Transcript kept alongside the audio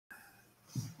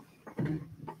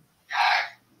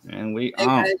and we Hey,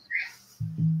 own. guys.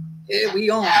 Yeah,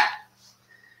 we own.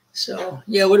 So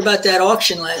yeah, what about that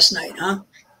auction last night, huh?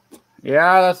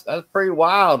 Yeah, that's pretty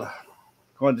wild.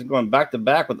 Going back to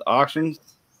back with auctions.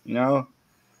 You know,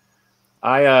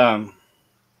 I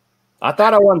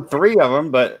thought I won 3 of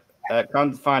them, but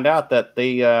come to find out that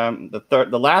the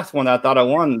last one that I thought I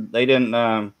won, they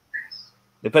didn't.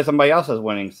 They put somebody else as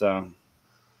winning. So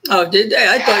Oh, did they?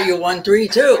 I thought you won 3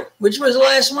 too. Which was the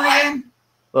last one again?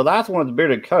 the last one was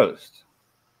Bearded Coast.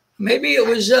 Maybe it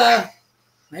was.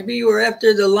 Maybe you were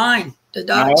after the line, the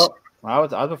dots. No, I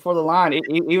was before the line.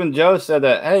 Even Joe said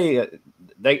that. Hey,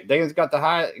 they just got the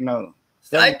high.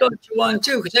 I thought you won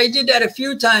too, because they did that a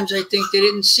few times. I think they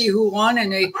didn't see who won,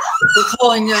 and they were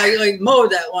calling like Mo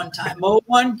that one time. Mo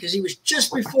won because he was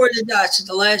just before the dots at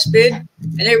the last bid,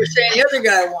 and they were saying the other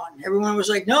guy won. Everyone was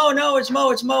like, "No, it's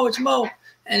Mo, it's Mo, it's Mo."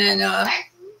 And then,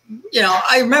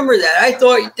 I remember that. I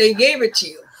thought they gave it to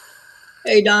you.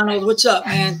 Hey, Donald, what's up,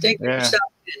 man? Thank you for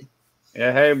stopping in.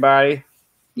 Yeah, hey, buddy.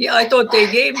 Yeah, I thought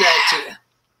they gave that to you.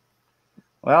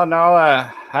 Well, no,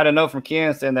 I had a note from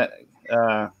Ken saying that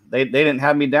they didn't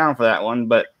have me down for that one,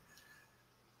 but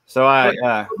so I go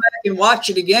back and watch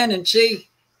it again and see.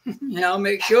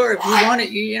 Make sure if you want it,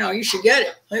 you should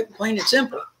get it. Plain and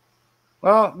simple.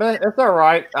 Well, but it's all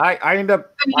right. I end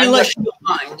up unless you don't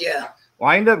mind, yeah. Well,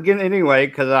 I ended up getting it anyway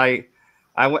because I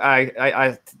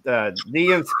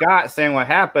DM Scott saying what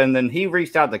happened, and he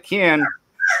reached out to Ken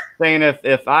saying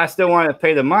if I still wanted to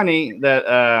pay the money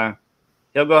that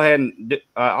he'll go ahead and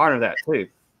honor that too.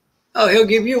 Oh, he'll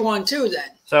give you one too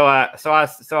then. So I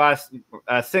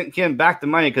sent Ken back the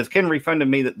money because Ken refunded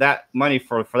me that money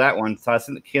for that one. So I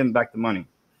sent Ken back the money.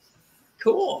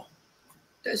 Cool.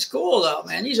 That's cool though,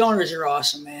 man. These owners are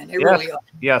awesome, man. They really are.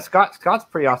 Yeah, Scott's a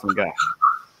pretty awesome guy.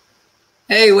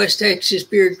 Hey, West Texas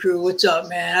Beard Crew, what's up,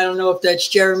 man? I don't know if that's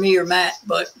Jeremy or Matt,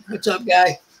 but what's up,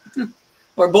 guy?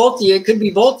 Or both of you. It could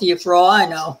be both of you for all I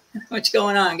know. What's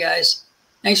going on, guys?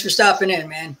 Thanks for stopping in,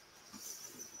 man.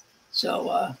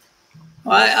 So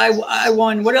I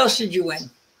won. What else did you win?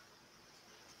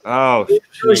 Oh,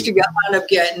 first you wound up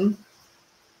getting.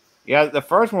 Yeah, the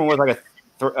first one was like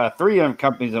a 3 different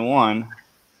companies in one.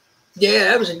 Yeah,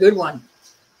 that was a good one.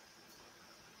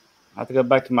 I have to go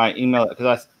back to my email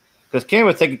because Ken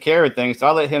was taking care of things, so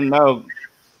I let him know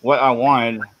what I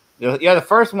wanted. Yeah, the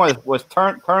first one was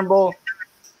Turnbull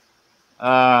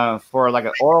for like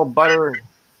an oil butter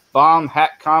bomb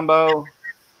hat combo.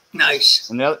 Nice.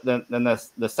 And then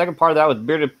the second part of that was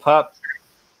Bearded Pup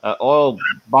oil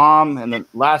bomb, and the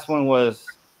last one was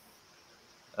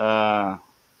the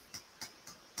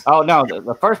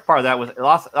first part of that was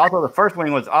also the first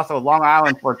one was also Long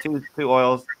Island for two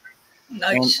oils.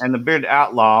 Nice. And the Bearded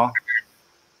Outlaw.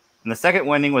 And the second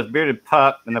winning was Bearded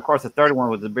Pup, and of course the third one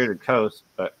was the Bearded Coast.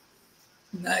 But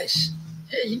nice.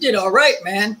 Yeah, you did all right,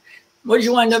 man. What did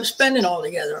you wind up spending all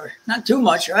together? Not too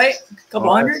much, right? A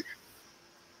couple hundred?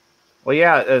 Well,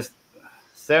 yeah, it's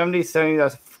 70,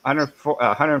 that's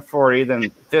 140, then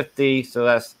 50, so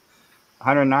that's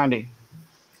 190.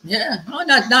 Yeah, well,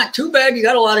 not too bad. You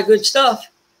got a lot of good stuff.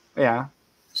 Yeah.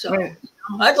 So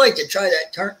I'd like to try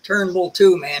that Turnbull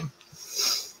too, man.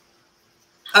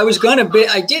 I was gonna bid.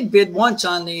 I did bid once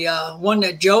on the one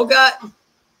that Joe got.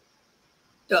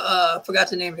 Forgot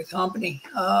the name of the company.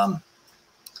 But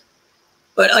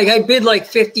like I bid like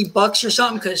 $50 or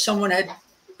something because someone had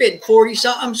bid 40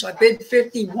 something. So I bid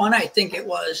 51, I think it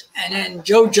was. And then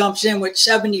Joe jumps in with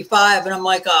 75, and I'm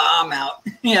like, oh, I'm out,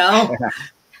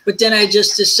 But then I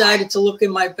just decided to look in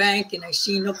my bank, and I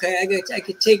seen, okay, I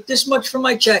could take this much from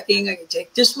my checking, I could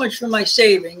take this much from my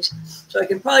savings, so I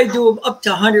can probably do up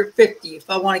to 150 if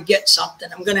I want to get something.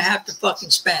 I'm gonna have to fucking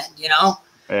spend, Yeah.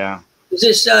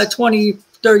 This $20,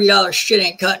 $30 shit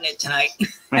ain't cutting it tonight.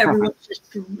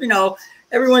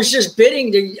 Everyone's just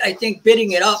bidding. I think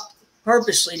bidding it up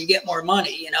purposely to get more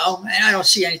money, and I don't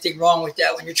see anything wrong with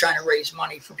that when you're trying to raise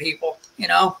money for people,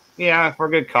 Yeah, for a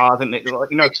good cause, and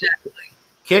exactly.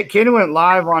 Ken went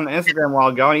live on Instagram a while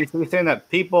ago, and he was saying that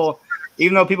people,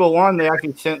 even though people won, they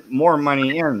actually sent more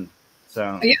money in.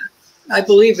 So yeah, I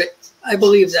believe it. I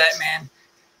believe that, man.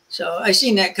 So I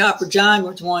seen that Copper John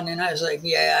was one, and I was like,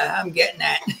 yeah, I'm getting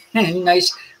that.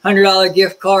 Nice $100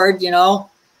 gift card,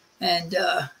 and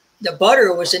the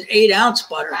butter was an 8-ounce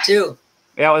butter too.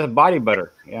 Yeah, it was a body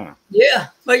butter. Yeah. Yeah,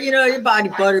 but your body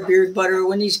butter, beard butter.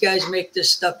 When these guys make this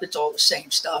stuff, it's all the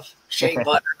same stuff. Shea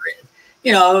butter.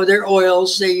 Their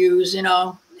oils they use,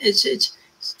 it's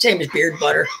same as beard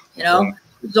butter,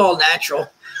 It's all natural.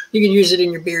 You can use it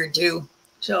in your beard too.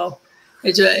 So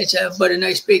it's a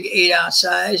nice big 8-ounce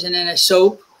size, and then a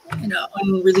soap,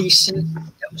 unreleased. It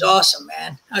was awesome,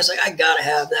 man. I was like, I gotta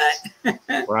have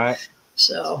that. Right.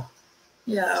 So,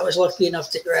 yeah, I was lucky enough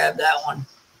to grab that one.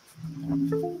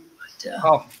 But,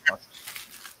 oh,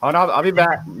 hold on. I'll be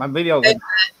back. My video. Hey,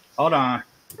 hold on.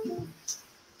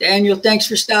 Daniel, thanks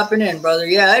for stopping in, brother.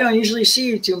 Yeah, I don't usually see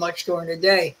you too much during the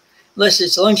day, unless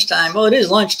it's lunchtime. Well, it is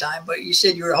lunchtime, but you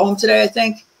said you were home today, I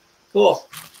think. Cool.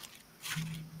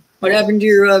 What happened to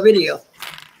your video?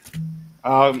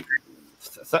 So,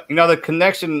 the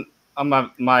connection on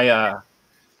my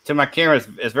to my camera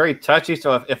is very touchy.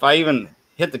 So if I even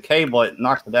hit the cable, it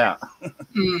knocks it out.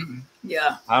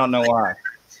 Yeah. I don't know why.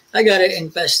 I got to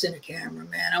invest in a camera,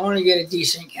 man. I want to get a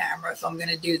decent camera if I'm going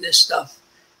to do this stuff.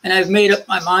 And I've made up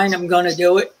my mind I'm going to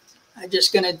do it. I'm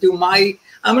just going to do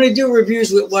I'm going to do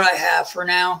reviews with what I have for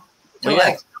now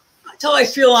until I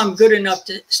feel I'm good enough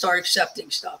to start accepting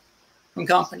stuff from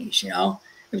companies,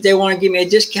 If they want to give me a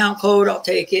discount code, I'll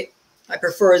take it. I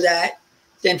prefer that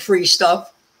than free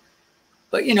stuff.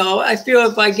 But, I feel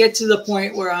if I get to the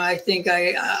point where I think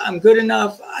I'm good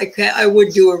enough, I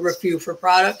would do a review for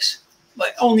products,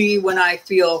 but only when I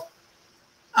feel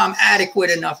I'm adequate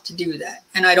enough to do that.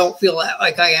 And I don't feel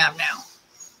like I am now.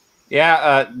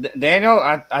 Yeah, Daniel,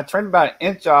 I turned about an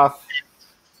inch off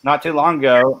not too long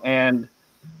ago, and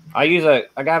I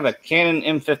have a Canon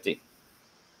M50.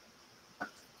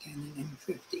 Canon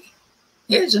M50.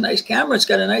 Yeah, it's a nice camera. It's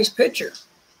got a nice picture.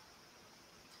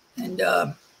 And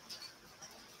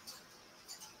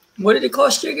what did it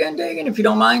cost you again, Dagan, if you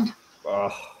don't mind?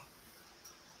 Oh,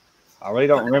 I really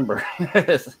don't remember.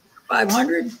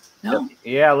 500? No?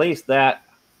 Yeah, at least that.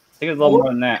 I think it's a little more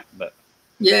than that, but.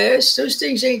 Yes, those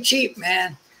things ain't cheap,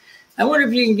 man. I wonder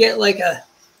if you can get like a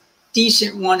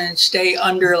decent one and stay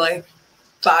under like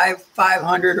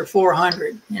 500 or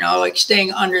 400, like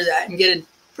staying under that and get a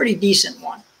pretty decent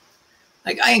one.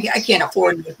 Like I can't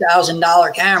afford a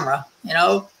 $1,000 camera,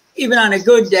 even on a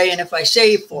good day. And if I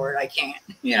save for it, I can't,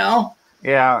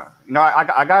 Yeah.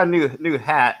 I got a new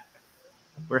hat.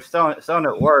 We're selling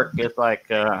at work. It's like,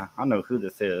 I don't know who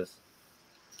this is.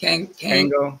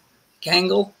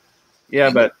 Kangol. Yeah,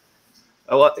 but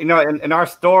in our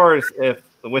stores,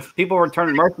 with people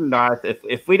return merchandise,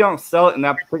 if we don't sell it in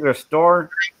that particular store,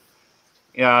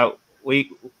 we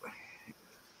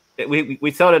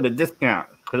sell it at a discount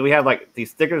because we have like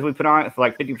these stickers we put on it for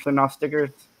like 50% off stickers.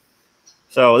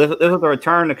 So this is the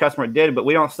return the customer did, but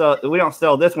we don't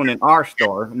sell this one in our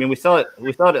store. I mean, we sell it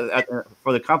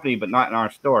for the company, but not in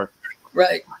our store.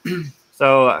 Right.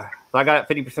 So I got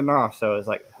it 50% off. So it's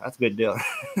like that's a good deal.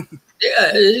 Yeah,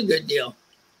 it is a good deal.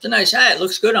 It's a nice hat. It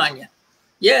looks good on you.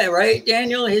 Yeah, right,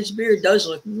 Daniel? His beard does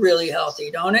look really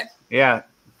healthy, don't it? Yeah.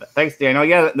 Thanks, Daniel.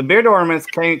 Yeah, the beard ornaments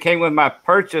came with my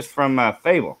purchase from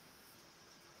Fable.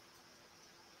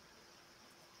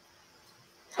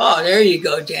 Oh, there you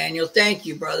go, Daniel. Thank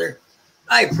you, brother.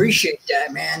 I appreciate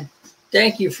that, man.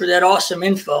 Thank you for that awesome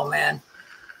info, man.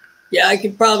 Yeah, I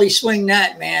could probably swing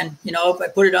that, man. If I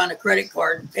put it on a credit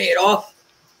card and pay it off,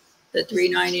 the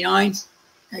 $3.99,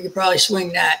 I could probably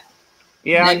swing that.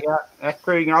 Yeah, that's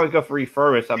true. You can always go for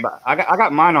refurbished. I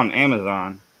got mine on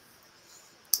Amazon.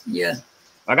 Yeah.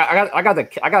 I got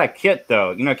a kit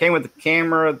though. It came with the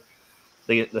camera,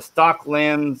 the stock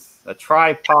lens, a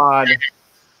tripod,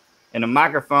 and a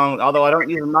microphone. Although I don't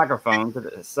use a microphone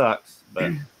because it sucks.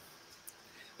 But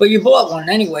you bought one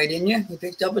anyway, didn't you? You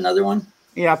picked up another one.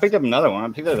 Yeah, I picked up another one.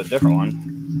 I picked up a different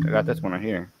one. I got this one right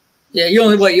here. Yeah, you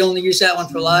only use that one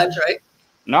for lives, right?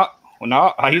 No,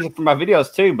 I use it for my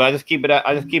videos too, but I just keep it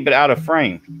out of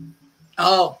frame.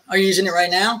 Oh, are you using it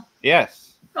right now?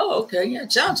 Yes. Oh, okay. Yeah,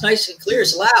 it sounds nice and clear.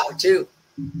 It's loud too.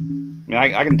 Yeah,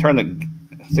 I can turn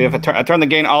if I turn the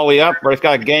gain all the way up, or it's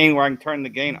got a gain where I can turn the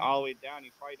gain all the way down.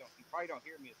 You probably don't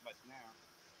hear me as much now.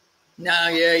 No,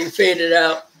 yeah, you fade it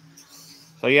out.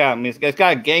 So yeah, I mean it's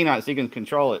got a gain on it, so you can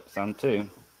control it some too.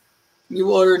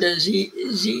 You ordered a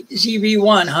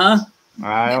ZV1, huh?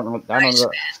 I don't know.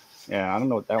 I don't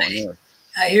know what that one is.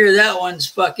 I hear that one's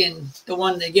fucking the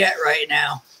one to get right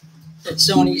now. That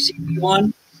Sony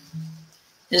ZV1.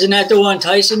 Isn't that the one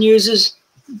Tyson uses?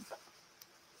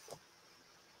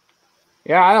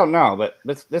 Yeah, I don't know, but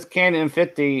this Canon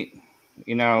M50,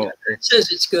 it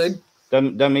says it's good.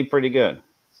 Done me pretty good.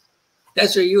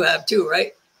 That's what you have too,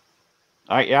 right?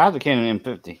 I have the Canon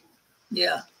M50.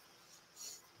 Yeah.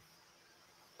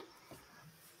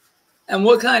 And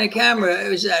what kind of camera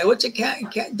is that? What's a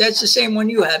that's the same one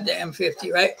you have, the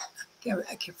M50, right?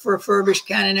 For refurbished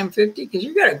Canon M50, because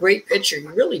you got a great picture. You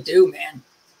really do, man.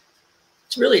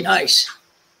 It's really nice.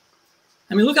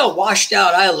 I mean, look how washed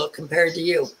out I look compared to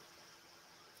you.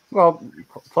 Well,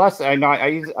 plus I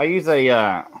use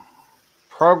a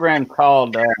program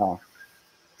called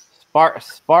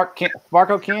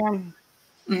Sparko Cam.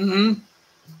 Mm-hmm.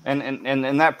 And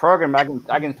in that program,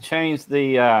 I can change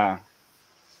the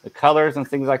colors and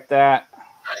things like that.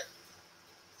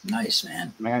 Nice,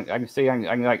 man. Man, I can see I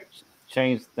can like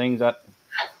change things up.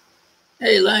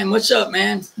 Hey, Lime, what's up,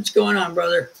 man? What's going on,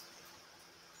 brother?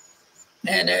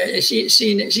 And I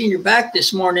seen your back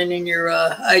this morning in your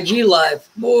IG live.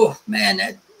 Oh man,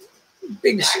 that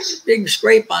big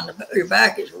scrape on your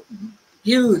back is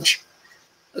huge.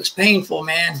 Looks painful,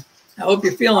 man. I hope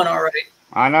you're feeling all right.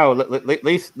 I know. At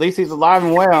least he's alive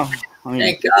and well. I mean,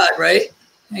 thank God, right?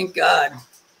 Thank God.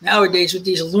 Nowadays, with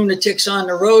these lunatics on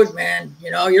the road, man,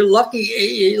 you know, you're lucky.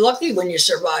 You're lucky when you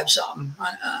survive something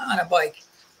on a bike.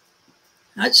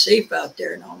 Not safe out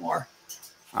there no more.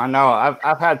 I know.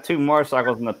 I've had 2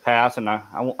 motorcycles in the past, and I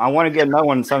want to get another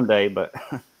one someday, but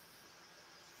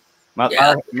my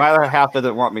other half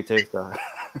doesn't want me to. So.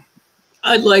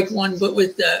 I'd like one, but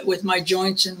with my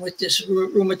joints and with this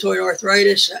rheumatoid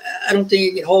arthritis, I don't think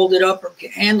you can hold it up or can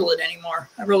handle it anymore.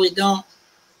 I really don't.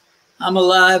 I'm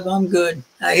alive. I'm good.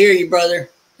 I hear you,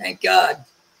 brother. Thank God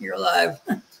you're alive.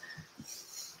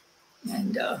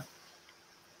 And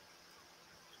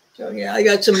so yeah, I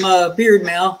got some beard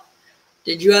mail.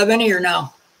 Did you have any or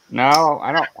no? No,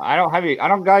 I don't have any. I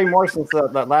don't got any more since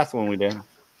that last one we did.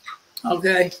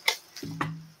 Okay.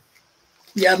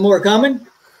 You have more coming?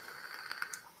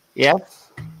 Yes.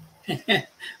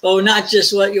 Oh, not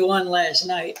just what you won last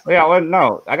night. Yeah, well,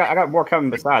 no, I got more coming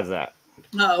besides that.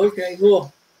 Oh, okay,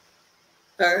 cool.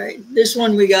 All right, this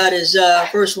one we got is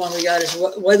first one we got is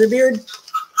Weatherbeard.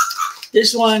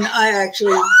 This one I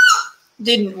actually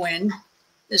didn't win.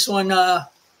 This one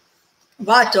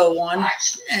Vato won,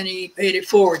 and he paid it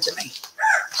forward to me.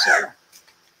 So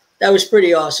that was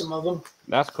pretty awesome of him.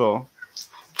 That's cool.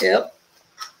 Yep.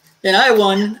 Then I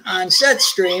won on Seth's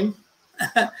stream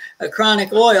a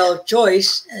Chronic Oil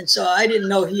choice, and so I didn't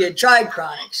know he had tried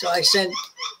Chronic, so I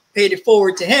paid it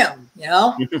forward to him, you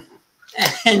know.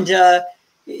 And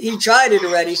he tried it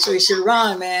already, so he said,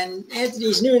 "Ron, man,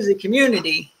 Anthony's new to the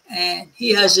community, and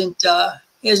he hasn't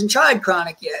tried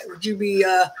Chronic yet. Would you be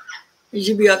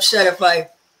upset if I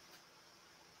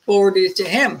forwarded it to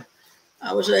him?"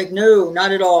 I was like, "No,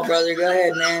 not at all, brother. Go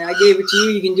ahead, man. I gave it to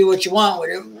you. You can do what you want with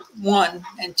it. 1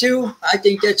 and 2, I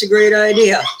think that's a great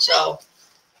idea." So,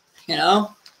 you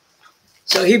know,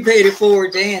 so he paid it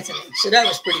forward to Anthony. So that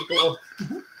was pretty cool.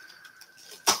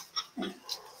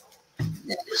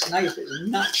 This knife is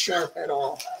not sharp at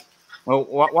all. Well,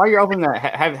 while you're opening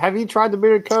that, have you tried the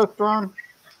Bearded Coast, Ron?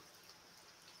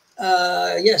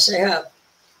 Yes, I have.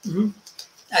 Mm-hmm.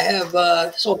 I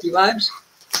have Salty Vibes.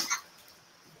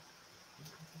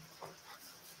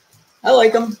 I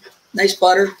like them. Nice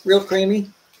butter, real creamy.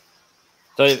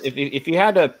 So if you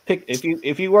had to pick,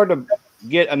 if you were to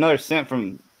get another scent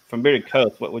from Bearded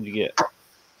Coast, what would you get?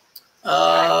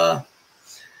 I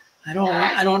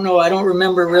don't know. I don't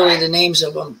remember really the names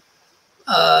of them.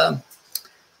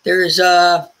 There's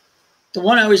the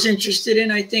one I was interested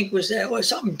in. I think was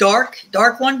something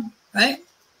dark one, right?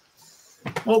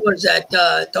 What was that?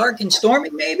 Dark and Stormy,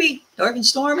 maybe? Dark and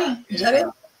Stormy? Is that it?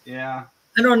 Yeah.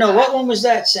 I don't know. What one was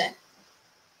that scent?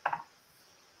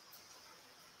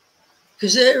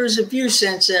 Because there was a few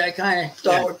scents that I kind of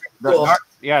thought were pretty cool.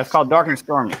 Yeah, it's called Dark and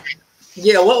Stormy.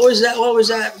 Yeah, what was that? What was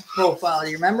that profile? Do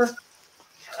you remember?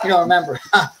 You don't remember?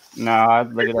 Huh? No,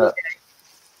 I'd look it up.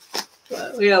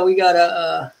 Yeah, we got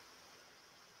a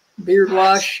beard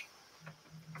wash.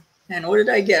 And what did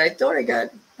I get? I thought I got.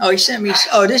 Oh, he sent me.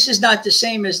 Oh, this is not the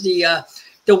same as the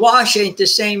wash ain't the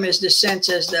same as the scents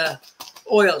as the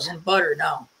oils and butter.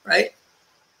 No, right?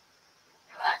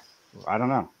 I don't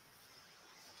know.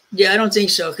 Yeah, I don't think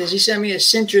so because he sent me a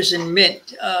citrus and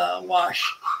mint wash.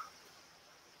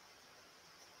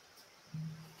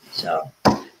 So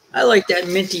I like that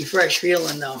minty fresh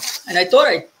feeling though. And I thought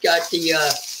I got the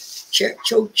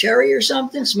choke cherry or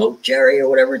something, smoked cherry or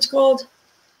whatever it's called.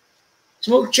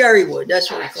 Smoked cherry wood,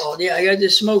 that's what it's called. Yeah, I got the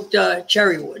smoked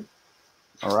cherry wood.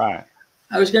 All right.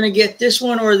 I was gonna get this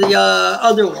one or the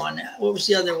other one. What was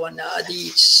the other one?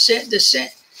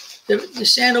 The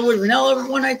sandalwood vanilla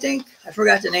one, I think. I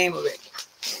forgot the name of it.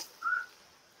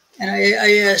 And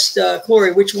I asked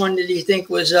Corey which one did he think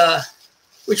was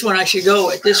which one I should go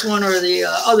with, this one or the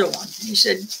other one. He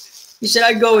said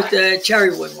I'd go with the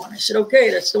cherry wood one. I said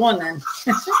okay, that's the one then.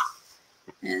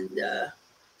 And I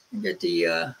got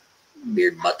the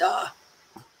beard butter.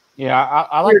 Yeah,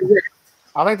 I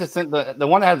like the scent, the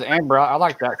one that has the amber. I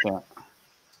like that scent.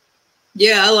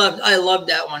 Yeah, I love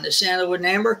that one, the sandalwood and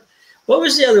amber. What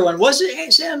was the other one? Was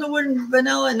it sandalwood and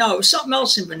vanilla? No, it was something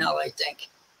else in vanilla, I think.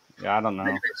 Yeah, I don't know.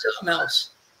 Maybe it's something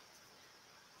else.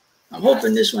 I'm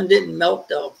hoping this one didn't melt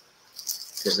though.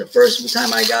 because the first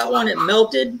time I got one, it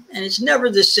melted, and it's never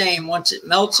the same once it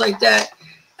melts like that.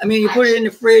 I mean, you put it in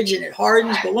the fridge and it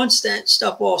hardens, but once that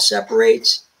stuff all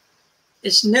separates,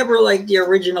 it's never like the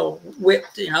original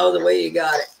whipped, you know, the way you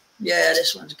got it. Yeah,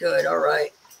 this one's good. All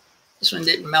right. This one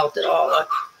didn't melt at all. Look.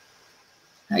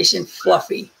 Nice and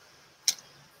fluffy.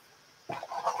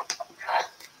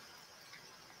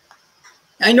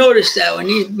 I noticed that when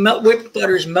these whipped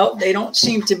butters melt, they don't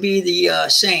seem to be the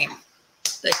same.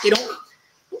 Like they don't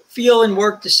feel and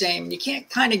work the same. You can't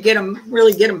kind of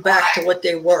really get them back to what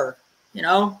they were, you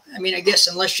know? I mean, I guess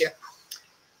unless you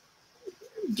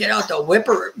get out the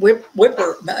whipper, you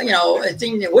know, a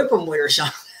thing to whip them with or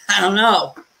something. I don't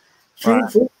know.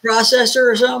 Food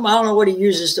processor or something. I don't know what he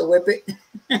uses to whip it.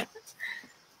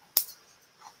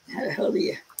 How the hell do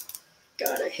you?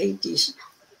 God, I hate these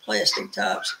plastic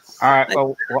tops. All right.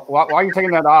 Well, while you're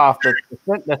taking that off,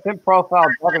 the scent profile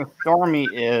Dark and Stormy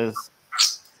is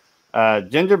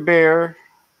ginger beer,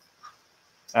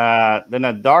 then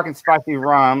a dark and spicy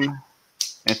rum,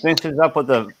 and finishes up with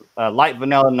a light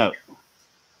vanilla note.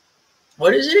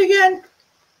 What is it again?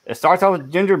 It starts off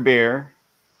with ginger beer,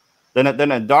 then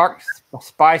a dark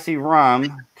spicy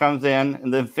rum comes in,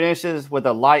 and then finishes with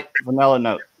a light vanilla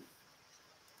note.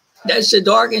 That's the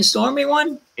Dark and Stormy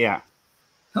one? Yeah.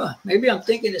 Huh, maybe I'm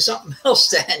thinking of something else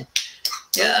then.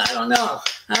 Yeah, I don't know.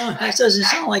 That doesn't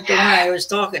sound like the one I was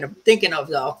thinking of,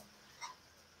 though.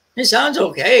 It sounds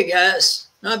okay, I guess.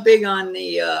 Not big on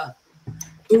the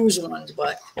booze ones,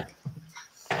 but...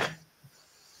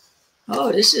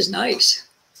 Oh, this is nice.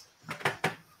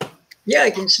 Yeah,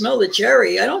 I can smell the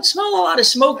cherry. I don't smell a lot of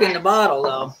smoke in the bottle,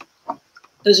 though.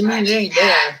 Doesn't mean it ain't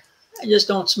there. I just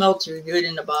don't smell too good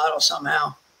in the bottle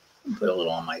somehow. Put a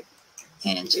little on my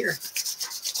hands here.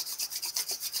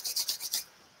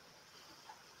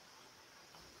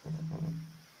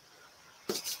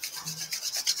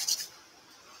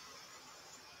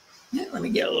 Yeah, let me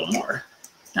get a little more.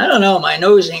 I don't know. My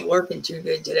nose ain't working too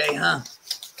good today, huh?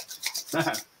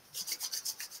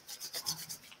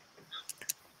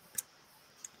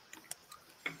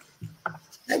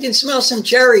 I can smell some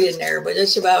cherry in there, but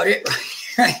that's about it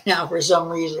right now for some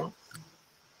reason.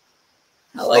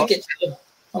 I like it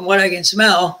from what I can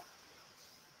smell.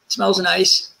 It smells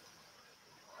nice.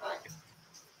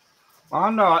 I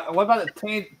don't know. What about the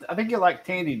Tandy? I think you like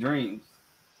Tandy Dreams.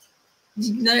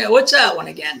 What's that one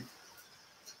again?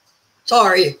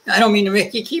 Sorry, I don't mean to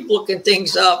make you keep looking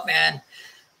things up, man.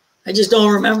 I just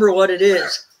don't remember what it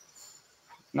is.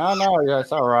 No, yeah,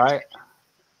 it's all right.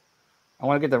 I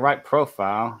want to get the right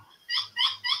profile.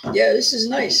 Yeah, this is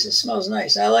nice. It smells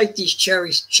nice. I like these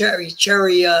cherry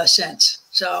scents.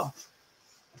 So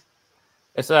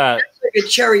it's like a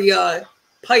cherry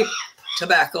pipe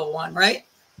tobacco one, right?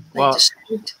 Like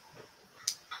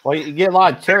well, you get a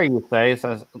lot of cherry, you say.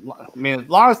 So, I mean, as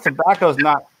long as tobacco's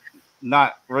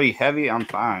not really heavy, I'm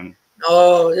fine.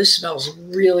 Oh, this smells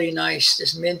really nice.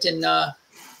 This mint and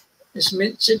this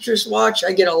mint citrus wash.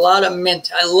 I get a lot of mint.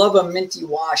 I love a minty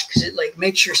wash because it like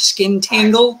makes your skin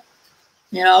tingle,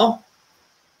 you know.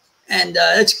 And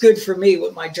that's good for me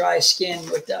with my dry skin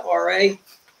with the RA.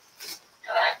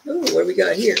 Ooh, what do we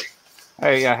got here?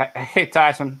 Hey,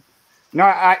 Tyson. No,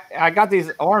 I got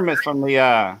these ornaments from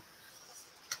the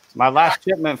my last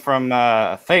shipment from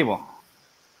Fable.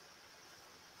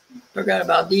 Forgot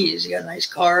about these. You got a nice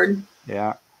card.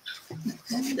 Yeah.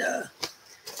 And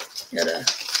got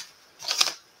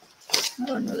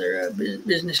another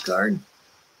business card.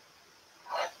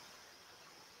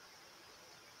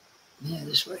 Yeah,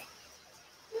 this way.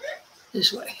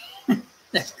 This way.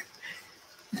 There.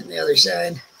 And the other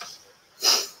side.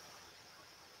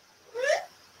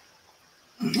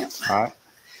 Yep. All right.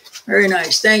 Very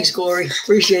nice. Thanks, Corey.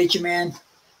 Appreciate you, man.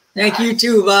 Thank you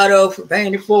too, Vado, for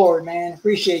paying it forward, man.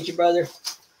 Appreciate you, brother.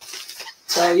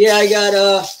 So yeah, I got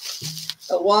a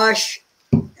wash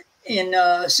in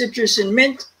citrus and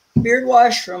mint beard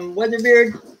wash from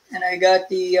Weatherbeard, and I got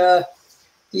the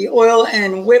oil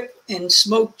and whip in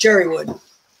smoked cherrywood.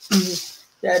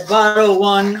 That Vado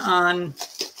one on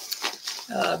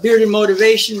Bearded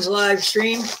Motivations live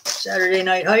stream, Saturday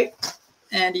Night Hype,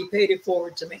 and he paid it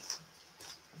forward to me.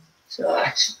 So,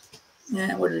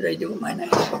 yeah, what did I do with my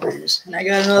knife? There it is. And I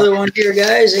got another one here,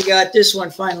 guys. I got this one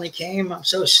finally came. I'm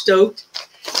so stoked.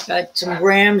 Got some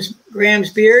Graham's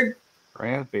Beard.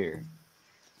 Graham's Beard.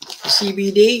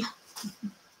 CBD.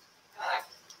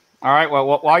 All right.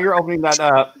 Well, while you're opening that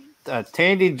up,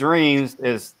 Tandy Dreams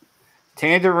is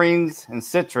tangerines and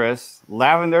citrus,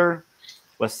 lavender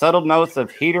with subtle notes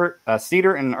of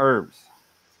cedar and herbs.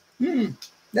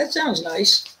 That sounds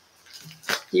nice.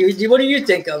 What do you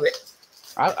think of it?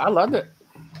 I loved it.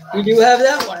 You do have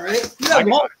that one, right? You have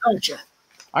more, don't you?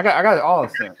 I got it all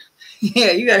sent.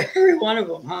 Yeah, you got every one of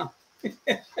them, huh?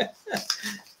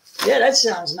 Yeah, that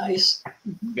sounds nice.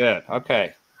 Good.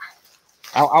 Okay.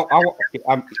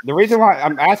 The reason why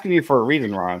I'm asking you for a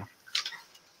reason, Ron.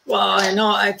 Well, I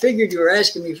know. I figured you were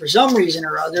asking me for some reason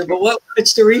or other, but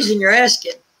what's the reason you're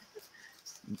asking?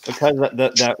 Because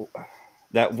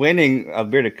that winning of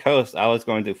Bearded Coast, I was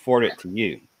going to forward it to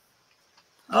you.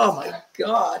 Oh my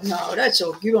God, no,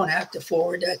 you don't have to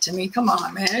forward that to me. Come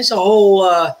on, man. It's a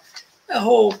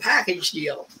whole package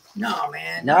deal. No,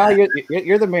 man. No,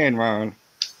 you're the man, Ron.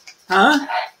 Huh?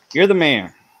 You're the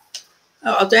man.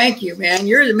 Oh, thank you, man.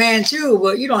 You're the man too,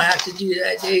 but you don't have to do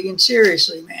that, Dagan.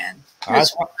 Seriously, man. I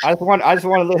just want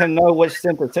to let him know which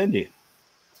cent to send you.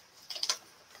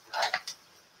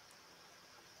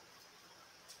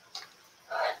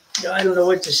 I don't know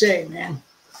what to say, man.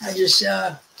 I just,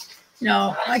 I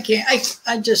can't.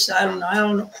 I don't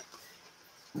know.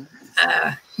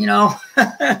 I don't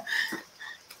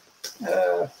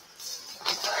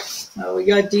know. We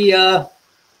got the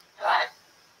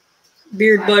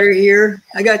beard butter here.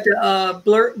 I got the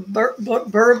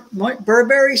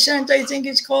Burberry scent, I think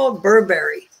it's called.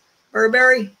 Burberry.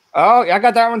 Oh, I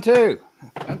got that one too.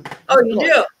 Oh, you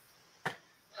do?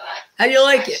 How do you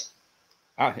like it?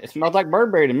 It smells like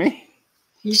Burberry to me.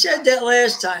 You said that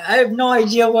last time. I have no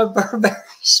idea what Burberry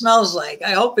smells like.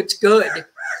 I hope it's good.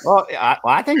 Well,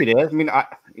 I think it is. I mean,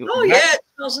 it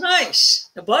smells nice.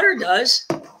 The butter does.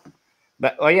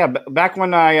 Back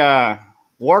when I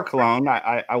wore cologne,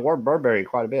 I wore Burberry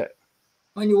quite a bit.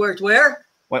 When you worked where?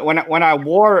 When I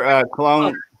wore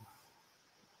cologne,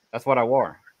 that's what I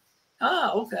wore.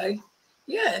 Oh, okay.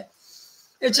 Yeah.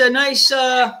 It's a nice,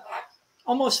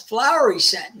 almost flowery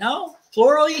scent, no?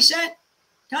 Florally scent,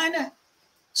 kind of?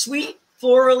 Sweet,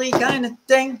 florally kind of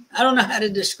thing? I don't know how to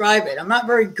describe it. I'm not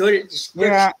very good at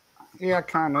description. Yeah,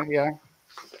 kind of, yeah.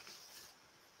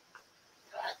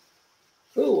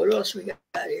 Ooh, what else we got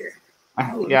here?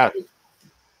 Yeah,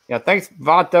 thanks,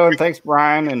 Vato, and thanks,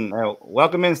 Brian, and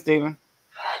welcome in, Stephen.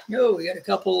 Oh, we got a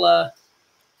couple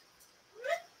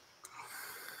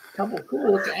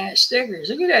cool looking stickers.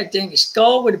 Look at that thing. A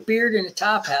skull with a beard and a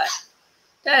top hat.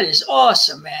 That is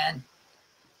awesome, man.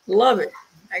 Love it.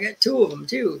 I got 2 of them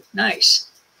too. Nice.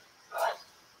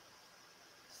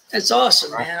 That's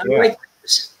awesome, man. I like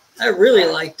those. I really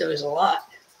like those a lot.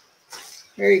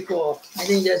 Very cool. I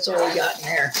think that's all we got in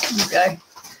there. Okay.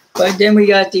 But then we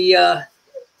got the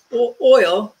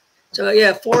oil. So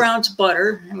yeah, 4 ounce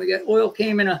butter, and we got oil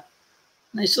came in a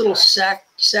nice little sack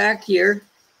here,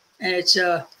 and it's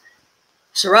a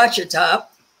sriracha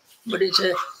top, but it's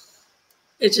a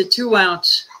 2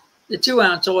 ounce. The 2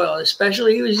 ounce oil,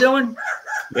 especially he was doing.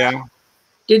 Yeah.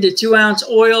 Did the 2 ounce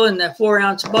oil and the 4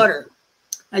 ounce butter.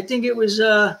 I think it was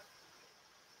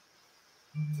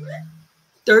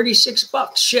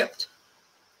 $36 shipped.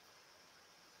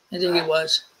 I think it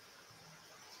was.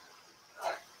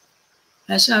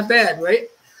 That's not bad, right?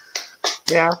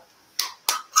 Yeah.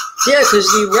 Yeah, because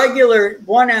the regular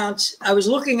 1 ounce, I was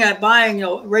looking at buying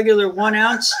regular 1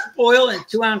 ounce oil and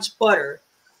 2 ounce butter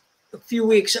a few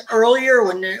weeks earlier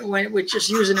when it was just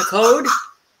using a code,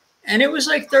 and it was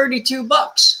like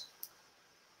 $32.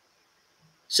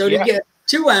 So to get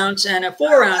 2 ounce and a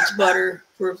 4 ounce butter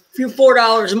for a few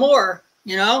 $4 more,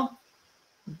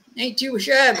 ain't too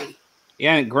shabby.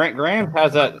 Yeah, and Graham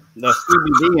has the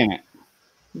CBD in it.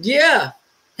 Yeah.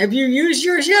 Have you used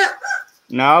yours yet?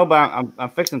 No, but I'm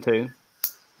fixing to.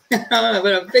 But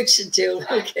I'm fixing to.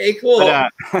 Okay, cool.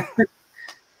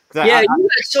 But, you got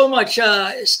so much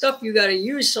stuff you got to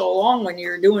use so long when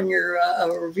you're doing your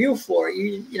review for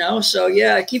it. So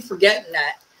yeah, I keep forgetting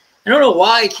that. I don't know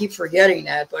why I keep forgetting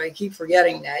that, but I keep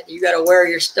forgetting that. You got to wear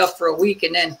your stuff for a week,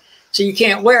 and then so you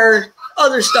can't wear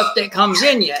other stuff that comes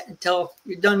in yet until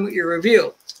you're done with your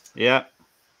review. Yeah.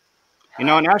 And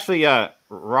actually,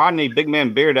 Rodney Big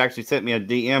Man Beard actually sent me a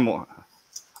DM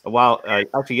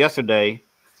actually yesterday,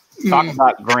 talking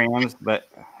about grams, but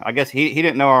I guess he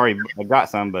didn't know I already got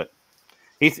some, but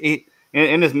he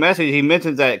in his message he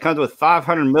mentions that it comes with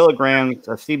 500 milligrams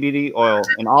of CBD oil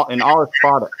in all its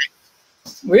products.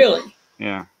 Really?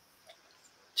 Yeah.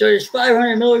 So there's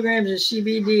 500 milligrams of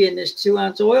CBD in this 2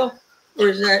 ounce oil, or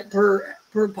is that per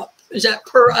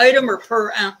item or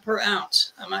per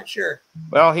ounce? I'm not sure.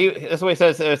 Well, that's what he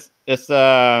says. It's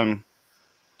so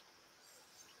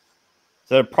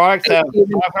the products have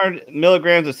 500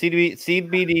 milligrams of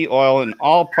CBD oil in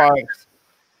all products.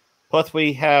 Plus,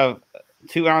 we have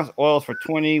 2 ounce oils for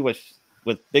 $20, which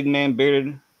with Big Man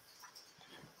Bearded.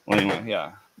 Well, anyway,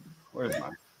 yeah. Where's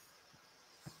mine?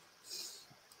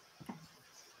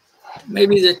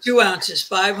 Maybe the 2 ounce is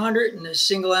 500 and the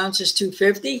single ounce is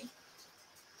 250.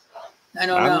 I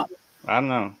don't know. I don't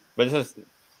know, but it's just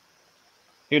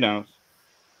who knows.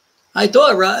 I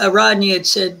thought Rodney had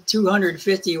said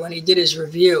 250 when he did his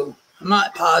review. I'm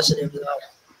not positive though.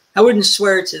 I wouldn't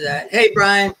swear to that. Hey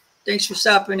Brian, thanks for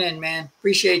stopping in, man.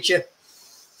 Appreciate you.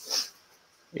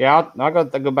 Yeah, I'll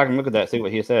go back and look at that, see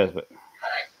what he says. But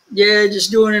yeah,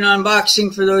 just doing an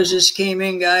unboxing for those that just came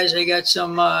in, guys. I got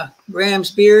some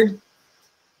Graham's Beard,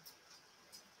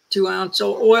 2 ounce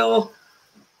oil,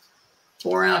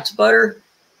 4 ounce butter,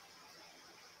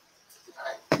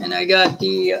 and I got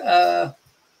the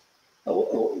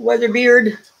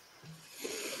Weatherbeard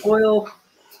oil,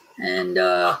 and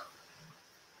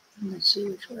let's see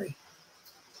which way.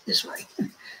 This way.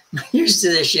 I'm not used to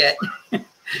this yet.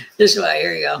 This way.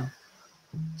 Here you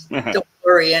go. Don't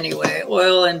worry anyway.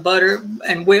 Oil and butter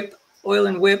and whip. Oil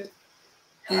and whip.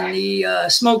 And the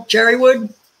smoked cherry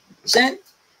wood scent.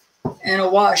 And a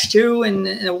wash too. And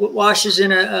the wash is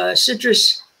in a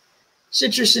citrus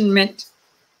and mint.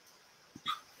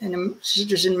 And a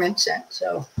citrus and mint scent.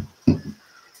 So,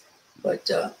 but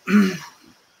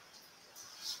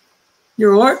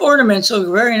your ornaments look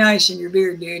very nice in your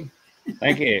beard, dude.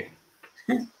 Thank you.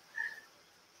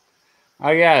 Oh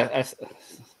yeah,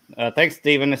 thanks,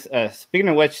 Stephen. Speaking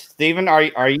of which, Stephen,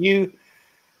 are you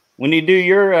when you do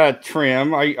your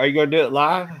trim? Are you gonna do it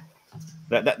live?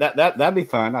 That'd be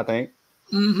fun, I think.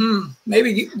 Mm-hmm.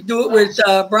 Maybe do it with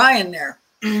Brian there.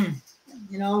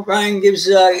 You know, Brian gives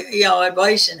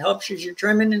advice and helps you with your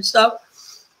trimming and stuff.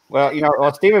 Well,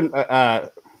 Stephen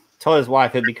told his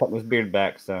wife he'd be cutting his beard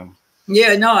back, so.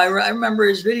 Yeah, no, I remember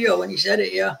his video when he said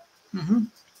it. Yeah. Mm-hmm.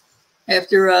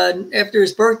 After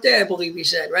his birthday, I believe he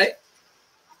said, right?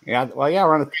 Yeah, well, yeah,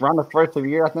 around the first of the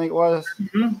year, I think it was.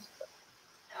 Mm-hmm.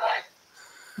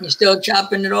 You still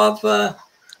chopping it off,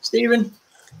 Stephen?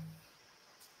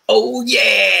 Oh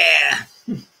yeah.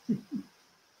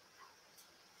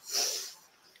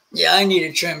 Yeah, I need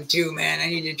to trim too, man. I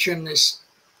need to trim this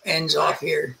ends off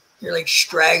here. They're like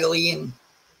straggly, and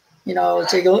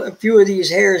it's like a few of these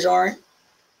hairs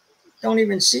don't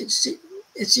even see.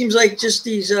 It seems like just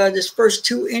these this first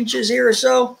 2 inches here or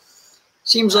so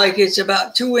seems like it's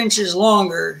about 2 inches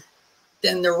longer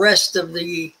than the rest of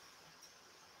the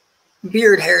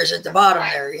beard hairs at the bottom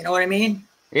there. You know what I mean?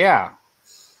 Yeah.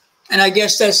 And I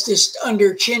guess that's this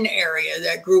under chin area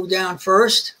that grew down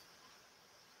first.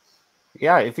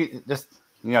 Yeah, if you just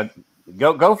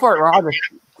go for it, Ron. Just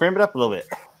trim it up a little bit.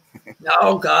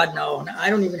 No, God, no. I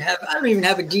don't even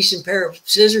have a decent pair of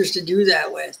scissors to do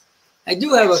that with. I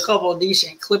do have a couple of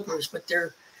decent clippers, but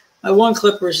my one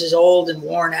clippers is old and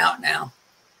worn out now.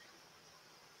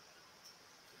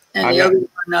 And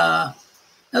the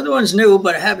other one's new,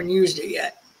 but I haven't used it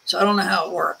yet, so I don't know how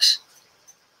it works.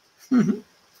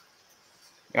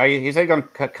 Yeah, he said you're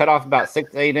gonna cut off about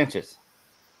 6 to 8 inches.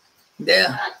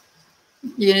 Yeah,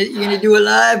 you gonna do it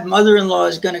live? Mother-in-law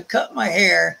is gonna cut my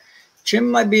hair,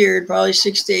 trim my beard, probably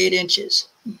 6 to 8 inches.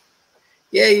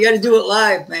 Yeah, you got to do it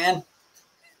live, man.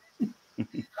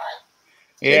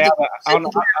 Yeah, I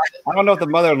don't know if the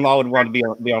mother-in-law would want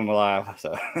to be on the live.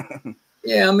 So.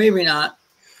 Yeah, maybe not.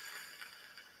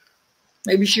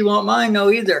 Maybe she won't mind though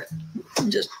either.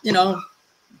 Just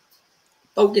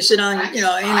focus it on aim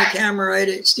the camera right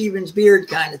at Stephen's beard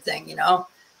kind of thing,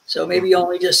 So maybe you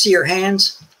only just see her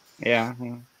hands. Yeah.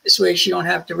 This way she don't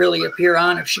have to really appear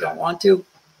on if she don't want to.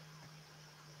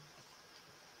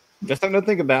 Just something to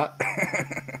think about.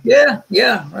 Yeah,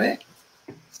 right.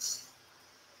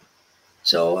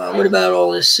 So what about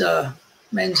all this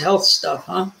men's health stuff,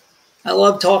 huh? I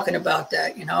love talking about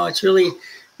that. It's really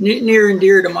near and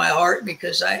dear to my heart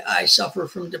because I suffer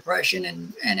from depression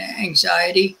and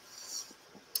anxiety.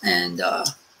 And,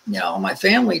 my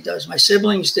family does. My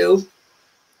siblings do.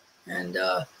 And,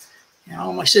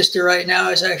 my sister right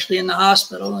now is actually in the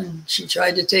hospital and she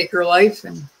tried to take her life.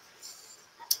 And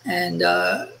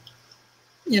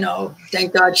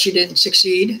thank God she didn't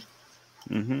succeed.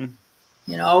 Mm-hmm.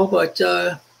 But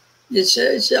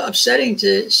it's upsetting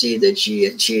to see that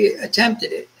she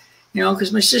attempted it,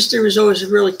 because my sister was always a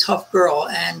really tough girl.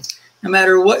 And no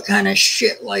matter what kind of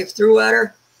shit life threw at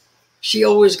her, she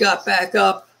always got back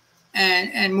up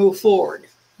and moved forward,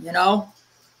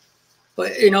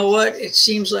 But you know what? It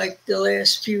seems like the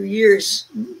last few years,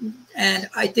 and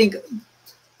I think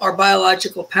our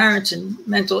biological parents and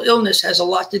mental illness has a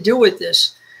lot to do with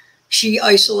this. She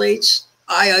isolates,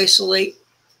 I isolate.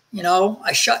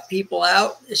 I shut people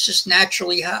out. It's just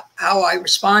naturally how I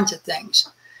respond to things.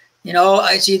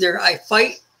 It's either I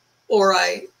fight or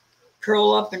I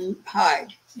curl up and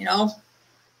hide,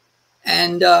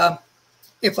 And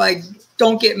if I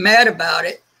don't get mad about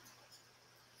it,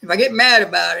 if I get mad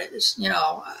about it,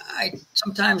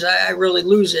 sometimes I really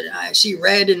lose it. I see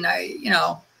red, and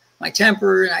my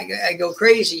temper, and I go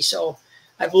crazy. So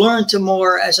I've learned to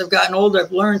more as I've gotten older.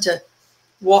 I've learned to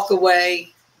walk away,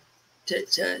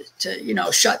 to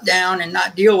shut down and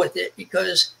not deal with it,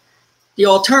 because the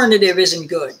alternative isn't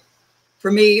good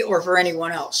for me or for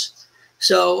anyone else.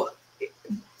 So,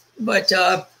 but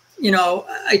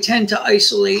I tend to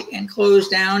isolate and close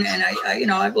down, and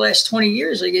I've last 20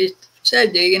 years, like I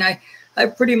said, Dig, and I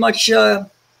pretty much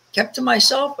kept to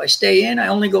myself. I stay in. I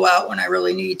only go out when I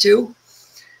really need to.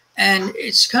 And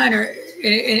it's kind of,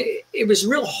 it was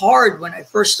real hard when I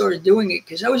first started doing it,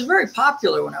 because I was very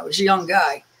popular when I was a young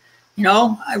guy.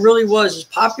 I really was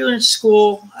popular in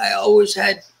school. I always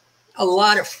had a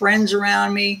lot of friends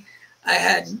around me. I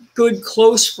had good,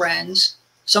 close friends.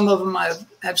 Some of them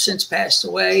have since passed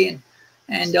away,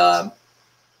 and some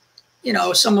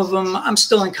of them I'm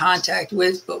still in contact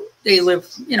with, but they live,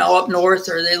 up north,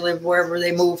 or they live wherever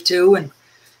they moved to,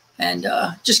 and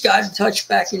just got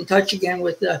back in touch again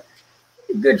with a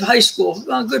good high school,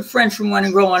 a good friend from when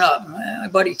growing up, my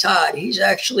buddy Todd. He's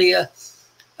actually a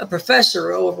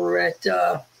professor over at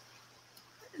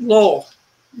Lowell,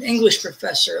 English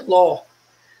professor at Lowell,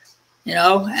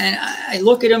 and I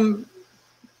look at him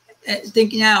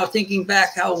thinking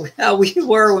back how we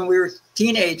were when we were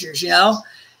teenagers,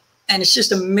 and it's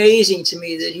just amazing to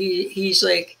me that he's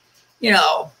like,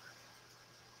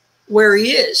 where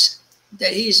he is,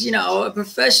 that he's, a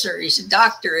professor, he's a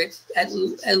doctor at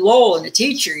Lowell, and a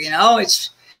teacher, and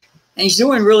he's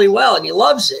doing really well, and he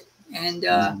loves it. And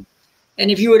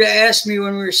if you would have asked me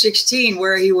when we were 16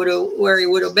 where he would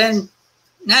have been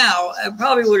now, I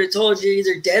probably would have told you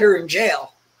either dead or in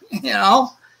jail,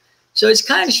 So it's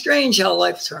kind of strange how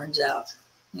life turns out,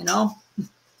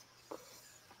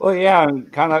 Well, yeah,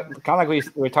 kind of like we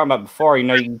were talking about before.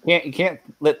 You can't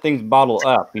let things bottle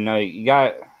up. You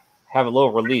got to have a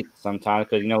little release sometimes,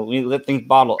 because when you let things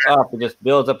bottle up, it just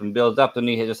builds up and builds up. Then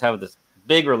you just have this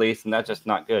big release, and that's just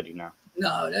not good.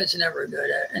 No, that's never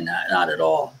good, and not at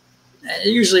all. And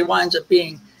it usually winds up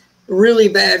being really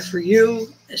bad for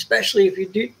you, especially if you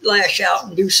do lash out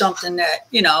and do something that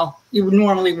you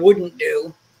normally wouldn't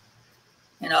do.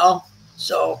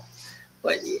 So,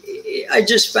 but I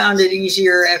just found it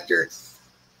easier after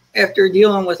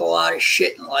dealing with a lot of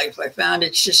shit in life. I found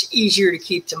it's just easier to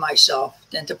keep to myself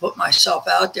than to put myself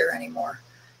out there anymore.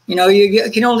 You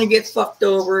can only get fucked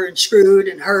over and screwed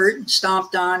and hurt and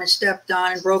stomped on and stepped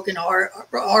on and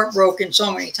heartbroken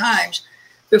so many times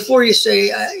before you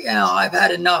say, I've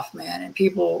had enough, man. And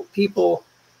people, I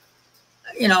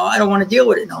don't want to deal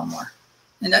with it no more.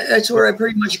 And that's where I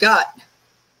pretty much got.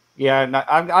 Yeah, and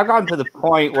I've gotten to the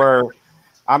point where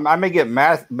I may get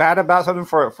mad about something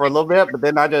for a little bit, but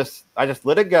then I just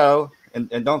let it go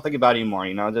and don't think about it anymore.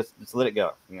 Just let it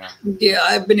go. Yeah,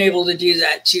 I've been able to do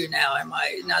that too now.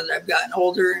 Now that I've gotten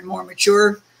older and more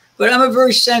mature. But I'm a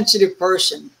very sensitive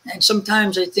person, and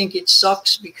sometimes I think it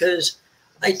sucks because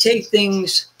I take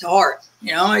things to heart.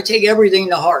 I take everything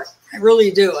to heart. I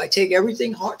really do. I take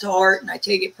everything to heart, and I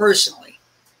take it personally.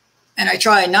 And I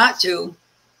try not to.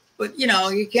 But,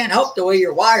 you can't help the way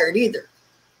you're wired either,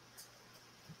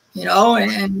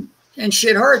 and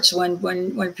shit hurts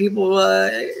when people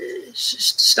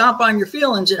stomp on your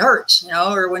feelings. It hurts,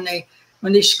 or when they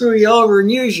screw you over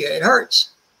and use you, it hurts.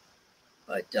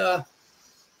 But,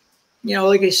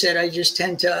 like I said, I just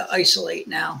tend to isolate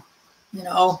now, and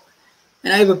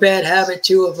I have a bad habit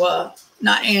too of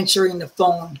not answering the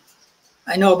phone.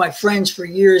 I know my friends for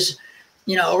years,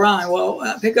 Ron,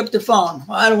 well, pick up the phone.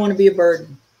 Well, I don't want to be a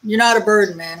burden. You're not a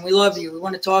burden, man. We love you. We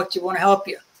want to talk to you. We want to help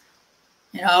you.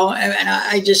 And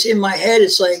I just, in my head,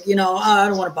 it's like, I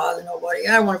don't want to bother nobody.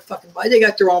 I don't want to fucking bother. They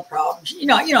got their own problems. You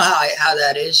know how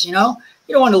that is, You don't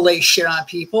want to lay shit on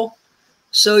people.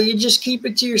 So you just keep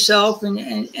it to yourself, and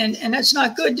that's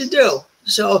not good to do.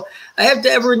 So I have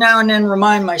to every now and then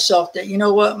remind myself that,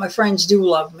 my friends do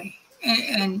love me,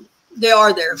 and they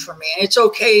are there for me. And it's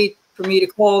okay for me to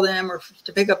call them or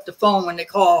to pick up the phone when they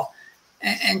call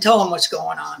and tell them what's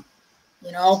going on,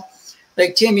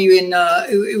 Like Timmy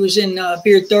it was in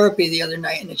Beard Therapy the other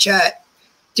night in the chat.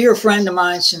 Dear friend of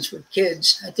mine since we're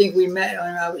kids. I think we met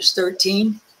when I was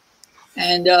 13,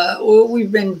 and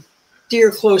we've been dear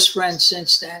close friends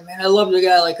since then. Man, I love the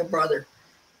guy like a brother,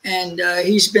 and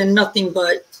he's been nothing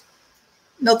but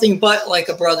like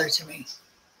a brother to me.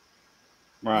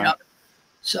 Right.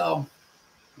 So.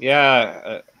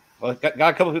 Yeah. Well, got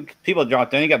a couple of people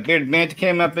dropped in. You got Bearded Manta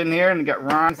came up in here, and you got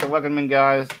Ron. So welcome in,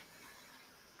 guys.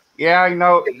 Yeah,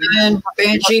 And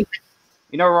Banshee.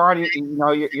 Ron,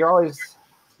 you're always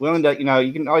willing to,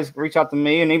 you can always reach out to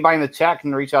me, and anybody in the chat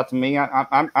can reach out to me.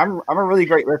 I'm a really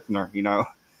great listener, You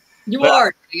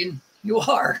are, Dean. You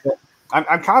are. I'm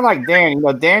kind of like Dan.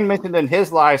 Dan mentioned in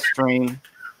his live stream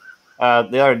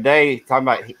the other day, talking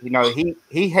about,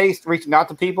 he hates reaching out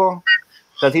to people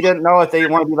because he didn't know if they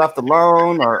want to be left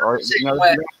alone or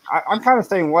I'm kind of the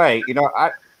same way.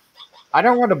 I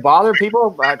don't want to bother people,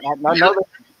 but I know that,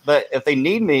 but if they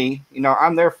need me,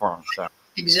 I'm there for them. So.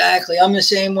 Exactly. I'm the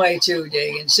same way too,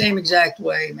 Dagan. Same exact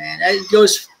way, man. It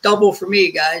goes double for me,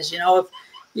 guys. If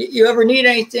you ever need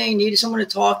anything, need someone to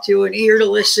talk to, an ear to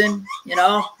listen,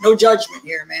 no judgment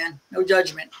here, man. No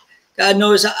judgment. God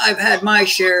knows I've had my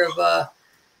share of,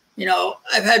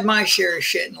 I've had my share of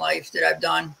shit in life that I've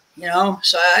done,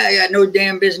 so I got no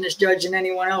damn business judging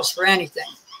anyone else for anything.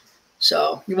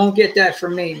 So you won't get that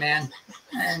from me, man.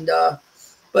 And,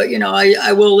 but,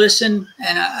 I will listen.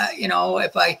 And,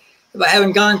 if I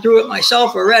haven't gone through it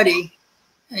myself already,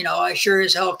 I sure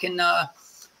as hell can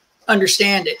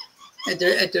understand it at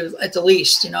the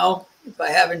least, if I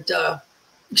haven't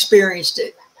experienced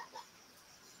it.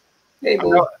 Hey,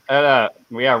 boy.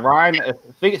 Ryan,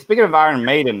 speaking of Iron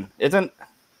Maiden, isn't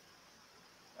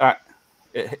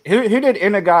who did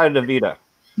In-A-Gadda-Da-Vida?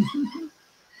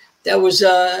 That was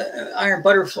Iron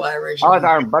Butterfly originally. Oh, it's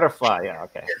Iron Butterfly. Yeah,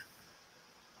 okay.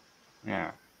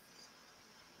 Yeah.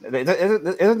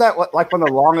 Isn't that like one of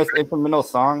the longest instrumental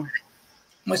songs?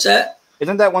 What's that?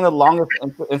 Isn't that one of the longest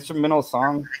instrumental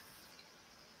songs?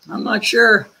 I'm not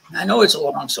sure. I know it's a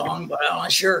long song, but I'm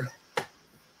not sure.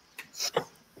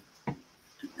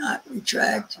 Not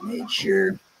retract. Make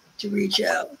sure to reach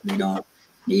out. We don't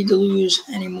need to lose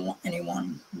anyone.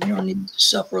 We don't need to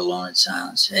suffer alone in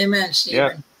silence. Amen,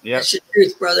 Stephen. Yeah. That's the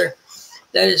truth, brother.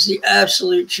 That is the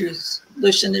absolute truth.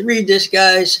 Listen, read this,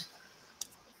 guys.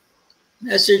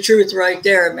 That's the truth right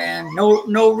there, man.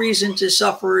 No reason to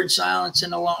suffer in silence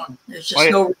and alone. There's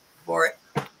just no reason for it.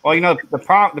 Well, the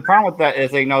problem with that is,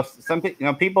 some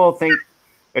people think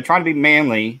they're trying to be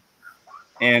manly,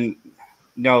 and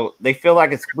they feel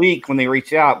like it's weak when they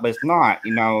reach out, but it's not.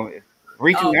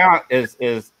 Reaching out is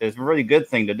a really good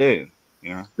thing to do.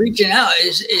 Reaching out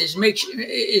is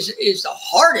the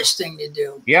hardest thing to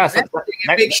do. Yes, it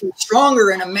makes you stronger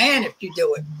in a man if you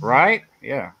do it. Right?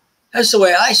 Yeah. That's the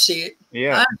way I see it.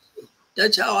 Yeah.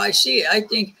 That's how I see it. I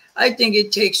think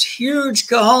it takes huge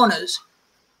cojones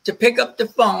to pick up the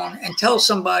phone and tell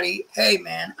somebody, "Hey,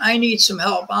 man, I need some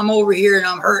help. I'm over here and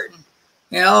I'm hurting.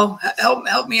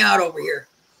 Help me out over here."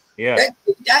 Yeah.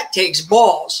 That takes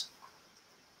balls.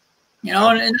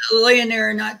 And laying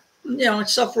there and not,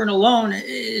 suffering alone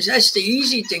that's the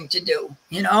easy thing to do.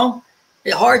 The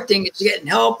hard thing is getting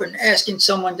help and asking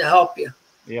someone to help you.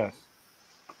 Yes.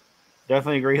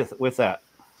 Definitely agree with that.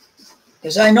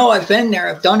 Because I know I've been there.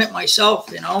 I've done it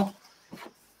myself, and,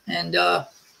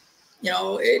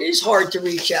 it is hard to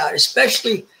reach out,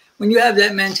 especially when you have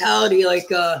that mentality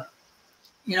like, oh,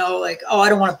 I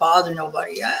don't want to bother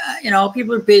nobody.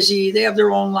 People are busy. They have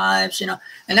their own lives, and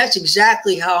that's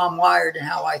exactly how I'm wired and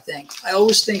how I think. I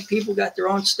always think people got their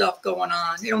own stuff going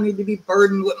on. They don't need to be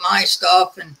burdened with my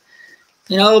stuff. And,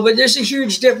 but there's a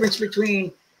huge difference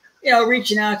between,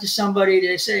 reaching out to somebody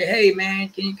to say, "Hey, man,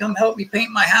 can you come help me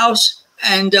paint my house?"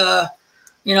 And,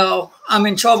 I'm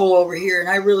in trouble over here and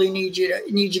I really need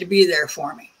you to be there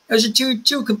for me. Those are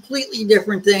two completely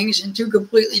different things and two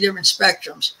completely different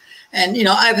spectrums. And,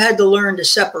 I've had to learn to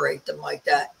separate them like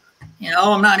that.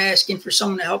 I'm not asking for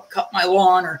someone to help cut my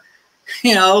lawn or,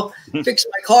 fix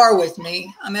my car with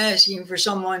me. I'm asking for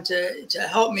someone to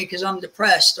help me because I'm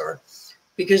depressed or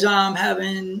because I'm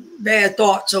having bad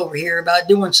thoughts over here about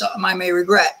doing something I may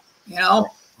regret,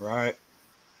 Right.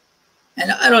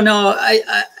 And I don't know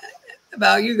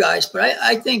about you guys, but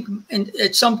I think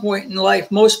at some point in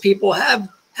life, most people have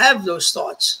those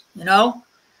thoughts,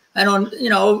 I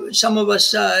don't, some of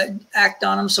us act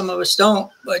on them, some of us don't.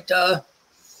 But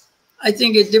I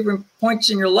think at different points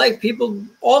in your life, people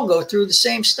all go through the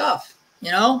same stuff,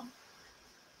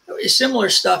 similar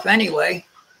stuff anyway.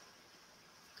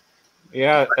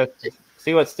 Yeah.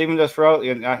 See what Stephen just wrote?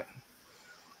 I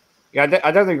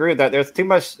definitely agree with that. There's too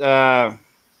much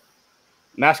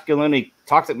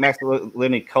toxic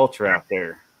masculinity culture out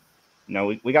there.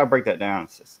 We got to break that down.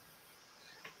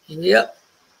 Yep.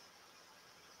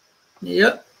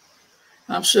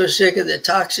 I'm so sick of the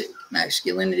toxic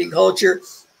masculinity culture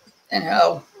and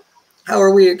how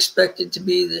are we expected to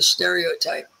be the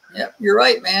stereotype? Yep, you're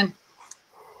right, man.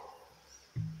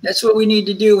 That's what we need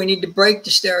to do. We need to break the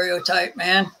stereotype,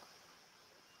 man.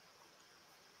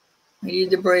 We need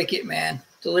to break it, man.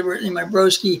 Deliberately, my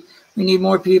broski. We need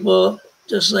more people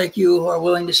just like you who are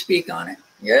willing to speak on it.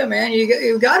 Yeah, man,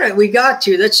 you got it. We got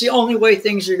to. That's the only way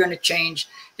things are going to change.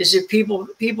 Is if people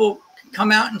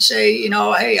come out and say, you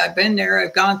know, hey, I've been there,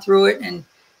 I've gone through it, and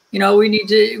you know, we need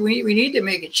to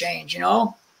make a change. You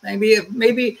know,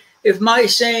 maybe if my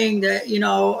saying that, you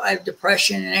know, I have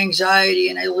depression and anxiety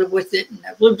and I live with it and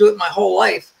I've lived with it my whole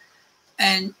life,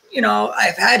 and you know,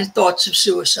 I've had thoughts of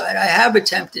suicide. I have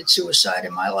attempted suicide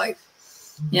in my life.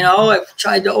 You know, I've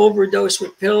tried to overdose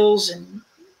with pills and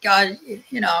God,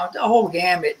 you know, the whole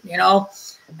gambit, you know,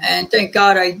 and thank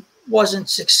God I wasn't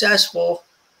successful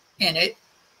in it.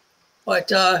 But,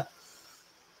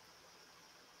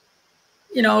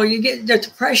 you know, you get the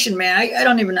depression, man. I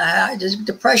don't even know how.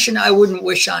 Depression, I wouldn't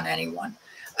wish on anyone.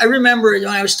 I remember when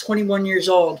I was 21 years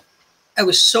old, I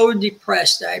was so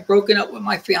depressed that I had broken up with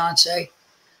my fiance.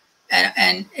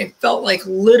 And it felt like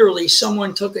literally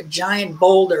someone took a giant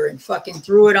boulder and fucking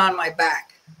threw it on my back.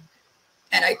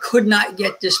 And I could not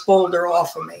get this boulder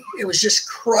off of me. It was just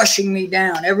crushing me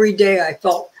down. Every day I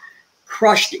felt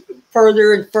crushed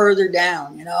further and further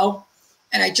down, you know?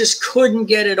 And I just couldn't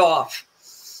get it off.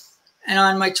 And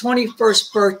on my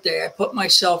 21st birthday, I put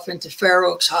myself into Fair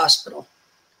Oaks Hospital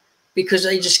because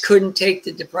I just couldn't take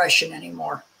the depression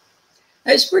anymore.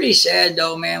 It's pretty sad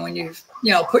though, man, when you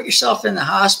know, put yourself in the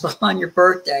hospital on your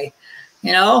birthday,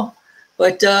 you know?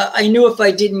 But I knew if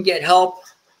I didn't get help,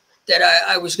 that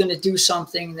I was going to do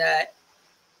something that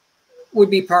would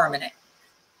be permanent.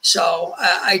 So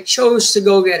I chose to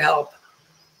go get help.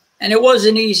 And it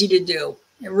wasn't easy to do.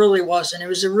 It really wasn't. It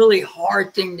was a really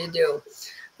hard thing to do.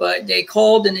 But they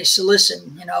called and they said,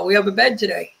 listen, you know, we have a bed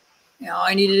today. You know,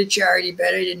 I needed a charity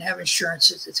bed. I didn't have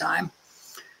insurance at the time.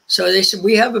 So they said,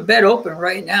 we have a bed open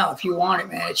right now. If you want it,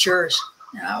 man, it's yours.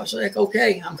 And I was like,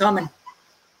 okay, I'm coming.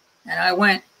 And I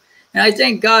went. And I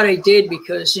thank God I did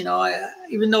because, you know,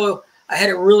 even though I had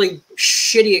a really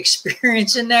shitty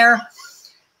experience in there,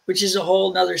 which is a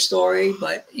whole nother story.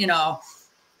 But, you know,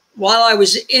 while I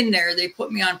was in there, they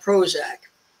put me on Prozac.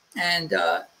 And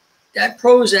that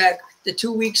Prozac, the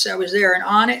 2 weeks I was there and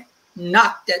on it,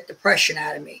 knocked that depression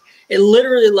out of me. It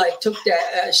literally like took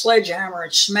that sledgehammer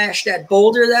and smashed that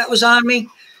boulder that was on me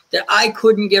that I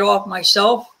couldn't get off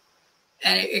myself.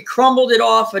 And it crumbled it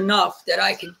off enough that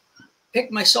I could pick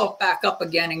myself back up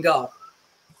again and go.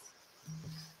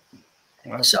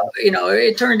 Wow. So, you know,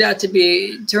 it turned out to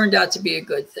be a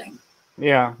good thing.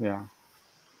 Yeah,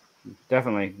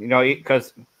 definitely. You know,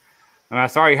 because I'm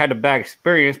sorry you had a bad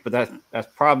experience, but that's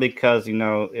probably because, you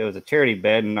know, it was a charity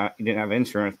bed and you didn't have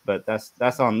insurance. But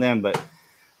that's on them. But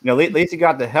you know, at least you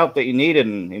got the help that you needed,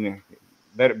 and you know,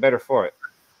 better for it.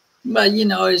 But you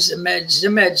know, it's the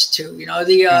meds too. You know,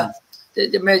 the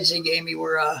meds they gave me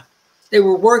were. They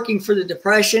were working for the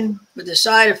depression, but the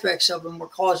side effects of them were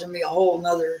causing me a whole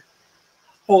nother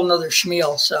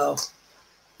schmeal. So,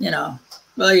 you know,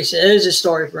 like I said, it's a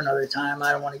story for another time.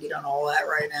 I don't want to get on all that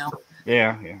right now.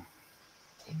 Yeah.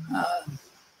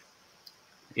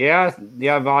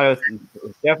 Valio,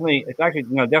 it's actually,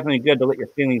 you know, definitely good to let your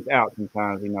feelings out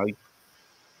sometimes, you know.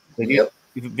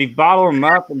 If you bottle them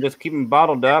up and just keep them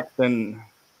bottled up, then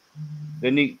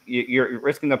you're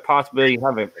risking the possibility you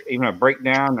have even a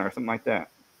breakdown or something like that.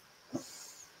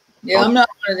 Yeah, I'm not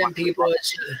one of them people.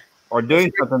 Or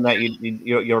doing something that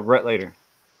you'll regret later.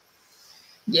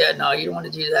 Yeah, no, you don't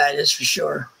want to do that. That's for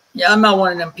sure. Yeah, I'm not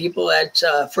one of them people that's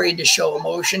afraid to show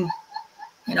emotion.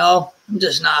 You know, I'm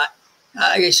just not.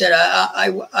 Like I said,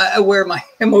 I wear my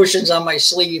emotions on my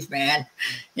sleeve, man.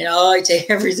 You know, I take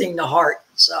everything to heart.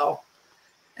 So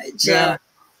it's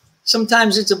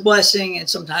sometimes it's a blessing and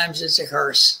sometimes it's a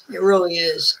curse. It really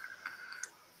is.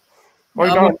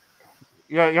 Well,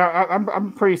 I'm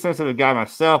a pretty sensitive guy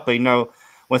myself, but you know,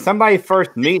 when somebody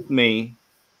first meets me,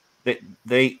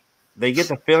 they get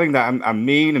the feeling that I'm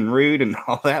mean and rude and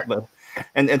all that, but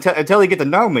until they get to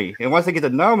know me, and once they get to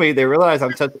know me, they realize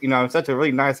I'm such a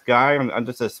really nice guy. I'm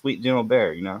just a sweet, gentle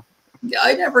bear, you know. Yeah,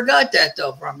 I never got that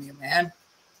though from you, man.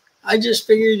 I just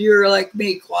figured you were like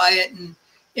me, quiet and.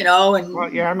 You know, and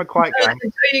well, yeah, I'm a quiet guy.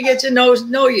 Until you get to know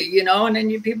you, you know, and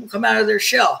then people come out of their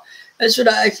shell. That's what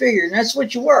I figured. And that's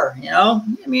what you were, you know.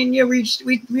 I mean, we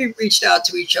reached out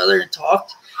to each other and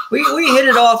talked. We hit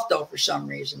it off though for some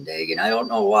reason, Dagan. I don't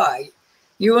know why.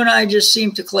 You and I just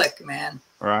seem to click, man.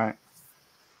 Right.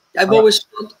 I've always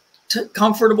felt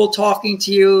comfortable talking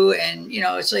to you, and you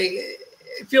know, it's like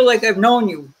I feel like I've known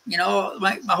you, you know,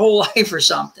 my whole life or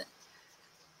something.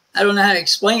 I don't know how to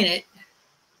explain it.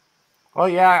 Oh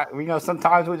yeah, you know,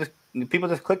 sometimes people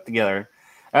just click together.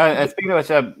 Speaking of which,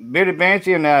 Bearded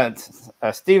Banshee and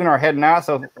Steven are heading out,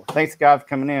 so thanks guys for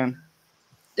coming in.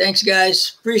 Thanks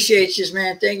guys, appreciate you,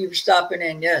 man. Thank you for stopping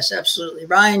in. Yes, absolutely.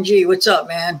 Ryan G, what's up,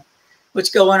 man? What's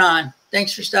going on?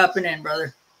 Thanks for stopping in,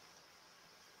 brother.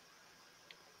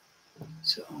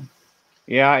 So.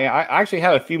 Yeah, I actually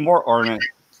had a few more ornaments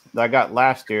that I got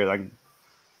last year that I can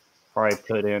probably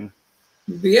put in.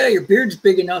 But yeah, your beard's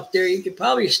big enough there. You could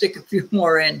probably stick a few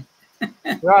more in.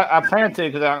 Well, I plan to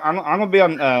because I'm gonna be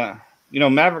on.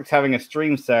 Maverick's having a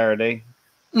stream Saturday,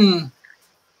 Mm,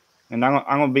 and I'm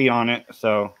gonna be on it.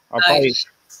 So nice.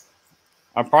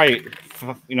 I'll probably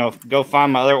go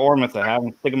find my other ornaments I have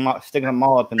and stick them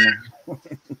all up in there.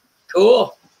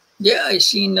 Cool. Yeah, I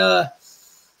seen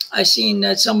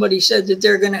that somebody said that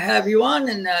they're going to have you on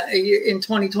in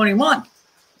 2021.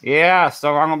 Yeah,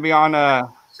 so I'm gonna be on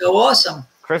So awesome.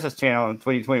 Chris's channel in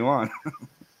 2021.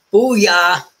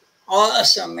 Booyah.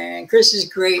 Awesome, man. Chris is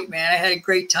great, man. I had a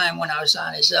great time when I was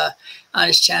on his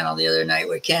channel the other night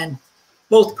with Ken.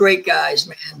 Both great guys,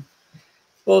 man.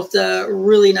 Both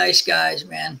really nice guys,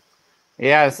 man.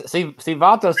 Yeah, see,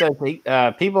 Vato says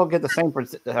people get the same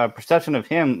perception of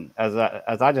him as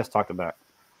I just talked about.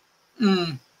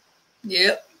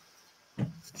 Yep.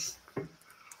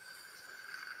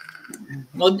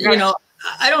 Well,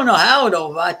 I don't know how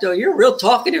though, Vato. You're a real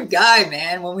talkative guy,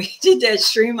 man. When we did that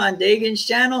stream on Dagan's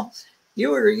channel, you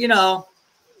were,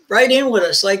 right in with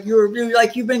us, like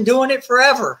you've been doing it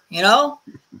forever,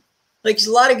 Like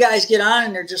a lot of guys get on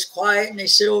and they're just quiet and they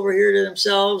sit over here to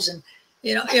themselves and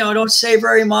don't say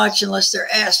very much unless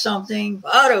they're asked something.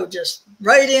 Vato just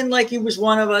right in like he was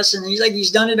one of us, and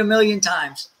he's done it a million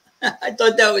times. I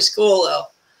thought that was cool though.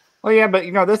 Well, yeah, but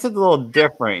this is a little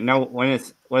different. When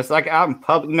it's like out in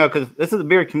public, because this is a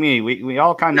beer community. We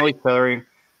all kind of know each other.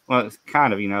 Well, it's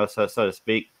kind of, so to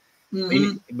speak.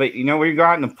 Mm-hmm. But when you go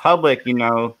out in the public,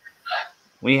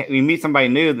 we meet somebody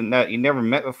new that you never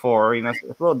met before. It's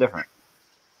a little different.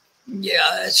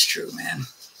 Yeah, that's true, man.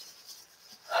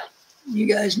 You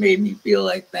guys made me feel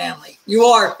like family. You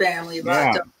are family,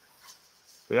 Vato. Yeah.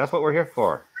 That's what we're here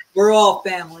for. We're all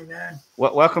family, man.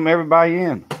 Welcome everybody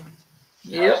in.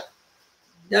 Yep,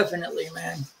 definitely,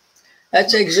 man.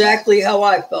 That's exactly how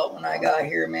I felt when I got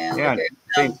here, man. Yeah.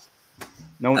 Like,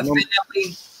 no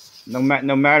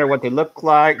matter what they look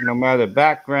like, no matter the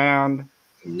background.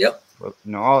 Yep.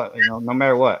 No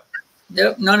matter what.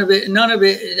 Yep. None of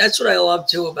it. That's what I love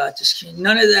too about this community.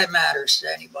 None of that matters to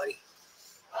anybody.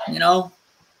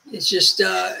 It's just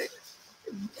and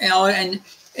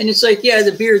it's like, yeah,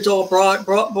 the beard's all brought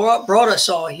us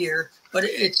all here, but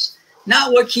it's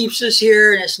not what keeps us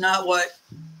here, and it's not what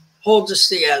holds us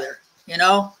together.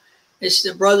 It's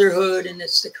the brotherhood, and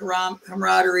it's the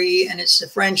camaraderie, and it's the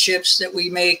friendships that we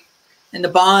make, and the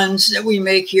bonds that we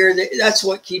make here. That's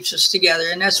what keeps us together,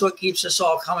 and that's what keeps us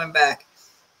all coming back.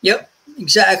 Yep,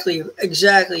 exactly,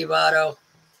 Vato.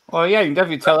 Well, yeah, you can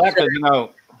definitely tell that because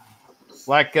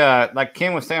like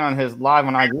Ken was saying on his live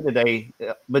on IG today,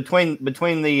 between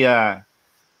the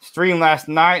stream last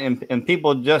night and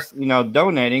people just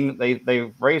donating,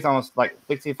 they raised almost like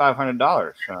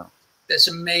 $6,500. So that's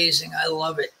amazing. I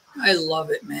love it,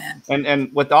 man.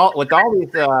 And with all these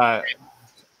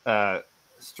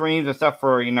streams and stuff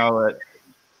for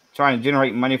trying to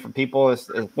generate money for people, it's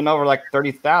been over like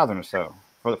 30,000 or so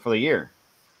for the year.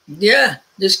 Yeah,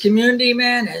 this community,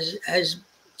 man, has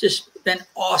just been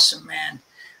awesome, man.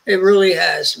 It really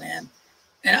has, man.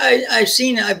 And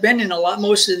I've been in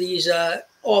most of these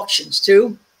auctions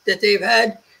too that they've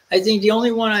had. I think the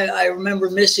only one I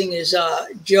remember missing is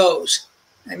Joe's.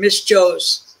 I missed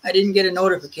Joe's. I didn't get a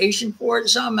notification for it or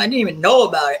something. I didn't even know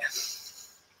about it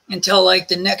until like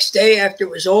the next day after it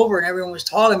was over and everyone was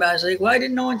talking about it. I was like, why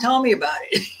didn't no one tell me about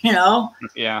it?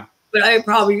 Yeah. But I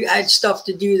probably had stuff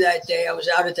to do that day. I was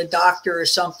out at the doctor or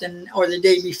something, or the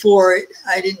day before it.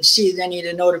 I didn't see any of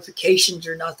the notifications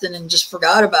or nothing and just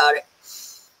forgot about it.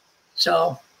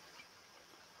 So.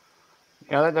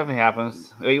 Yeah, that definitely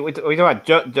happens. Are you talking about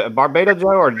Barbados Joe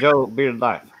or Joe Bearded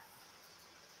Life?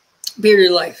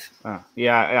 Bearded Life. Oh,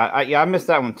 yeah, I missed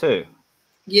that one too.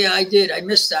 Yeah, I did. I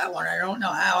missed that one. I don't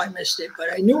know how I missed it,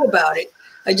 but I knew about it.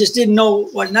 I just didn't know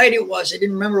what night it was. I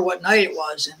didn't remember what night it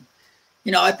was. And,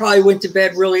 I probably went to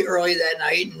bed really early that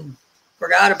night and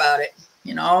forgot about it,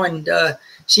 and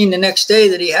seen the next day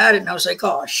that he had it. And I was like,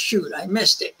 oh, shoot, I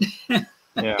missed it. Yeah.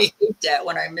 I hate that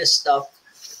when I miss stuff.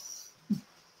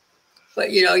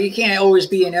 But, you can't always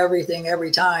be in everything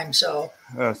every time. So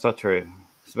that's so true.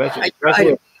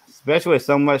 Especially with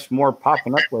so much more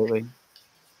popping up lately.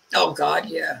 Oh God,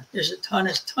 yeah. There's a ton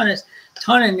of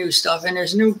new stuff, and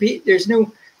there's new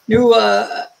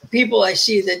people I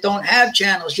see that don't have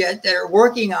channels yet that are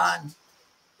working on,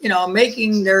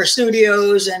 making their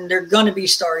studios, and they're gonna be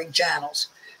starting channels.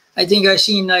 I think I've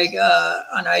seen like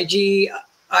on IG,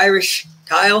 Irish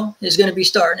Kyle is gonna be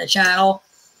starting a channel.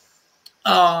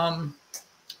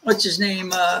 what's his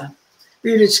name?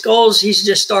 Bearded Skulls. He's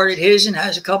just started his and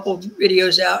has a couple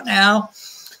videos out now.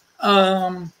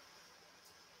 I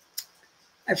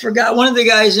forgot one of the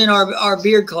guys in our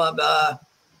beard club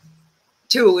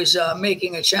too is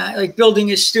making a channel, like building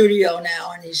his studio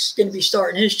now, and he's going to be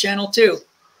starting his channel too.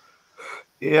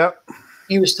 Yep.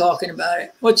 He was talking about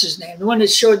it. What's his name? The one that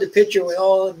showed the picture with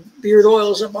all the beard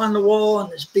oils up on the wall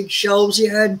and this big shelves he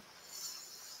had.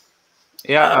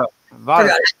 Yeah.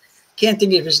 Can't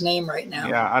think of his name right now.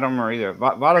 Yeah, I don't remember either.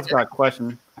 Vada's got a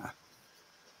question.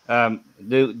 Do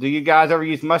you guys ever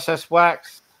use mustache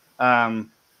wax? I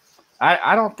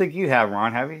don't think you have,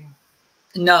 Ron. Have you?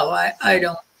 No, I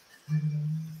don't.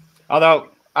 Although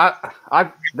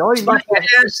the only mustache,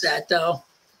 ask that though.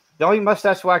 The only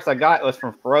mustache wax I got was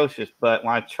from Ferocious, but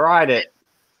when I tried it,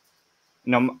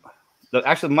 you know,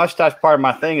 the mustache part of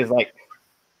my thing is like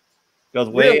goes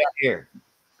way Really? out here.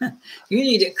 You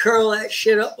need to curl that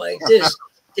shit up like this,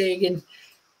 Dagan.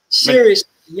 Seriously,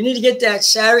 you need to get that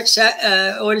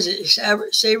what is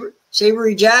it?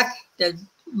 Savory Jack that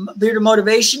Bearded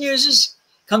Motivation uses.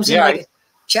 Comes in like a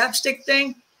chapstick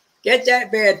thing. Get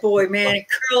that bad boy, man, and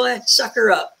curl that sucker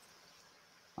up.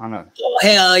 I know. Oh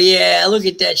hell yeah! Look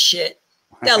at that shit.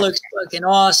 That looks fucking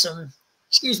awesome.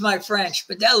 Excuse my French,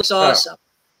 but that looks awesome.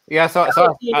 Yeah.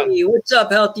 What's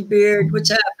up, Healthy Beard? What's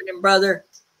happening, brother?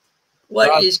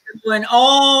 What is going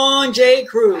on, Jay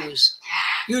Cruz?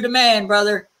 You the man,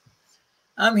 brother.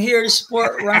 I'm here to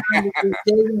support Ryan because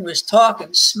Dagan was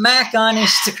talking smack on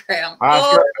Instagram.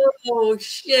 Oh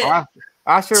shit!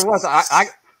 I sure was.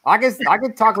 I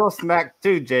can talk a little smack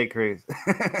too, Jay Cruz.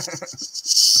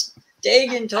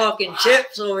 Dagan talking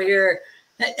chips over here.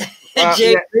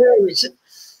 Jay Cruz.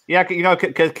 Yeah, you know,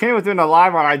 because Ken was doing a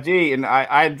live on IG, and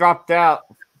I dropped out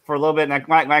for a little bit, and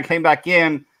when I came back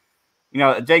in, you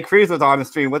know, Jay Cruz was on the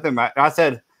stream with him. I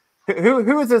said,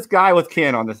 "Who is this guy with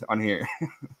Ken on here?"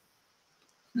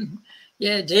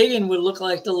 Yeah, Dagan would look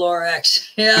like the Lorax.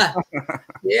 Yeah,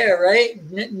 yeah, right.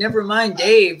 Never mind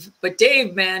Dave, but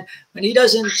Dave, man, when he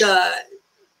doesn't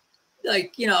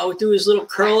like, you know, do his little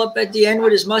curl up at the end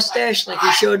with his mustache, like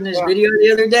he showed in his video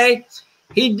the other day.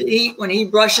 He when he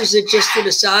brushes it just to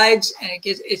the sides, and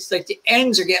it's like the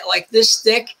ends are get like this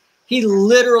thick. He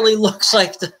literally looks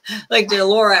like the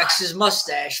Lorax's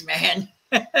mustache, man.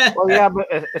 Well, yeah, but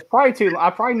it's probably too. I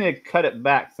probably need to cut it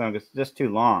back some. It's just too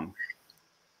long.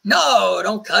 No,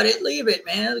 don't cut it. Leave it,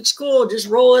 man. It looks cool. Just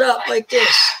roll it up like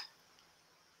this.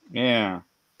 Yeah.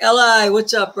 Li,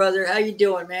 what's up, brother? How you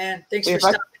doing, man? Thanks for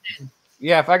stopping in.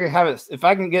 Yeah, if I can have it, if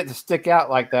I can get it to stick out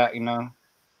like that, you know.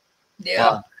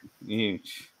 Yeah.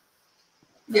 Huge.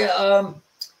 Yeah.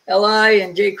 Li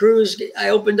and Jay Cruz. I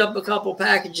opened up a couple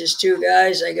packages too,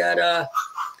 guys. I got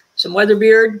some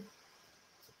Weatherbeard.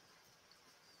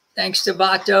 Thanks to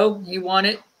Vato. He won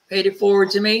it. Paid it forward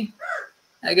to me.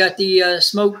 I got the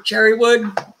smoked cherry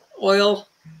wood, oil,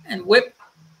 and whip.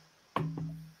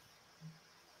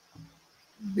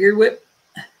 Beard whip.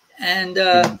 And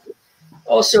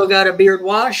also got a beard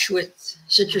wash with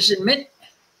citrus and mint.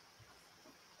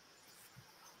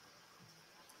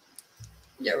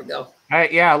 There we go.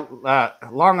 Yeah,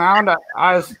 Long Island.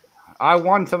 I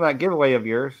won some of that giveaway of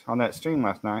yours on that stream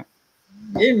last night.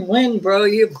 You didn't win, bro.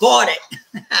 You bought it.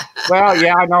 Well,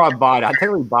 yeah, I know I bought it. I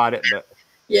totally bought it, but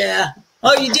yeah.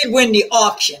 Oh, you did win the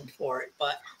auction for it,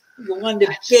 but you won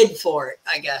the bid for it,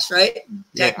 I guess, right?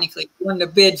 Yeah. Technically, you won the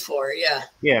bid for it, yeah.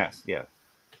 Yes, yes.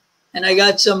 And I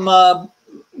got some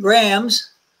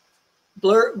grams,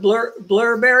 Burberry.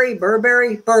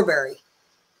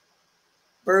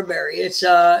 It's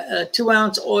a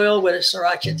 2-ounce oil with a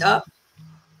sriracha top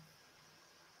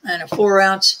and a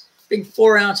 4-ounce, big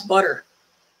 4-ounce butter.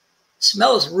 It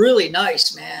smells really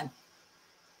nice, man.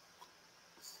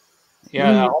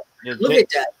 Yeah. Look at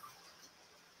that.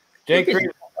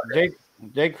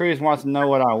 Jay Cruz wants to know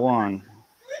what I won.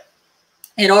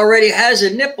 It already has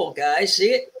a nipple, guys. See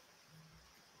it?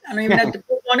 I don't even have to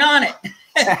put one on it.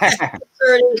 It's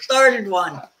already started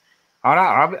one. Oh,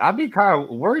 no, I'd be kind of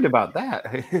worried about that.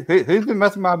 Who's been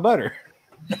messing my butter?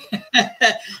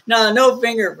 No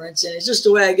fingerprints in it. It's just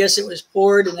the way I guess it was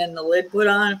poured and then the lid put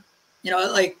on. You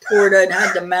know, like poured and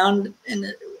had the mound in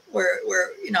the where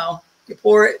you know you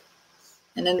pour it,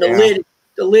 and then the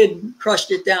lid crushed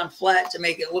it down flat to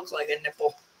make it look like a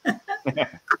nipple.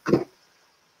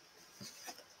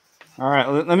 All right,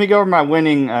 let me go over my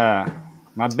winning,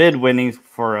 my bid winnings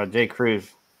for Jay Cruz.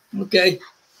 Okay.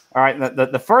 All right,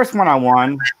 the first one I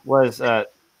won was a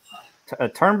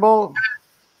Turnbull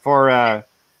for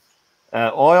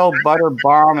oil, butter,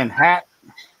 balm, and hat.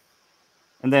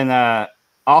 And then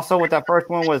also with that first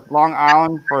one was Long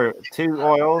Island for 2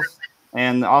 oils,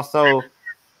 and also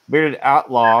Bearded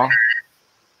Outlaw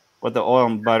with the oil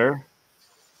and butter.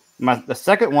 The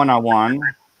second one I won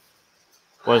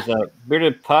was a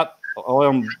Bearded Pup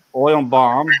oil and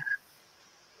balm.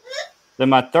 Then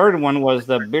my third one was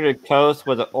the Bearded Coast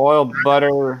with the oil,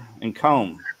 butter, and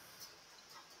comb.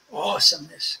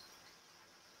 Awesomeness.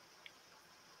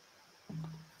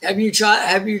 Have you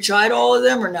tried all of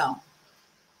them or no?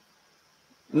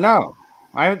 No,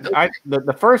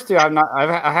 the first two I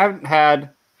haven't had.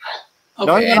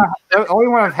 Okay. The only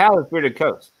one I've had is Bearded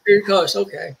Coast. Bearded Coast.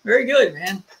 Okay. Very good,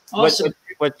 man. Awesome.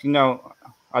 But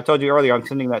I told you earlier I'm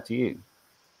sending that to you.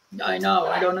 I know.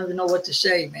 I don't even know what to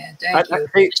say, man. Thank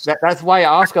you. That's why I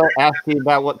also asked you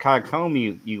about what kind of comb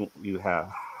you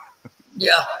have.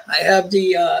 Yeah, I have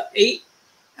the 8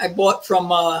 I bought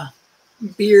from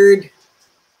Beard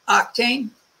Octane.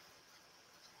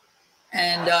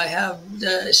 And I have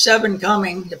the 7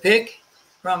 coming to pick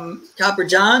from Copper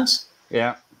John's.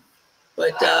 Yeah.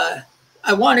 But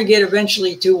I want to get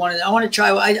eventually to one of them. I want to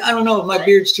try. I don't know if my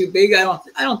beard's too big. I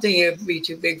don't think it would be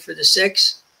too big for the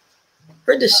 6.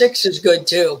 Heard the 6 is good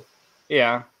too.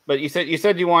 Yeah, but you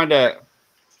said you wanted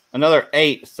another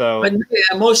 8. So, but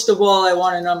yeah, most of all, I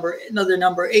want another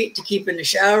number 8 to keep in the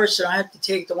shower, so I have to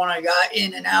take the one I got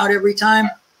in and out every time.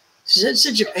 It's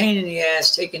such a pain in the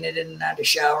ass taking it in and out of the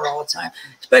shower all the time,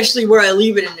 especially where I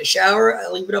leave it in the shower. I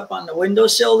leave it up on the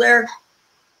windowsill there.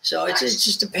 So it's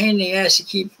just a pain in the ass to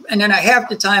keep. And then half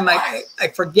the time I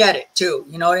forget it too.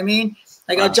 You know what I mean?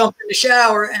 Like I'll jump in the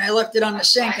shower and I left it on the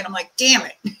sink and I'm like, damn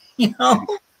it. You know?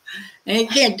 And you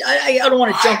can't, I don't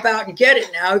want to jump out and get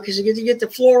it now because you get the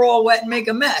floor all wet and make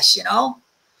a mess, you know?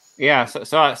 Yeah.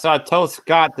 So I told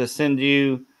Scott to send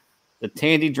you the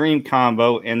Tandy Dream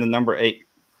combo and the number 8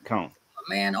 comb.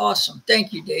 Man, awesome.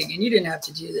 Thank you, Dagan. You didn't have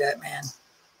to do that, man.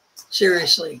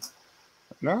 Seriously.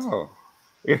 No.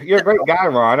 You're a great guy,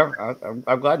 Ron.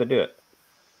 I'm glad to do it.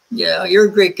 Yeah, you're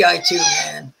a great guy too,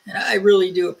 man. And I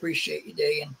really do appreciate you,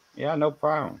 Dagan. Yeah, no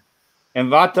problem. And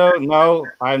Vato, no,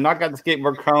 I've not got the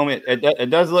skateboard comb. It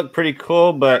does look pretty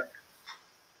cool, but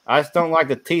I just don't like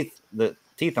the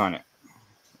teeth on it.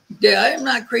 Yeah, I'm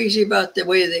not crazy about the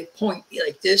way they point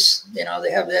like this. You know, they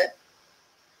have that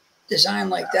design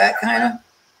like that kind of.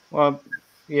 Well,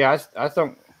 yeah, I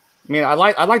don't. I mean, I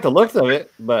like the looks of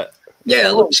it, but yeah,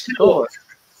 it looks cool.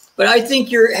 But I think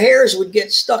your hairs would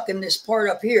get stuck in this part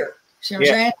up here. See what I'm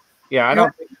saying? Yeah, I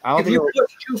don't if you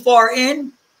push too far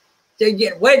in, they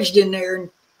get wedged in there and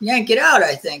yank it out,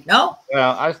 I think. No?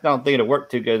 Well, I just don't think it'll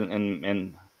work too good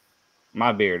in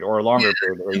my beard or a longer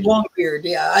beard. Long beard,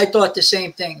 yeah. I thought the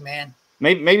same thing, man.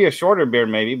 Maybe a shorter beard,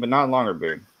 but not a longer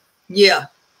beard. Yeah.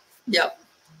 Yep.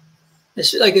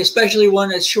 It's like especially one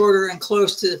that's shorter and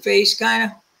close to the face, kind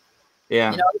of.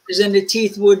 Yeah. You know, because then the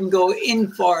teeth wouldn't go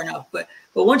in far enough. But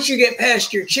once you get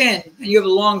past your chin and you have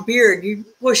a long beard, you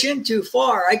push in too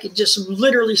far. I could just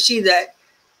literally see that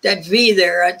V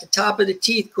there at the top of the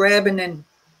teeth grabbing and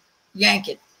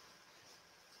yanking.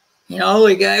 You know,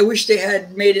 like I wish they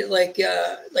had made it like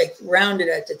rounded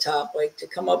at the top, like to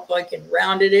come up like and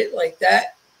rounded it like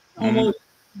that, almost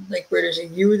like where there's a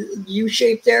U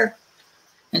shape there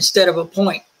instead of a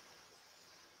point.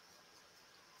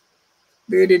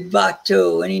 Bearded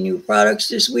Vato, any new products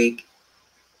this week?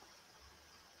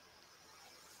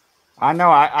 I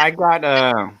know I got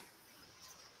I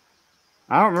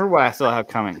don't remember what I still have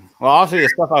coming. Well, obviously the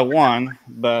stuff I won,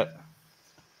 but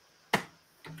I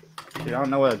don't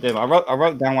know what I did. I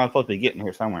wrote down what I'm supposed to be getting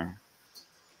here somewhere.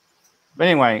 But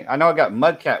anyway, I know I got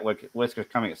Mudcat whiskers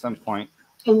coming at some point.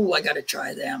 Oh, I gotta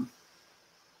try them.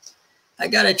 I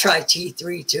gotta try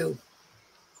T3 too.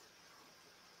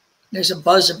 There's a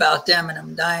buzz about them, and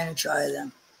I'm dying to try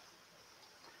them.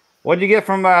 What did you get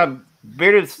from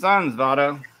Bearded Sons,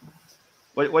 Vato?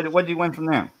 What did you win from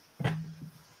them?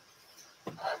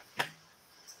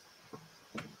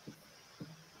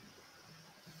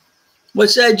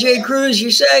 What's that, Jay Cruz? You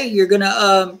say you're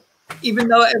gonna, even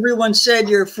though everyone said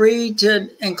you're free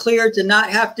and clear to not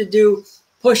have to do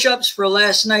push-ups for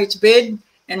last night's bid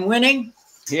and winning.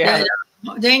 Yeah.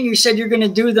 Then you said you're going to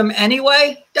do them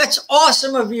anyway. That's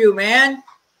awesome of you, man.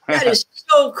 That is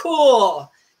so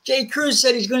cool. Jay Cruz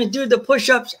said he's going to do the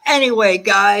push-ups anyway,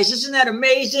 guys. Isn't that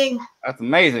amazing? That's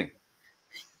amazing.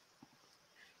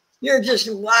 You're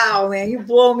just, wow, man. You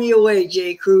blow me away,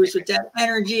 Jay Cruz, with that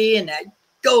energy and that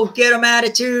go-get-em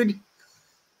attitude.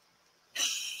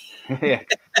 Yeah.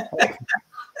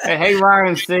 Hey,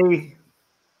 Ryan C.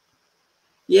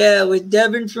 Yeah, with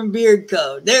Devin from Beard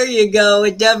Code. There you go,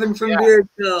 with Devin from Beard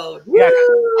Code. Yeah.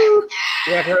 Woo!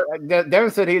 Yeah,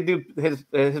 Devin said he'd do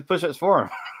his push-ups for him.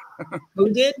 Who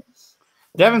did?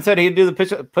 Devin said he'd do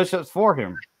the push-ups for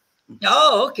him.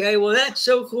 Oh, okay. Well, that's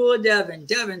so cool, Devin.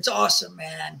 Devin's awesome,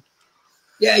 man.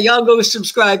 Yeah, y'all go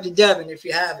subscribe to Devin if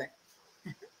you haven't.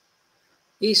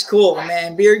 He's cool,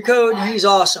 man. Beard Code, he's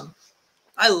awesome.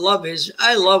 I love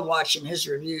watching his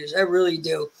reviews. I really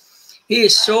do. He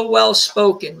is so well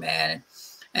spoken, man.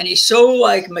 And he's so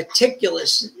like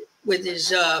meticulous with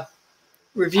his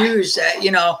reviews that,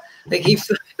 like he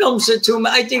films it too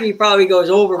much. I think he probably goes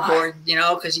overboard,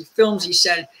 because he films, he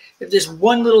said, if there's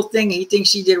one little thing he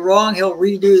thinks he did wrong, he'll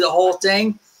redo the whole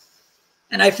thing.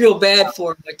 And I feel bad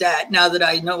for him with that. Now that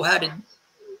I know how to,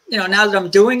 now that I'm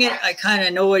doing it, I kind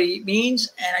of know what he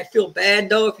means. And I feel bad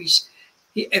though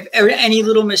if any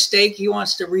little mistake he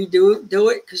wants to do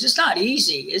it, because it's not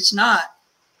easy. It's not.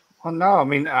 Well, no, I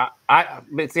mean,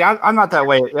 but see, I'm not that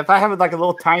way. If I have like a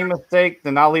little tiny mistake,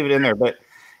 then I'll leave it in there. But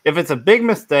if it's a big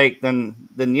mistake, then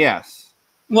yes.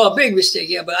 Well, a big mistake,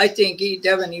 yeah. But I think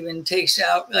Devin even takes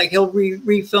out, like he'll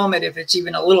refilm it if it's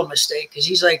even a little mistake, because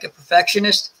he's like a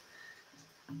perfectionist.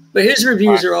 But his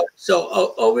reviews are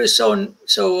always so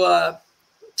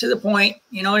to the point.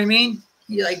 You know what I mean?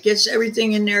 He like gets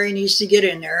everything in there he needs to get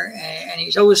in there, and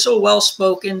he's always so well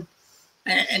spoken,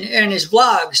 and his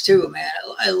vlogs too, man.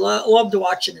 I loved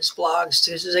watching his vlogs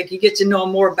too. It's like you get to know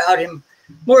more about him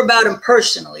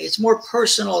personally. It's more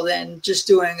personal than just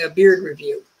doing a beard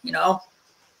review.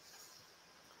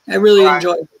 I really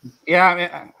enjoy it. Yeah, I mean,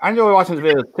 I enjoy watching his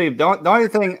videos too. The only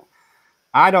thing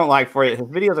I don't like for it, his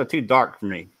videos are too dark for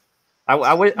me.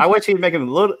 I wish he'd make him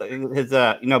his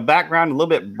background a little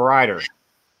bit brighter.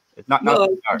 It's not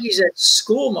he's at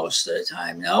school most of the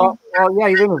time. No. Well, yeah,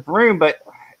 he's in his room, but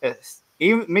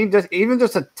even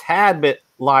just a tad bit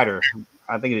lighter,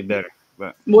 I think it'd be better.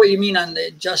 But what you mean on the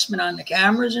adjustment on the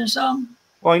cameras and something?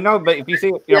 Well, but if you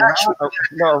see,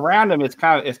 around him, it's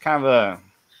kind of a,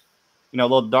 a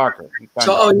little darker.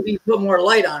 So, you put more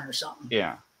light on or something?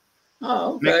 Yeah.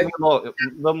 Oh, okay. A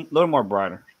little more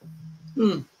brighter.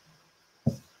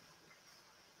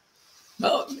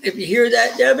 Well, if you hear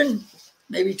that, Devin,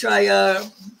 maybe try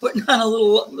putting on a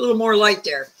little more light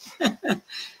there,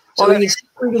 so we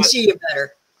can see you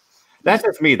better. That's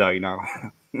just me, though.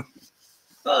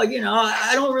 Well,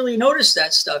 I don't really notice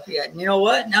that stuff yet. And you know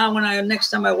what? Now,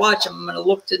 next time I watch them, I'm going to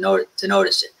look to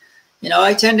notice it.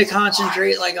 I tend to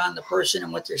concentrate like on the person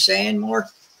and what they're saying more.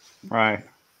 Right.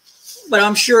 But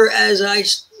I'm sure as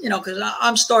because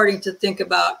I'm starting to think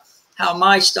about how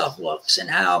my stuff looks and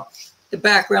how the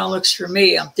background looks for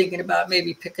me. I'm thinking about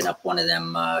maybe picking up one of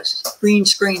them green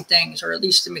screen things, or at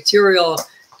least the material,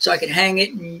 so I can hang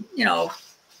it and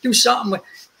do something with.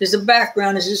 Because the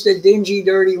background is just a dingy,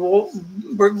 dirty wall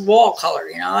color.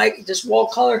 Like this wall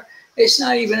color, it's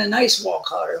not even a nice wall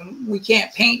color. We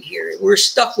can't paint here. We're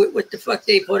stuck with what the fuck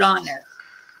they put on there.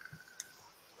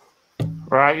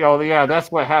 Right, yeah, that's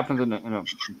what happens in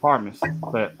apartments.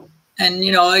 But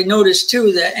I noticed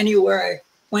too that anywhere I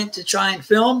went to try and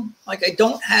film, like I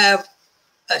don't have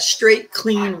a straight,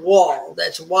 clean wall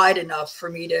that's wide enough for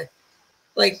me to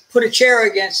like put a chair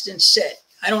against and sit.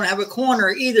 I don't have a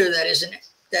corner either that isn't.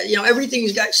 That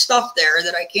everything's got stuff there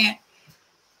that I can't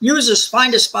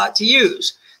find a spot to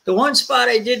use. The one spot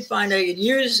I did find I could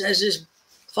use has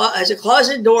a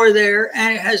closet door there,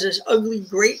 and it has this ugly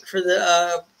grate for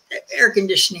the air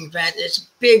conditioning vent. It's a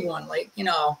big one, like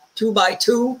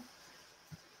 2x2,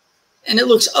 and it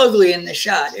looks ugly in the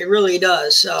shot. It really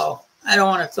does. So I don't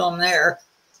want to film there.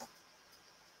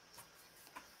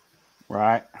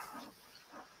 Right.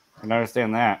 I can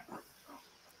understand that.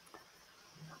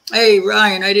 Hey,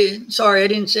 Ryan, I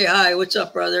didn't say hi. What's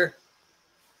up, brother?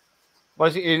 Well,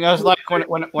 it's like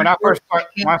when I first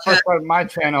started my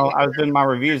channel, I was doing my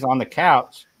reviews on the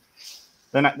couch.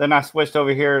 Then I switched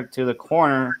over here to the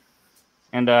corner,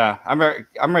 and I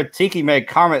remember Tiki made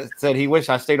comments that said he wished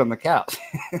I stayed on the couch.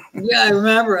 Yeah, I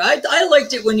remember. I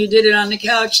liked it when you did it on the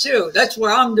couch too. That's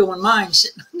where I'm doing mine,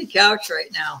 sitting on the couch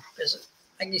right now, because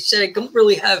like you said, I don't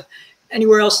really have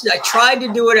anywhere else. I tried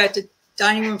to do it at the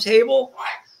dining room table,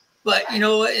 but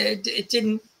it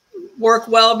didn't work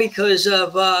well because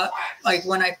of like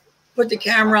when I put the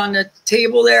camera on the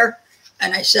table there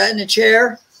and I sat in a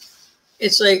chair,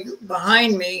 it's like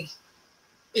behind me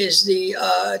is the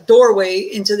doorway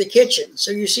into the kitchen. So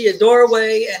you see a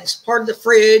doorway and it's part of the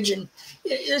fridge, and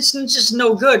it's just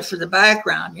no good for the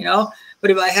background, But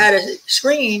if I had a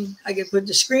screen, I could put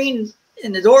the screen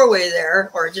in the doorway there,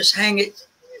 or just hang it,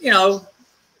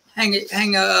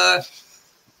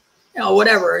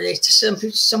 whatever.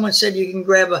 Someone said you can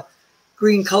grab a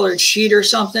green colored sheet or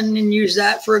something and use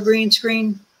that for a green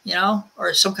screen,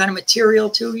 or some kind of material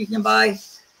too you can buy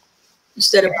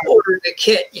instead of ordering a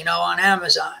kit, on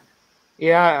Amazon.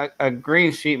 Yeah, a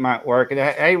green sheet might work.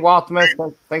 Hey,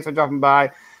 Waltman, thanks for dropping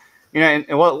by. You know,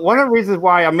 and one of the reasons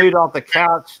why I moved off the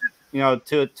couch, you know,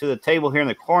 to the table here in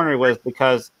the corner was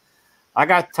because I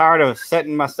got tired of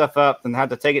setting my stuff up and had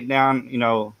to take it down, you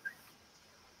know.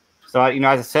 So I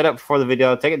had to set up before the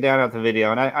video, take it down after the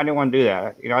video, and I didn't want to do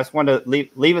that. You know, I just wanted to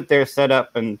leave it there set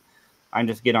up, and I can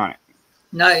just get on it.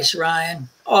 Nice, Ryan.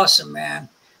 Awesome, man.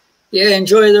 Yeah,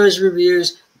 enjoy those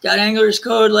reviews. Got Angler's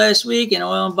Code last week and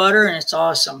Oil and Butter, and it's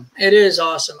awesome. It is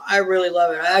awesome. I really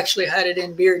love it. I actually had it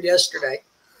in beard yesterday.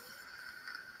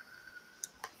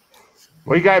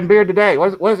 What you got in beer today?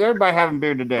 What does everybody have in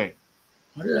beer today?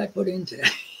 What did I put in today?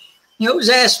 You always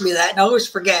ask me that, and I always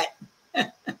forget.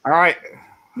 All right.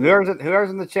 Whoever's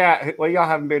in the chat, what y'all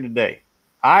have in beer today?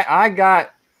 I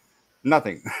got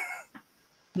nothing.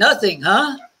 Nothing,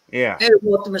 huh? Yeah. Hey,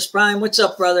 Optimus Prime. What's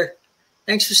up, brother?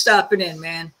 Thanks for stopping in,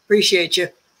 man. Appreciate you.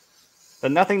 The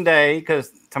nothing day,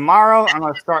 because tomorrow I'm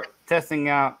going to start testing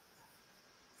out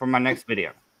for my next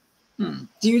video. Do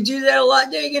you do that a lot,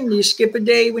 Dagan? Do you skip a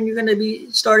day when you're going to be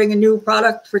starting a new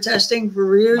product for testing, for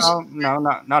reviews? No,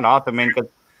 not often. I mean, because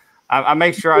I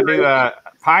make sure I do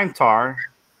pine tar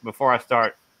before I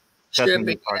start testing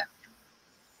the tar.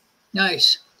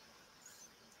 Nice.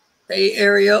 Bay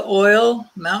Area Oil,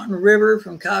 Mountain River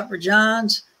from Copper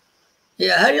Johns.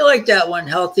 Yeah, how do you like that one,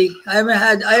 Healthy? I haven't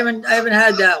had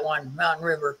that one, Mountain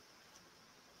River.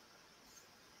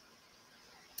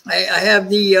 I have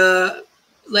the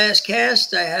Last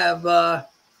Cast. I have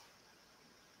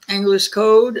Angler's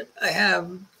Code. I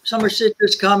have Summer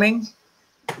Citrus coming,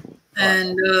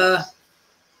 and yeah,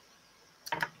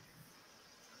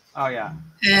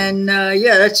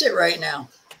 that's it right now.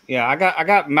 Yeah, I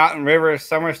got Mountain River,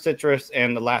 Summer Citrus,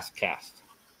 and the Last Cast.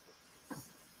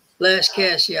 Last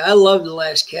Cast, yeah, I love the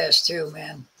Last Cast too,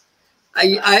 man.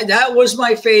 I that was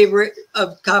my favorite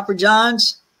of Copper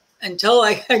Johns until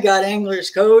I got Angler's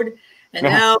Code, and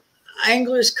now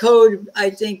Angler's Code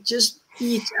I think just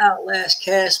beats out Last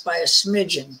Cast by a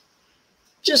smidgen,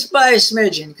 just by a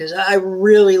smidgen, because I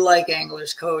really like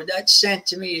Angler's Code. That scent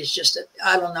to me is just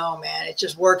I don't know, man. It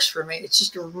just works for me. It's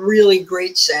just a really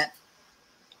great scent.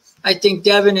 I think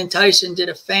Devin and Tyson did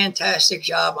a fantastic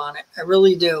job on it. I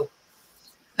really do.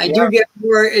 I do get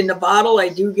more in the bottle. I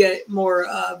do get more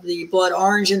of the blood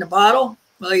orange in the bottle.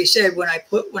 Like you said, when I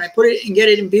put it and get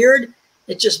it in beard,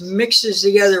 it just mixes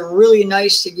together really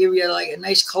nice to give you like a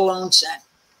nice cologne scent.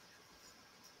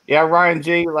 Yeah, Ryan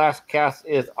G, Last Cast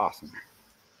is awesome.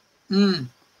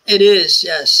 It is,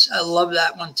 yes. I love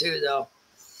that one too, though.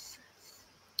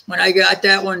 When I got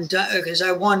that one, because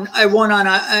I won on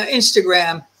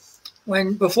Instagram.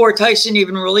 Before Tyson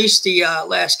even released the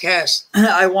Last Cast,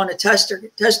 I won a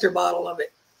tester bottle of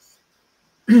it.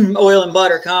 Oil and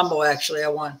butter combo, actually, I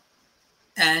won.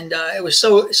 And it was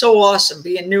so awesome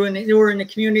being newer in the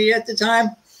community at the time.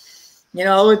 You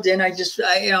know, then I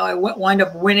wind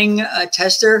up winning a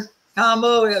tester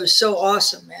combo. It was so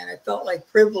awesome, man. I felt like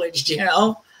privileged, you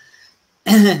know.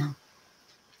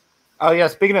 Oh yeah,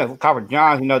 speaking of Copper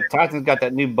Johns, you know, Tyson's got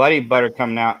that new Buddy Butter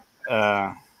coming out.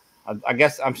 I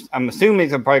guess I'm assuming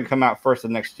it's gonna probably come out first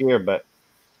of next year, but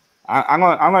I'm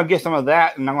gonna get some of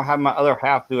that, and I'm gonna have my other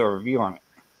half do a review on it.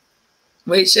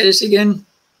 Wait, say this again.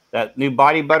 That new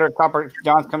Body Butter Copper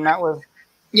John's coming out with?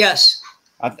 Yes.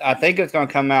 I think it's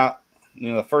gonna come out,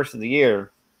 you know, the first of the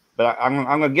year, but I'm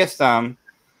gonna get some,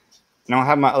 and I'll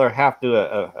have my other half do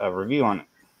a review on it.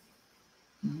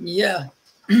 Yeah.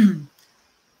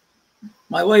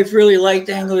 My wife really liked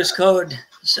Angler's Code,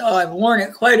 so I've worn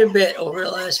it quite a bit over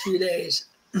the last few days.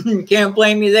 Can't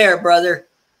blame me there, brother.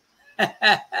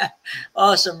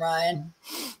 Awesome, Ryan.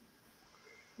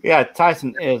 Yeah,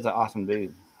 Tyson is an awesome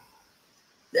dude.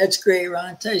 That's great,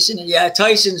 Ron. Tyson. Yeah,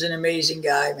 Tyson's an amazing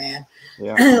guy, man.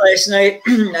 Yeah. Last night,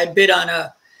 I bid on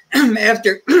a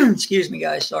after. Excuse me,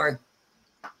 guys. Sorry.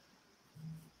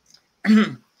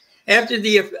 After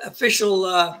the official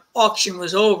auction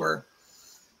was over,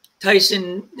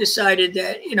 Tyson decided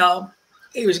that, you know,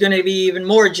 he was going to be even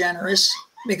more generous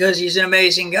because he's an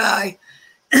amazing guy.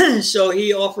 So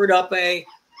he offered up a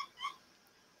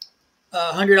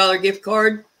 $100 gift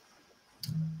card,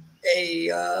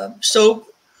 a soap,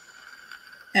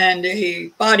 and a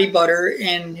body butter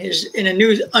in a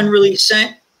new unreleased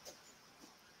scent.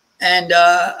 And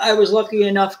I was lucky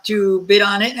enough to bid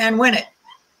on it and win it.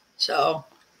 So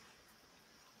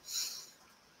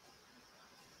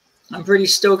I'm pretty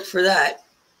stoked for that.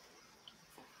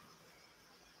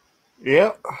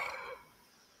 Yep.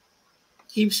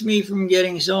 Keeps me from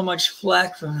getting so much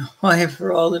flack from the wife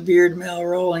for all the beard mail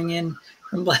rolling in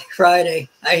from Black Friday.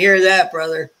 I hear that,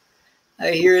 brother.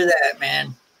 I hear that,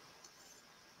 man.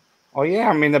 Oh, yeah.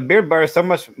 I mean, the beard butter is so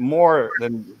much more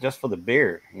than just for the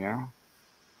beard, you know?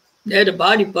 Yeah, the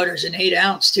body butter's an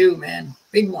 8-ounce too, man.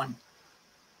 Big one.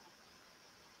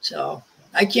 So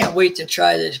I can't wait to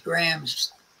try this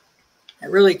Grams. I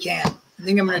really can't. I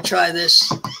think I'm going to try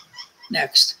this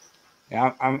next.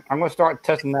 Yeah, I'm going to start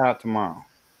testing that out tomorrow.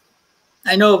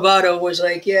 I know Vado was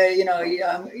like, yeah,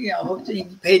 he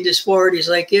paid this forward. He's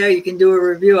like, yeah, you can do a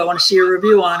review. I want to see a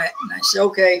review on it. And I said,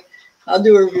 okay, I'll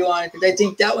do a review on it because I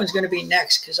think that one's going to be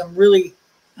next because I'm really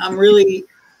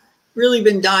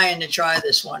been dying to try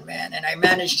this one, man. And I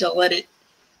managed to let it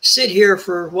sit here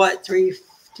for what,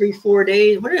 4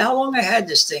 days. How long I had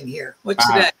this thing here? What's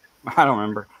today? I don't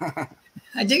remember.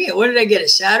 I think what did I get? A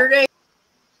Saturday?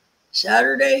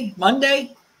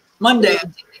 Monday. I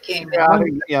think it came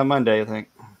in. Monday, I think.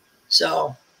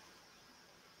 So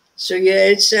yeah,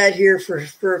 it sat here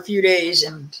for a few days,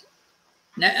 and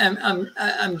I'm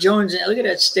jonesing. Look at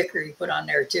that sticker you put on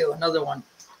there too. Another one.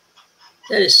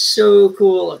 That is so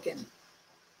cool looking.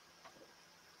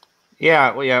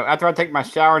 Yeah, well, yeah. After I take my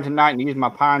shower tonight and use my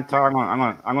pine tar,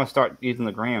 I'm gonna start using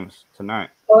the Grams tonight.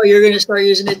 Oh, you're gonna start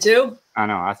using it too? I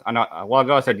know. I know. A while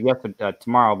ago I said yes to,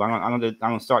 tomorrow, but I'm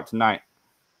gonna start tonight.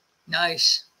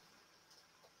 Nice.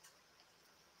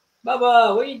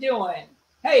 Bubba, what are you doing?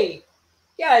 Hey,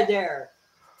 get out of there.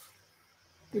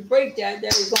 You break that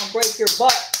is gonna break your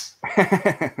butt.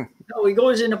 No, he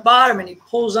goes in the bottom and he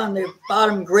pulls on the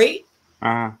bottom grate.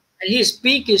 And his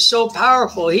beak is so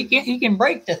powerful, he can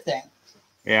break the thing.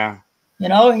 Yeah. You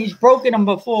know, he's broken them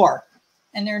before,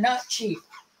 and they're not cheap.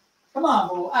 Come on,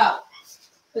 Boo, out.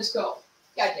 Let's go.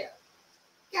 Get there.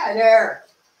 Get there.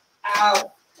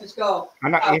 Ow. Let's go.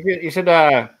 I'm not. You should.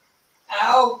 Ow.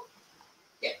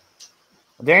 Yeah.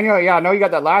 Daniel, yeah, I know you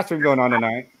got that live stream going on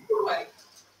tonight.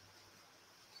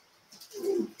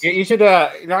 You should.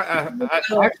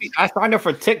 I signed up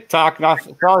for TikTok, and I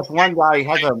saw this one guy. He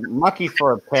has a monkey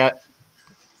for a pet,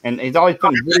 and he's always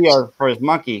putting videos for his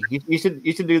monkey. You should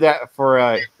do that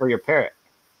for your parrot.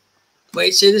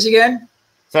 Wait, say this again.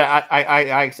 So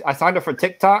I signed up for